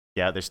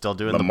 Yeah, they're still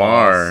doing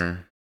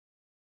Lamar.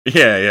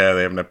 Yeah,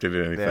 they haven't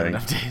updated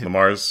anything.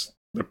 Lamar's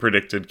the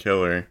predicted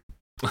killer.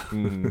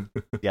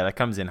 Yeah, that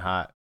comes in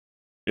hot.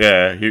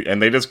 Yeah,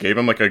 and they just gave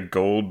him like a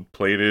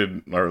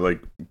gold-plated, or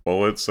like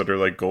bullets that are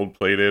like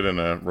gold-plated and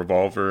a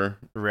revolver.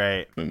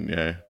 Right.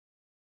 And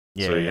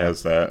so he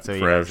has that. So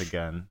fresh. He has a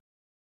gun.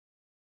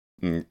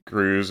 And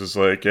Cruz is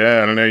like,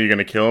 yeah, I don't know, you're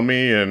gonna kill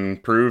me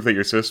and prove that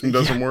your system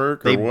doesn't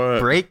work, or what? They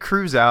break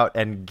Cruz out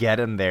and get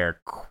him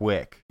there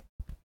quick.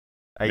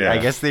 I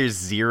guess there's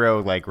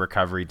zero like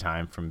recovery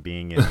time from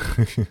being in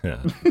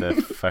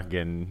the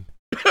fucking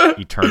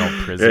eternal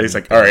prison. Yeah, he's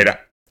like, all right,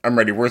 I'm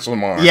ready. Where's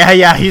Lamar?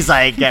 Yeah. He's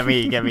like, get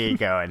me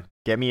going.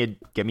 Get me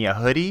a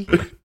hoodie.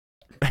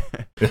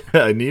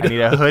 I need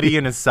a hoodie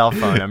and a cell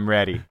phone. I'm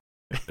ready.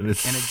 And a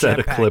set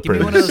of clippers.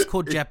 Give me one of those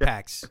cool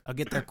jetpacks. I'll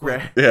get there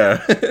quick.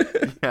 Yeah.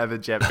 Yeah, the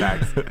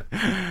jetpacks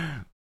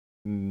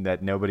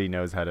that nobody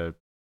knows how to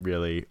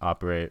really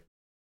operate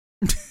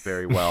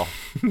very well.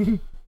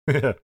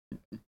 Yeah.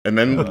 And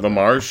then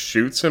Lamar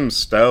shoots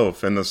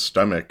himself in the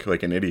stomach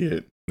like an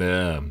idiot.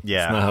 Yeah.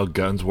 That's not how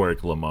guns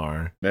work,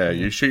 Lamar. Yeah,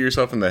 you shoot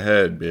yourself in the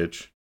head,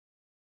 bitch.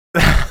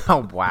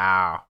 Oh,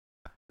 wow.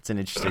 That's an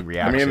interesting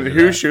reaction. I mean,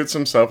 who shoots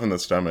himself in the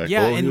stomach?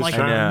 Yeah, and like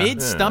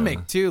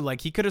mid-stomach, too. Like,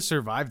 he could have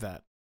survived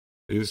that.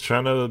 He was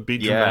trying to be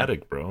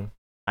dramatic, bro.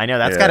 I know,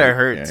 that's gotta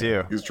hurt,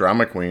 too. He's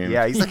drama queen.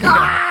 Yeah, he's like,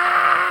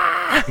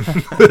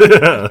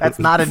 that's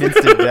not an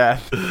instant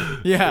death.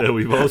 Yeah,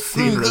 we've all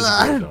seen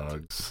Reservoir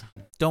Dogs.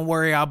 Don't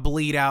worry, I'll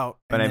bleed out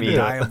and then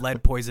die of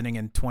lead poisoning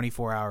in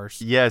 24 hours.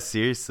 Yeah,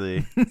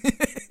 seriously. I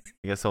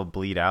guess he'll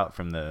bleed out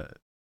from the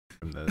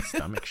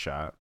stomach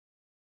shot.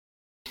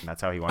 And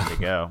that's how he wanted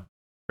to go.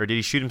 Or did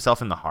he shoot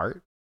himself in the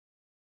heart?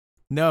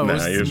 No, it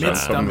was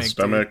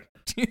mid-stomach.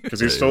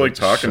 Because he's still like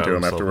talking to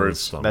him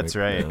afterwards. That's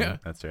right. Yeah.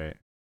 That's right.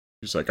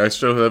 He's like, I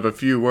still have a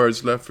few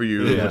words left for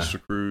you,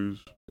 Mr.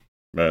 Cruz.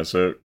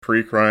 So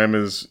pre-crime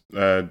is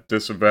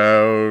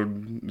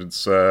disavowed.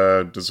 It's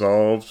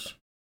dissolved.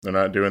 They're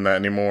not doing that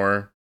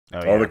anymore.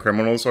 All the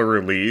criminals are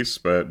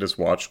released, but just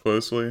watch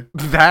closely.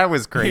 That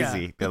was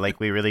crazy. Yeah. They're like,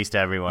 we released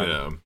everyone.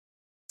 Yeah.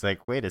 It's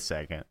like, wait a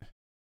second.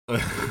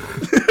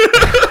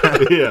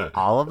 Yeah.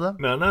 All of them?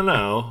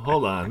 No.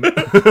 Hold on.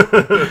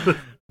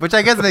 Which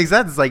I guess makes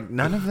sense. It's like,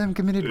 none of them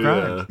committed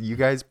crimes. You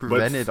guys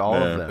prevented all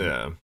of them.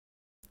 Yeah.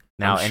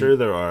 Now, I'm sure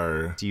there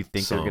are. Do you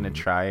think they're going to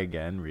try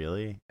again,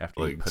 really?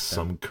 After like you put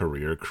some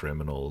career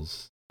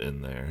criminals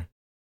in there.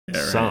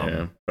 Yeah,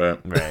 some. Right,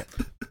 yeah.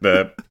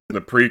 But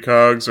the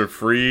precogs are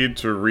freed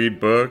to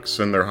read books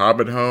in their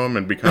hobbit home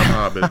and become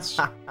hobbits.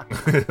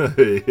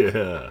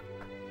 Yeah.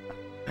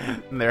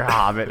 Their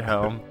hobbit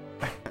home.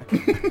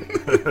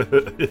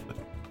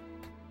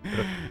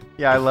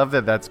 Yeah, I love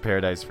that that's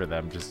paradise for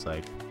them. Just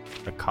like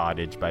a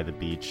cottage by the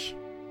beach.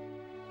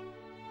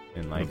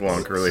 And like with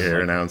long curly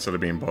hair now instead of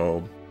being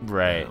bald.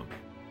 Right.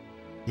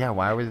 Yeah,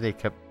 why were they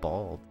kept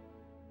bald?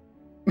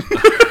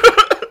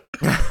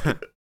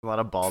 A lot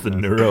of baldness.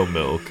 The neuro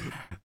milk.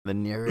 The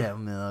neuro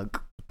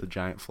milk. The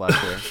giant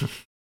flusher.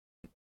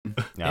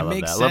 Yeah, I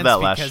love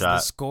that last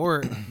shot.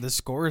 The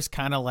score is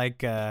kind of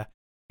like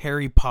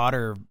Harry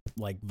Potter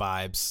like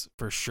vibes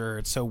for sure.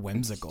 It's so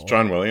whimsical. It's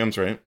John Williams,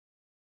 right?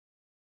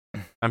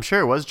 I'm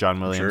sure it was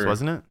John Williams,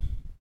 wasn't it?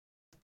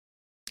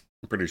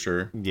 I'm pretty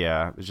sure.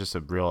 Yeah, it was just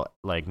a real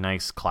like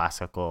nice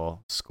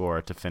classical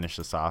score to finish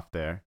us off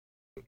there.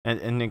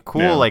 And a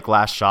cool like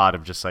last shot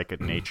of just like a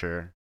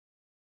nature.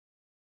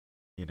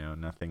 You know,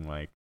 nothing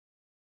like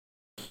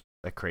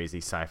a crazy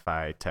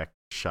sci-fi tech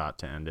shot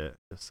to end it.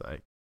 Just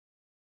like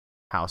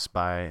house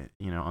by,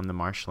 on the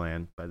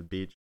marshland by the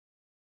beach.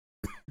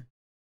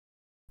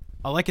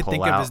 All I can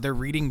think of is they're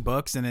reading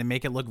books and they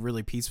make it look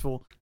really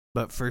peaceful,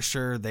 but for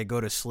sure they go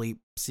to sleep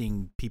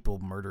seeing people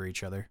murder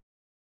each other.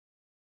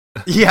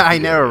 Yeah, I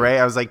know, right?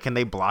 I was like, can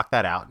they block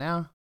that out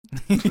now?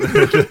 They're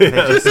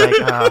just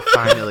like,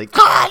 finally.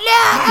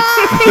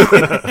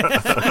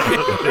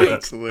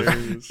 That's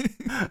hilarious.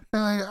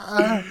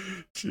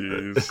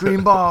 Jeez.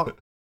 Green ball,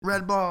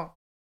 red ball.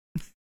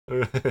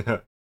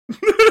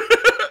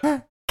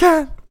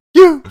 Can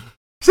you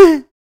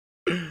see?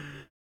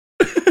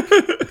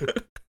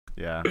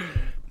 Yeah.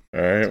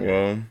 All right,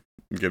 well,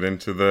 get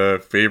into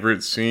the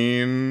favorite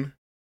scene.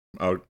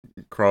 I'll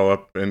crawl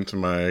up into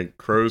my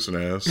crow's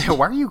nest.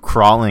 Why are you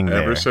crawling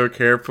there? Ever so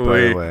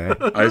carefully.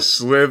 I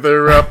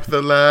slither up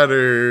the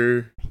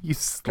ladder. You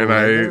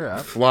slither and I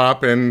up?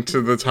 flop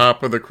into the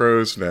top of the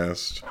crow's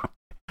nest.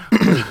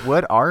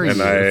 What are and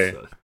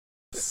you?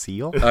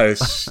 Seal? I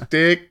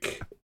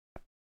stick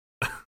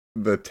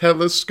the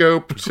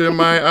telescope to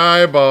my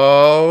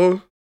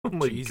eyeball. Oh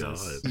my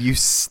Jesus. god! You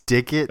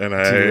stick it to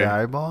the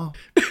eyeball?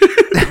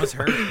 That was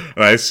hurt.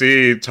 And I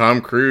see Tom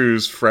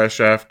Cruise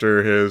fresh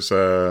after his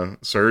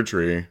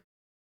surgery,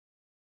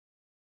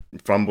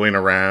 fumbling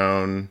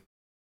around,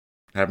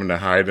 having to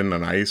hide in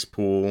an ice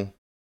pool.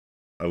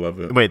 I love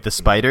it. Wait, the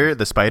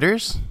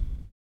spiders?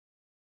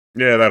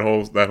 Yeah, that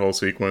whole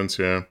sequence.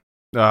 Yeah.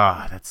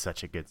 Ah, that's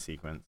such a good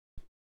sequence.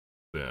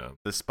 Yeah.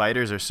 The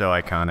spiders are so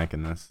iconic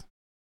in this.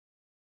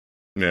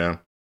 Yeah.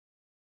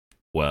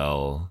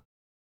 Well,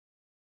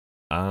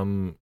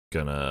 I'm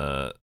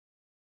gonna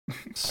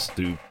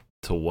stoop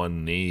to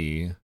one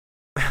knee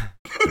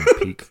and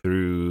peek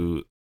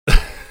through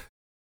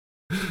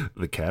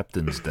the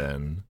captain's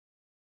den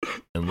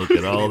and look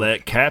at all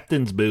that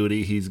captain's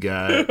booty he's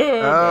got.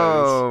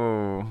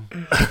 Oh.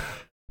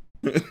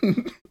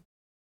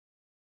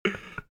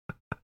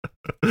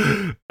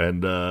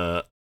 And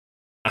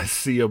I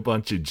see a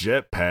bunch of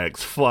jetpacks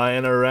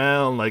flying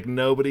around like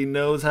nobody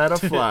knows how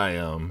to fly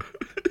them.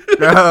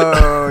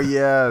 Oh,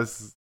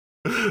 yes.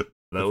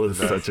 That was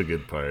such a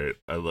good part.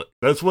 That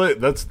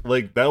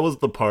was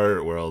the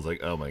part where I was like,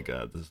 oh my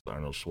god, this is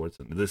Arnold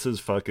Schwarzenegger. This is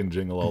fucking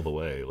Jingle All the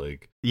Way.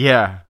 Like,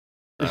 yeah.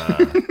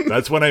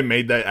 That's when I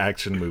made that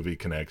action movie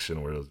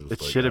connection where it was just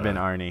It should have been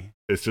Arnie.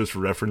 It's just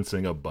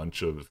referencing a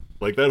bunch of,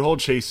 like, that whole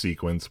chase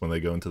sequence when they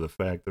go into the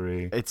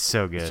factory. It's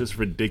so good. It's just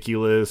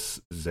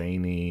ridiculous,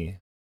 zany,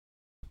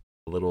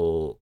 a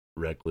little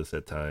reckless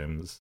at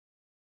times.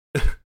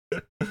 It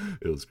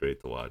was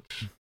great to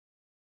watch.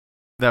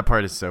 That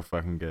part is so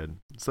fucking good.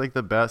 It's like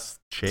the best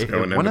chase.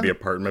 Going into the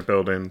apartment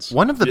buildings.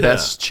 One of the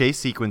best chase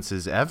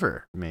sequences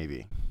ever,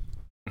 maybe.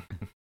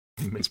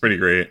 It's pretty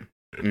great.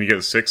 And you get a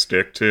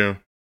 6-stick, too.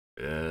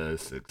 Yeah,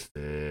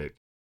 6-stick.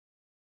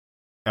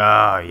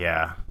 Oh,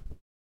 yeah.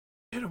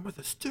 Hit him with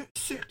a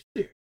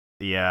 6-stick.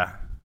 Yeah.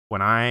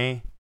 When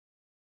I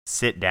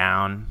sit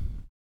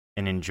down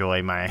and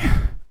enjoy my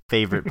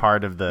favorite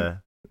part of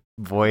the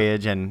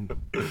voyage and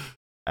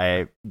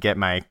I get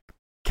my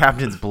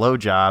captain's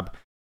blowjob,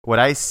 what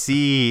I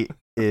see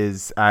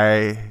is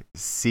Tom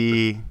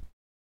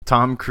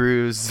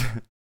Cruise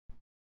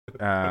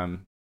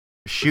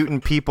shooting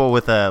people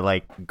with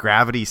a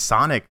gravity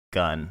sonic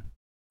gun.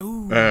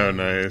 Ooh. Oh,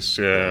 nice,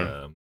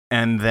 yeah.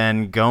 And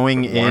then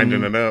going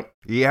winding it up.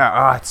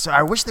 Yeah,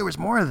 I wish there was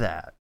more of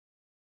that.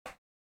 It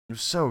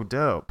was so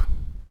dope.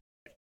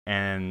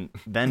 And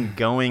then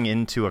going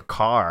into a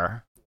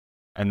car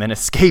and then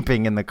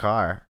escaping in the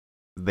car.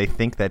 They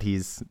think that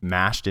he's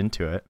mashed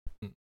into it.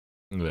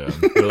 Yeah.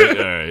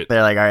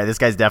 They're like, all right, this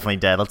guy's definitely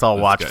dead. Let's all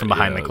watch from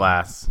behind the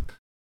glass.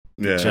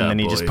 Yeah. And then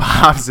he just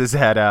pops his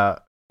head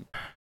out.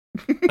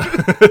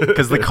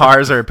 Because the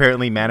cars are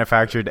apparently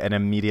manufactured and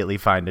immediately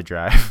fine to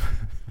drive.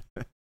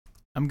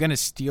 I'm going to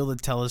steal the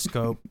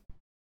telescope,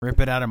 rip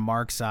it out of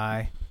Mark's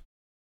eye,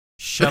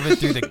 shove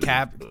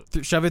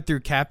it through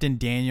Captain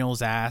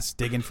Daniel's ass,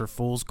 digging for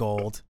fool's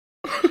gold.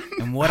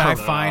 And what I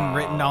find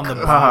written on the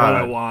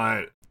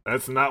bottom...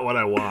 That's not what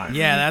I want.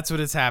 Yeah, that's what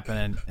is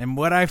happening. And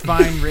what I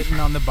find written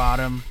on the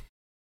bottom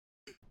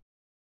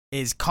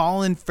is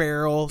Colin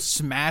Farrell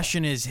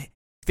smashing his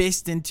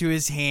fist into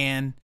his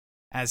hand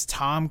as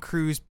Tom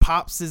Cruise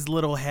pops his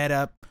little head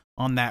up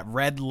on that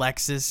red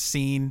Lexus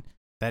scene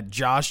that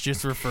Josh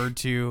just referred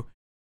to.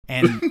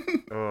 And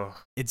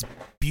it's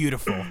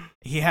beautiful.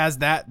 He has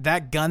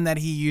that gun that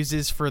he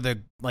uses for the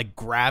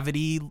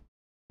gravity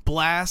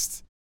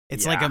blast.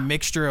 It's like a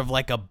mixture of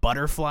a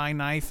butterfly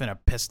knife and a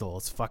pistol.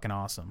 It's fucking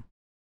awesome.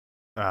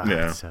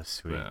 Yeah. It's so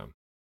sweet.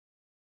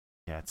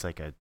 Yeah, it's like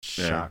a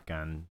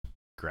shotgun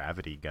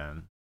gravity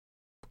gun.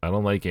 I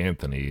don't like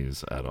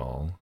Anthony's at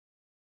all.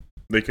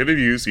 They could have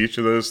used each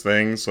of those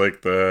things,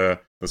 like the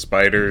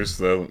spiders,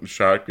 the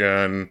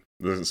shotgun,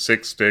 the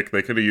 6-stick.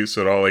 They could have used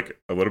it all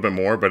a little bit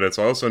more, but it's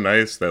also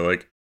nice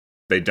that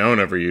they don't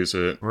ever use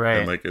it.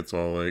 Right. And it's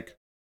all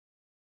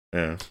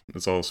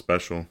it's all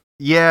special.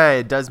 Yeah,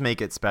 it does make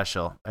it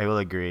special. I will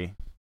agree.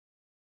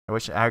 I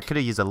wish I could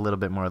have used a little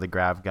bit more of the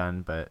grav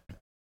gun, but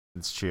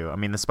It's true. I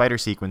mean, the spider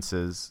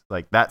sequences,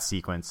 like that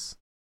sequence,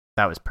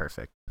 that was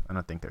perfect. I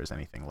don't think there's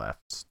anything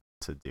left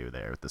to do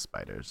there with the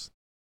spiders.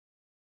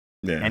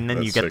 Yeah, and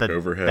then you get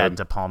that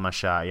De Palma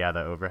shot. Yeah,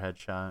 the overhead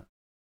shot.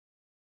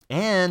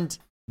 And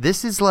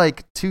this is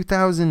like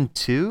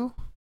 2002.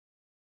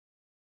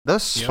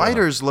 Those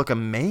spiders look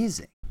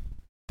amazing.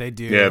 They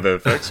do. Yeah, the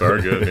effects are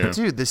good. Yeah.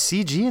 Dude, the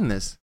CG in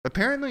this.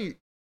 Apparently,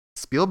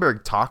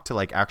 Spielberg talked to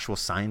like actual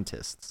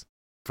scientists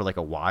for like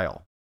a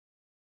while.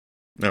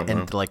 Oh, wow.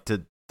 And like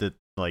to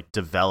like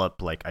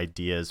develop like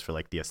ideas for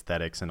like the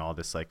aesthetics and all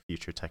this like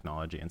future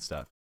technology and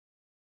stuff.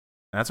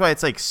 And that's why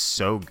it's like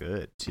so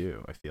good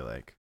too, I feel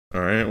like.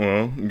 All right,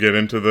 well, get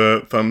into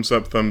the thumbs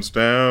up, thumbs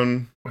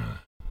down.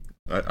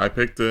 I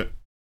picked it,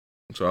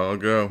 so I'll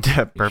go.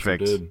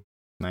 Perfect. Sure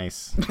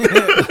Nice.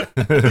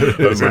 I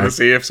was going to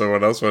see if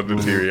someone else wanted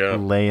to tear you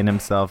up. Laying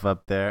himself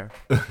up there.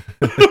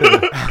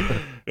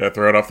 Yeah,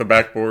 throw it off the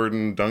backboard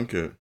and dunk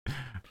it.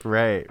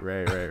 Right.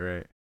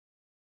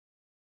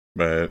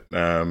 But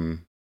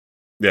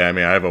yeah, I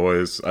mean, I've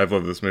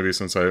loved this movie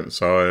since I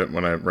saw it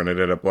when I rented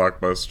it at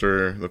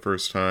Blockbuster the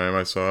first time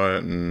I saw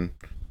it, and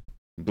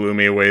blew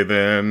me away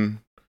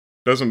then.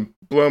 Doesn't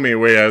blow me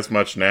away as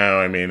much now.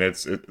 I mean, like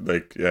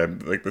the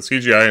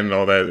CGI and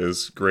all that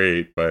is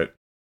great, but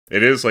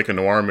it is like a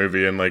noir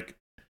movie, and like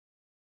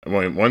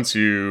once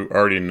you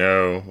already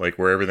know like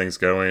where everything's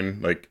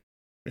going, like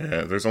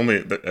yeah,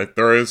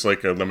 there is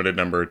like a limited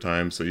number of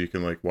times that you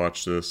can like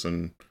watch this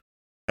and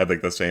have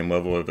like the same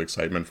level of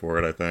excitement for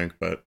it, I think,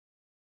 but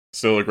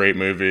still a great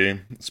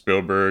movie.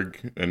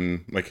 Spielberg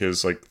and like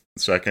his like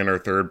second or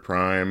third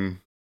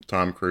prime.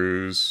 Tom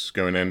Cruise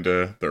going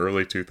into the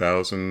early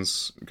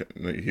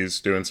 2000s. He's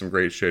doing some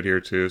great shit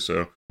here too,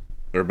 so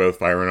they're both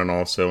firing on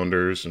all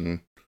cylinders and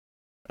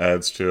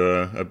adds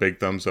to a big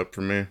thumbs up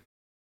for me.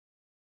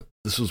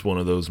 This was one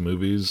of those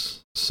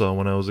movies saw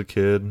when I was a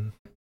kid.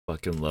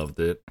 Fucking loved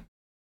it.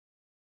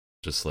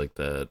 Just like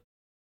that.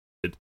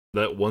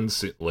 That one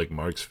scene, like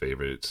Mark's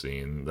favorite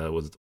scene, that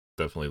was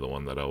definitely the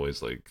one that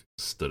always like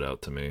stood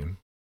out to me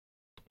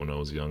when I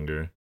was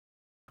younger.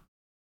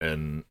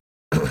 And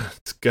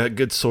it's got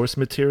good source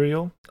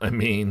material. I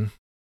mean,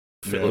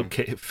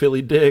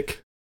 Philly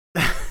Dick.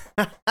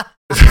 That's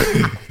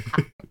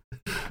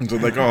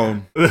what they call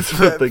him. That's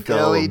what they call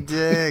Philly him.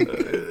 Dick.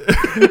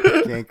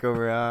 Can't go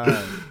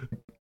wrong.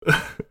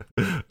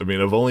 I mean,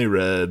 I've only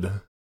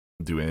read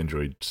Do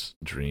Androids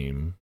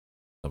Dream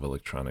of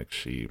Electronic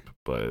Sheep,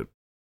 but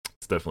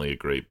it's definitely a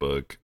great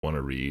book. Want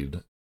to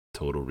read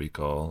Total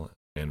Recall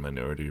and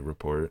Minority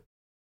Report,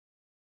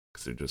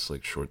 because they're just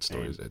like short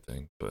stories, I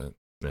think. But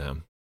yeah.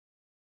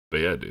 But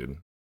yeah, dude.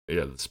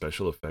 Yeah, the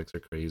special effects are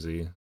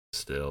crazy.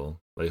 Still,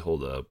 they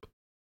hold up.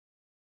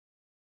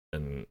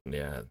 And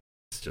yeah,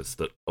 it's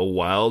just a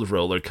wild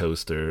roller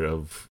coaster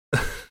of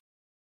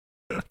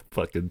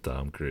fucking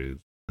Tom Cruise.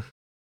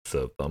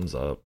 So thumbs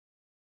up.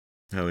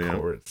 Hell yeah. Of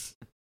course.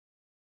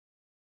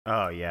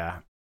 Oh yeah.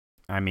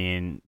 I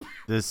mean,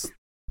 this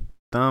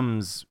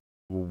thumbs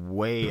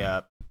way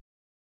up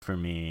for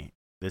me.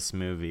 This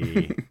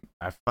movie,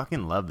 I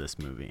fucking love this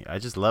movie. I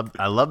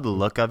love the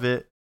look of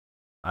it.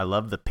 I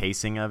love the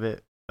pacing of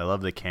it. I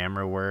love the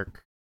camera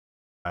work.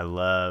 I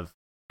love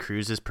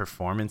Cruise's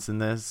performance in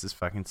this. Is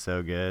fucking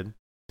so good.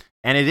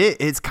 And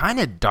it's kind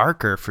of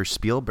darker for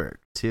Spielberg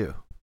too.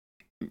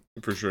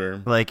 For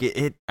sure. Like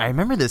I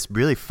remember this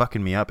really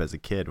fucking me up as a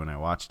kid when I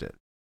watched it.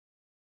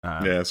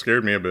 Yeah, it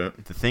scared me a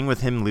bit. The thing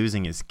with him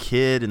losing his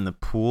kid in the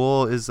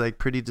pool is like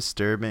pretty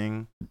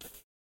disturbing.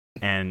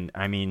 And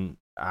I mean,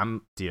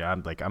 I'm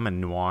a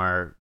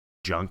noir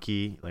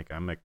junkie. Like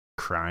I'm a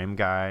crime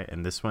guy,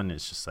 and this one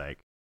is just like,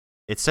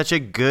 it's such a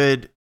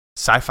good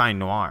sci-fi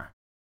noir.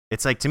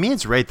 It's like, to me,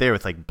 it's right there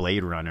with like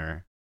Blade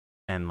Runner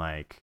and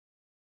like,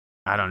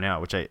 I don't know,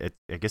 which I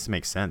guess it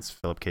makes sense,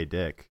 Philip K.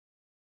 Dick.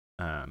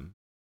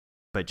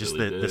 But just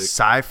the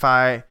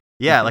sci-fi,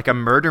 yeah, like a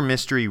murder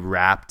mystery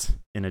wrapped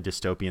in a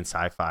dystopian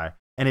sci-fi,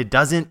 and it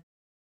doesn't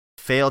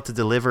fail to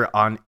deliver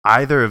on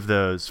either of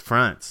those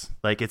fronts.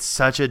 Like, it's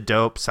such a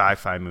dope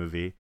sci-fi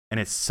movie, and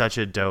it's such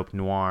a dope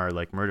noir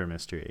like murder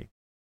mystery.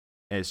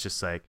 And it's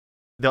just like,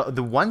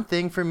 the one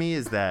thing for me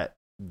is that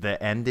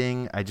the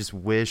ending, I just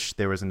wish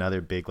there was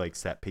another big like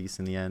set piece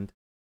in the end.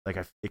 Like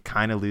it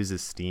kind of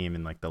loses steam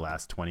in like the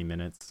last 20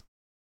 minutes.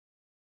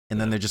 And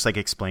then they're just like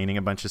explaining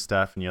a bunch of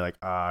stuff, and you're like,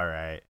 oh, all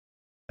right.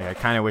 Like, I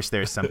kind of wish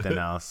there was something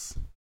else,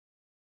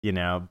 you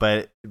know,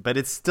 but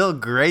it's still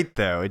great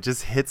though. It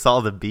just hits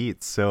all the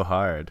beats so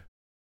hard.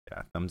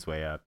 Yeah, thumbs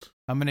way up.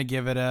 I'm going to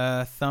give it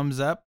a thumbs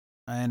up,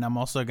 and I'm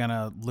also going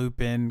to loop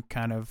in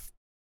kind of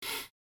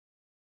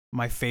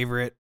my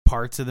favorite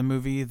parts of the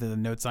movie, the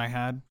notes I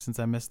had since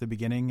I missed the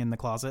beginning in the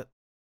closet.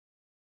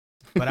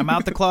 But I'm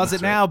out the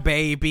closet now,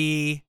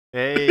 baby.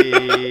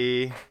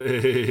 Hey.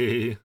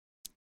 Hey.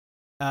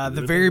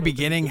 The very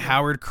beginning,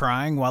 Howard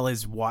crying while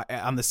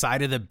on the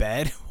side of the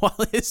bed while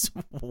his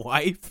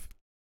wife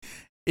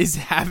is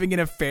having an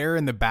affair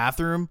in the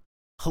bathroom.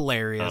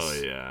 Hilarious.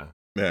 Oh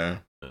yeah.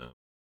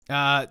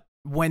 Yeah.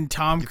 When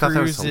Tom You thought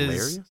that was Cruise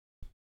hilarious?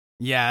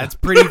 yeah, it's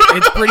pretty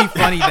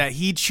funny that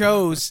he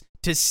chose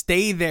to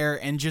stay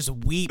there and just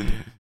weep,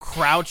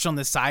 crouched on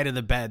the side of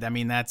the bed. I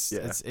mean,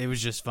 it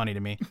was just funny to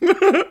me.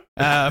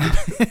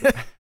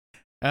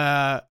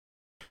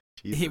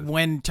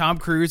 When Tom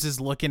Cruise is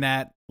looking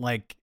at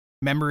like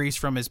memories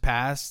from his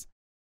past,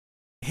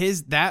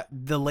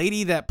 the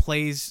lady that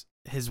plays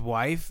his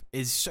wife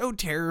is so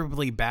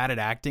terribly bad at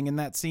acting in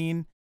that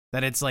scene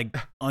that it's like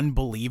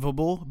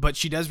unbelievable. But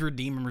she does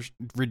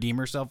redeem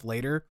herself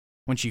later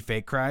when she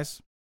fake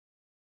cries.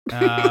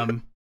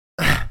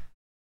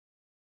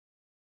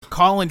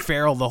 Colin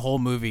Farrell, the whole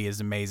movie is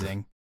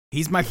amazing.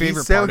 He's my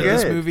favorite part of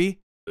this movie.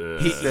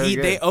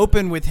 They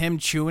open with him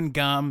chewing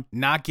gum,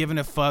 not giving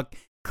a fuck,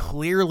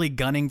 clearly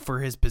gunning for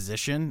his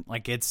position.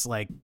 Like it's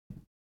like,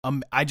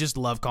 I just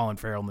love Colin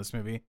Farrell in this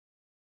movie.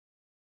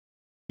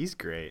 He's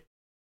great.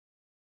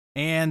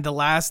 And the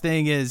last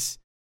thing is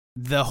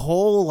the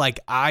whole like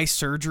eye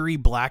surgery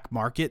black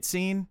market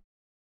scene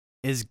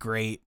is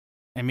great.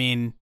 I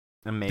mean,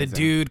 amazing. The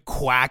dude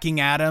quacking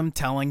at him,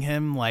 telling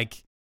him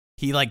like,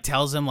 he like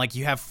tells him like,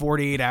 you have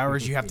 48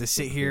 hours, you have to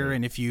sit here,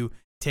 and if you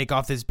take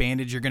off this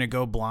bandage, you're gonna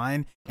go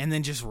blind, and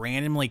then just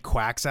randomly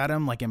quacks at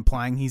him, like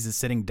implying he's a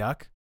sitting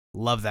duck.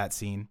 Love that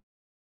scene.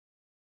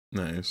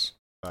 Nice.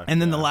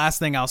 And then the last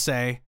thing I'll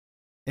say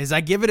is I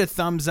give it a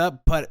thumbs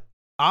up, but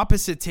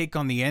opposite take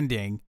on the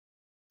ending.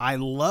 I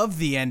love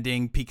the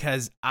ending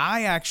because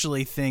I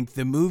actually think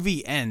the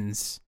movie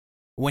ends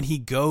when he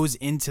goes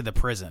into the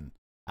prison.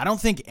 I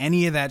don't think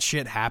any of that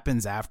shit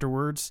happens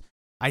afterwards.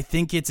 I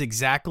think it's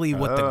exactly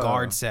what the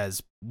guard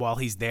says while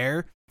he's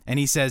there. And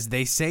he says,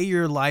 they say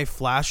your life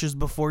flashes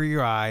before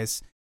your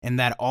eyes and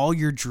that all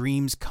your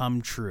dreams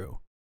come true.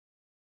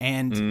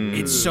 And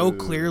it's so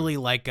clearly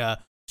like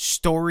a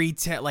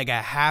like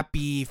a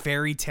happy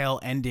fairy tale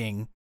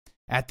ending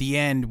at the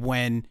end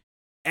when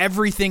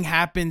everything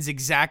happens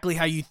exactly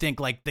how you think.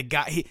 Like the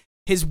guy,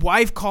 his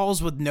wife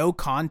calls with no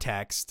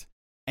context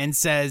and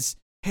says,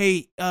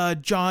 hey,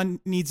 John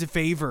needs a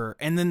favor.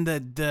 And then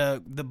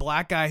the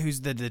black guy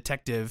who's the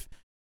detective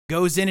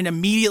goes in and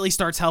immediately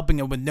starts helping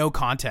him with no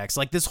context.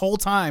 Like this whole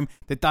time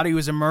they thought he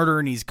was a murderer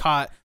and he's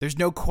caught. There's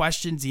no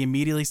questions. He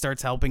immediately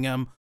starts helping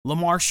him.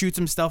 Lamar shoots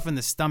himself in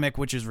the stomach,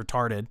 which is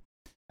retarded.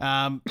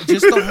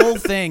 Just the whole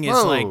thing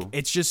is like,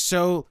 it's just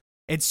so,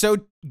 it's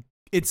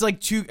like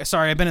too,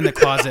 sorry, I've been in the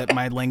closet,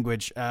 my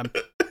language. I'm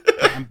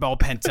all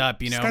pent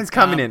up, you know. This guy's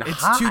coming in It's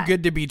hot. too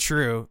good to be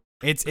true.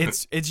 It's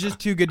just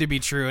too good to be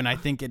true, and I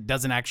think it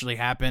doesn't actually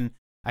happen.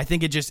 I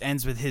think it just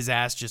ends with his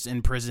ass just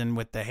in prison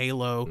with the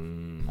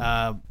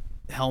Halo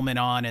helmet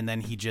on, and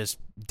then he just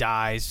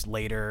dies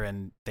later,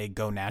 and they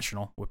go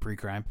national with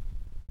pre-crime.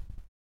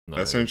 Nice.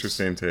 That's an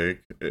interesting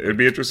take. It'd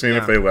be interesting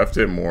if they left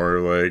it more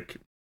like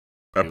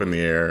up in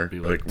the air,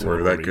 like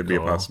where that could be a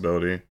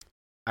possibility.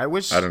 I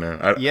wish. I don't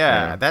know.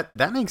 Yeah,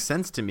 that makes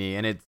sense to me,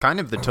 and it's kind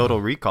of the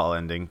Total Recall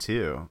ending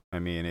too. I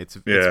mean, it's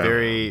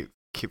very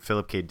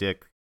Philip K.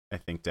 Dick, I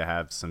think, to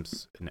have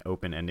an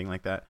open ending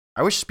like that.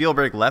 I wish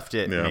Spielberg left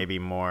it maybe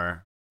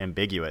more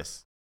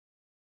ambiguous,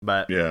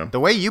 but the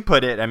way you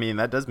put it, I mean,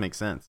 that does make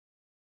sense.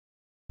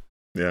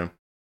 Yeah.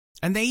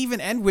 And they even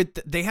end with,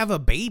 they have a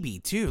baby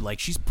too. Like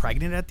she's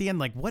pregnant at the end.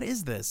 Like, what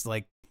is this?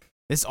 Like,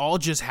 this all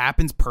just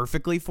happens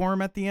perfectly for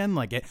him at the end.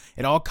 Like it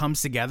all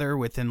comes together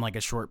within like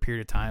a short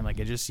period of time. Like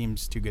it just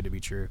seems too good to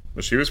be true.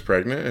 Well, she was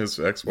pregnant, his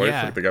ex-wife.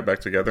 Like they got back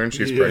together and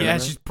she's pregnant. Yeah,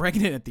 she's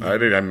pregnant at the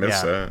end. I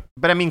missed that.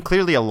 But I mean,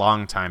 clearly a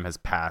long time has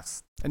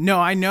passed.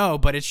 No, I know,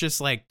 but it's just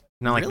like,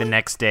 not like the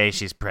next day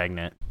she's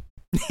pregnant.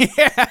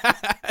 Yeah.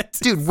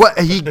 Dude, what?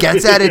 He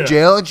gets out of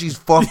jail and she's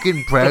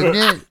fucking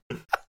pregnant?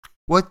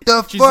 What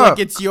the She's fuck? like,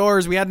 it's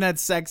yours. We hadn't had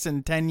sex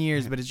in 10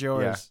 years, but it's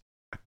yours.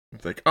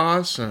 It's like,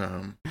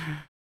 awesome.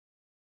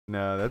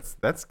 No,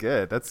 that's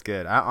good. That's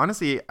good.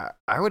 Honestly,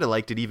 I would have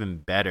liked it even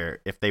better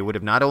if they would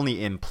have not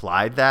only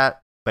implied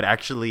that, but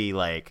actually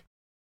like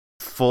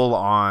full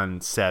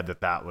on said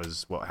that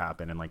was what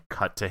happened and like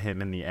cut to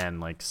him in the end,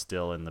 like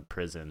still in the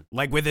prison.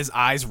 Like with his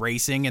eyes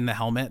racing in the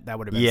helmet. That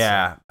would have been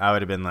sick. I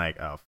would have been like,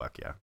 oh, fuck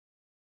yeah.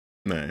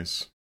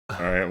 Nice. All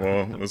right,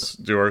 well, let's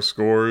do our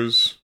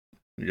scores.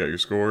 You got your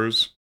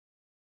scores?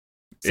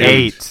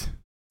 8.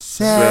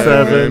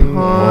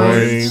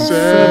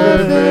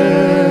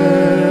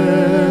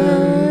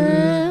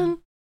 7.7.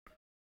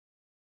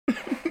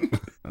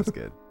 That's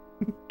good.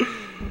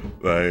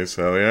 Nice,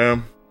 hell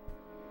yeah.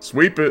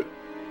 Sweep it.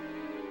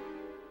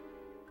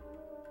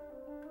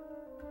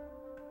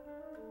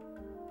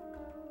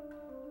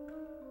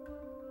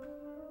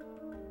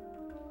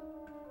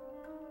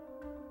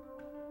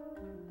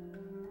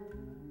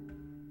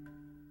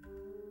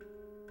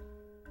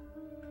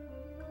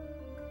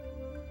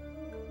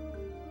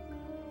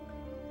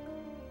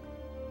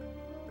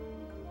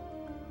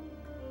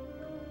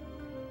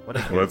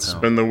 Let's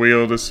spin the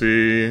wheel to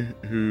see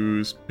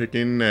who's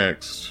picking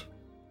next.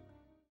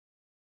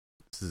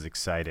 This is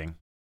exciting.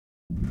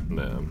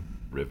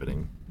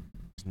 Riveting.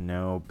 There's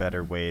no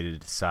better way to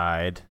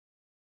decide.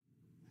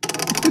 The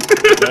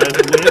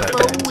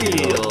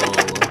wheel.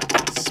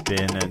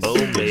 Spin a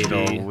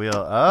digital wheel.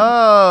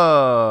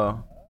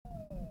 Oh!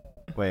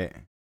 Wait.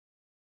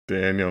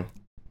 Daniel.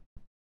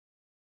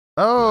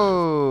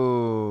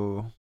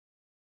 Oh.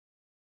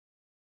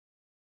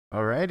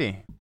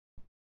 Alrighty.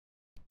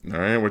 All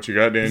right, what you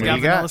got, He's Daniel? got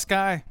you got? Vanilla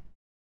Sky.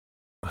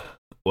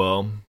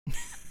 Well,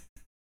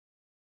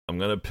 I'm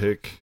gonna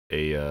pick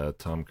a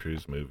Tom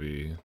Cruise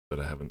movie that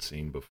I haven't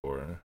seen before.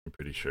 I'm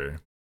pretty sure,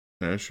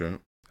 Yeah, sure.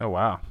 Oh,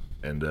 wow.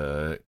 and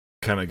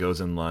kind of goes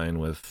in line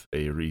with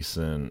a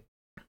recent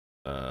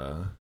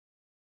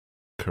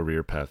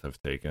career path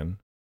I've taken.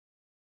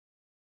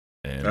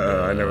 And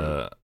I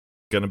know.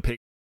 gonna pick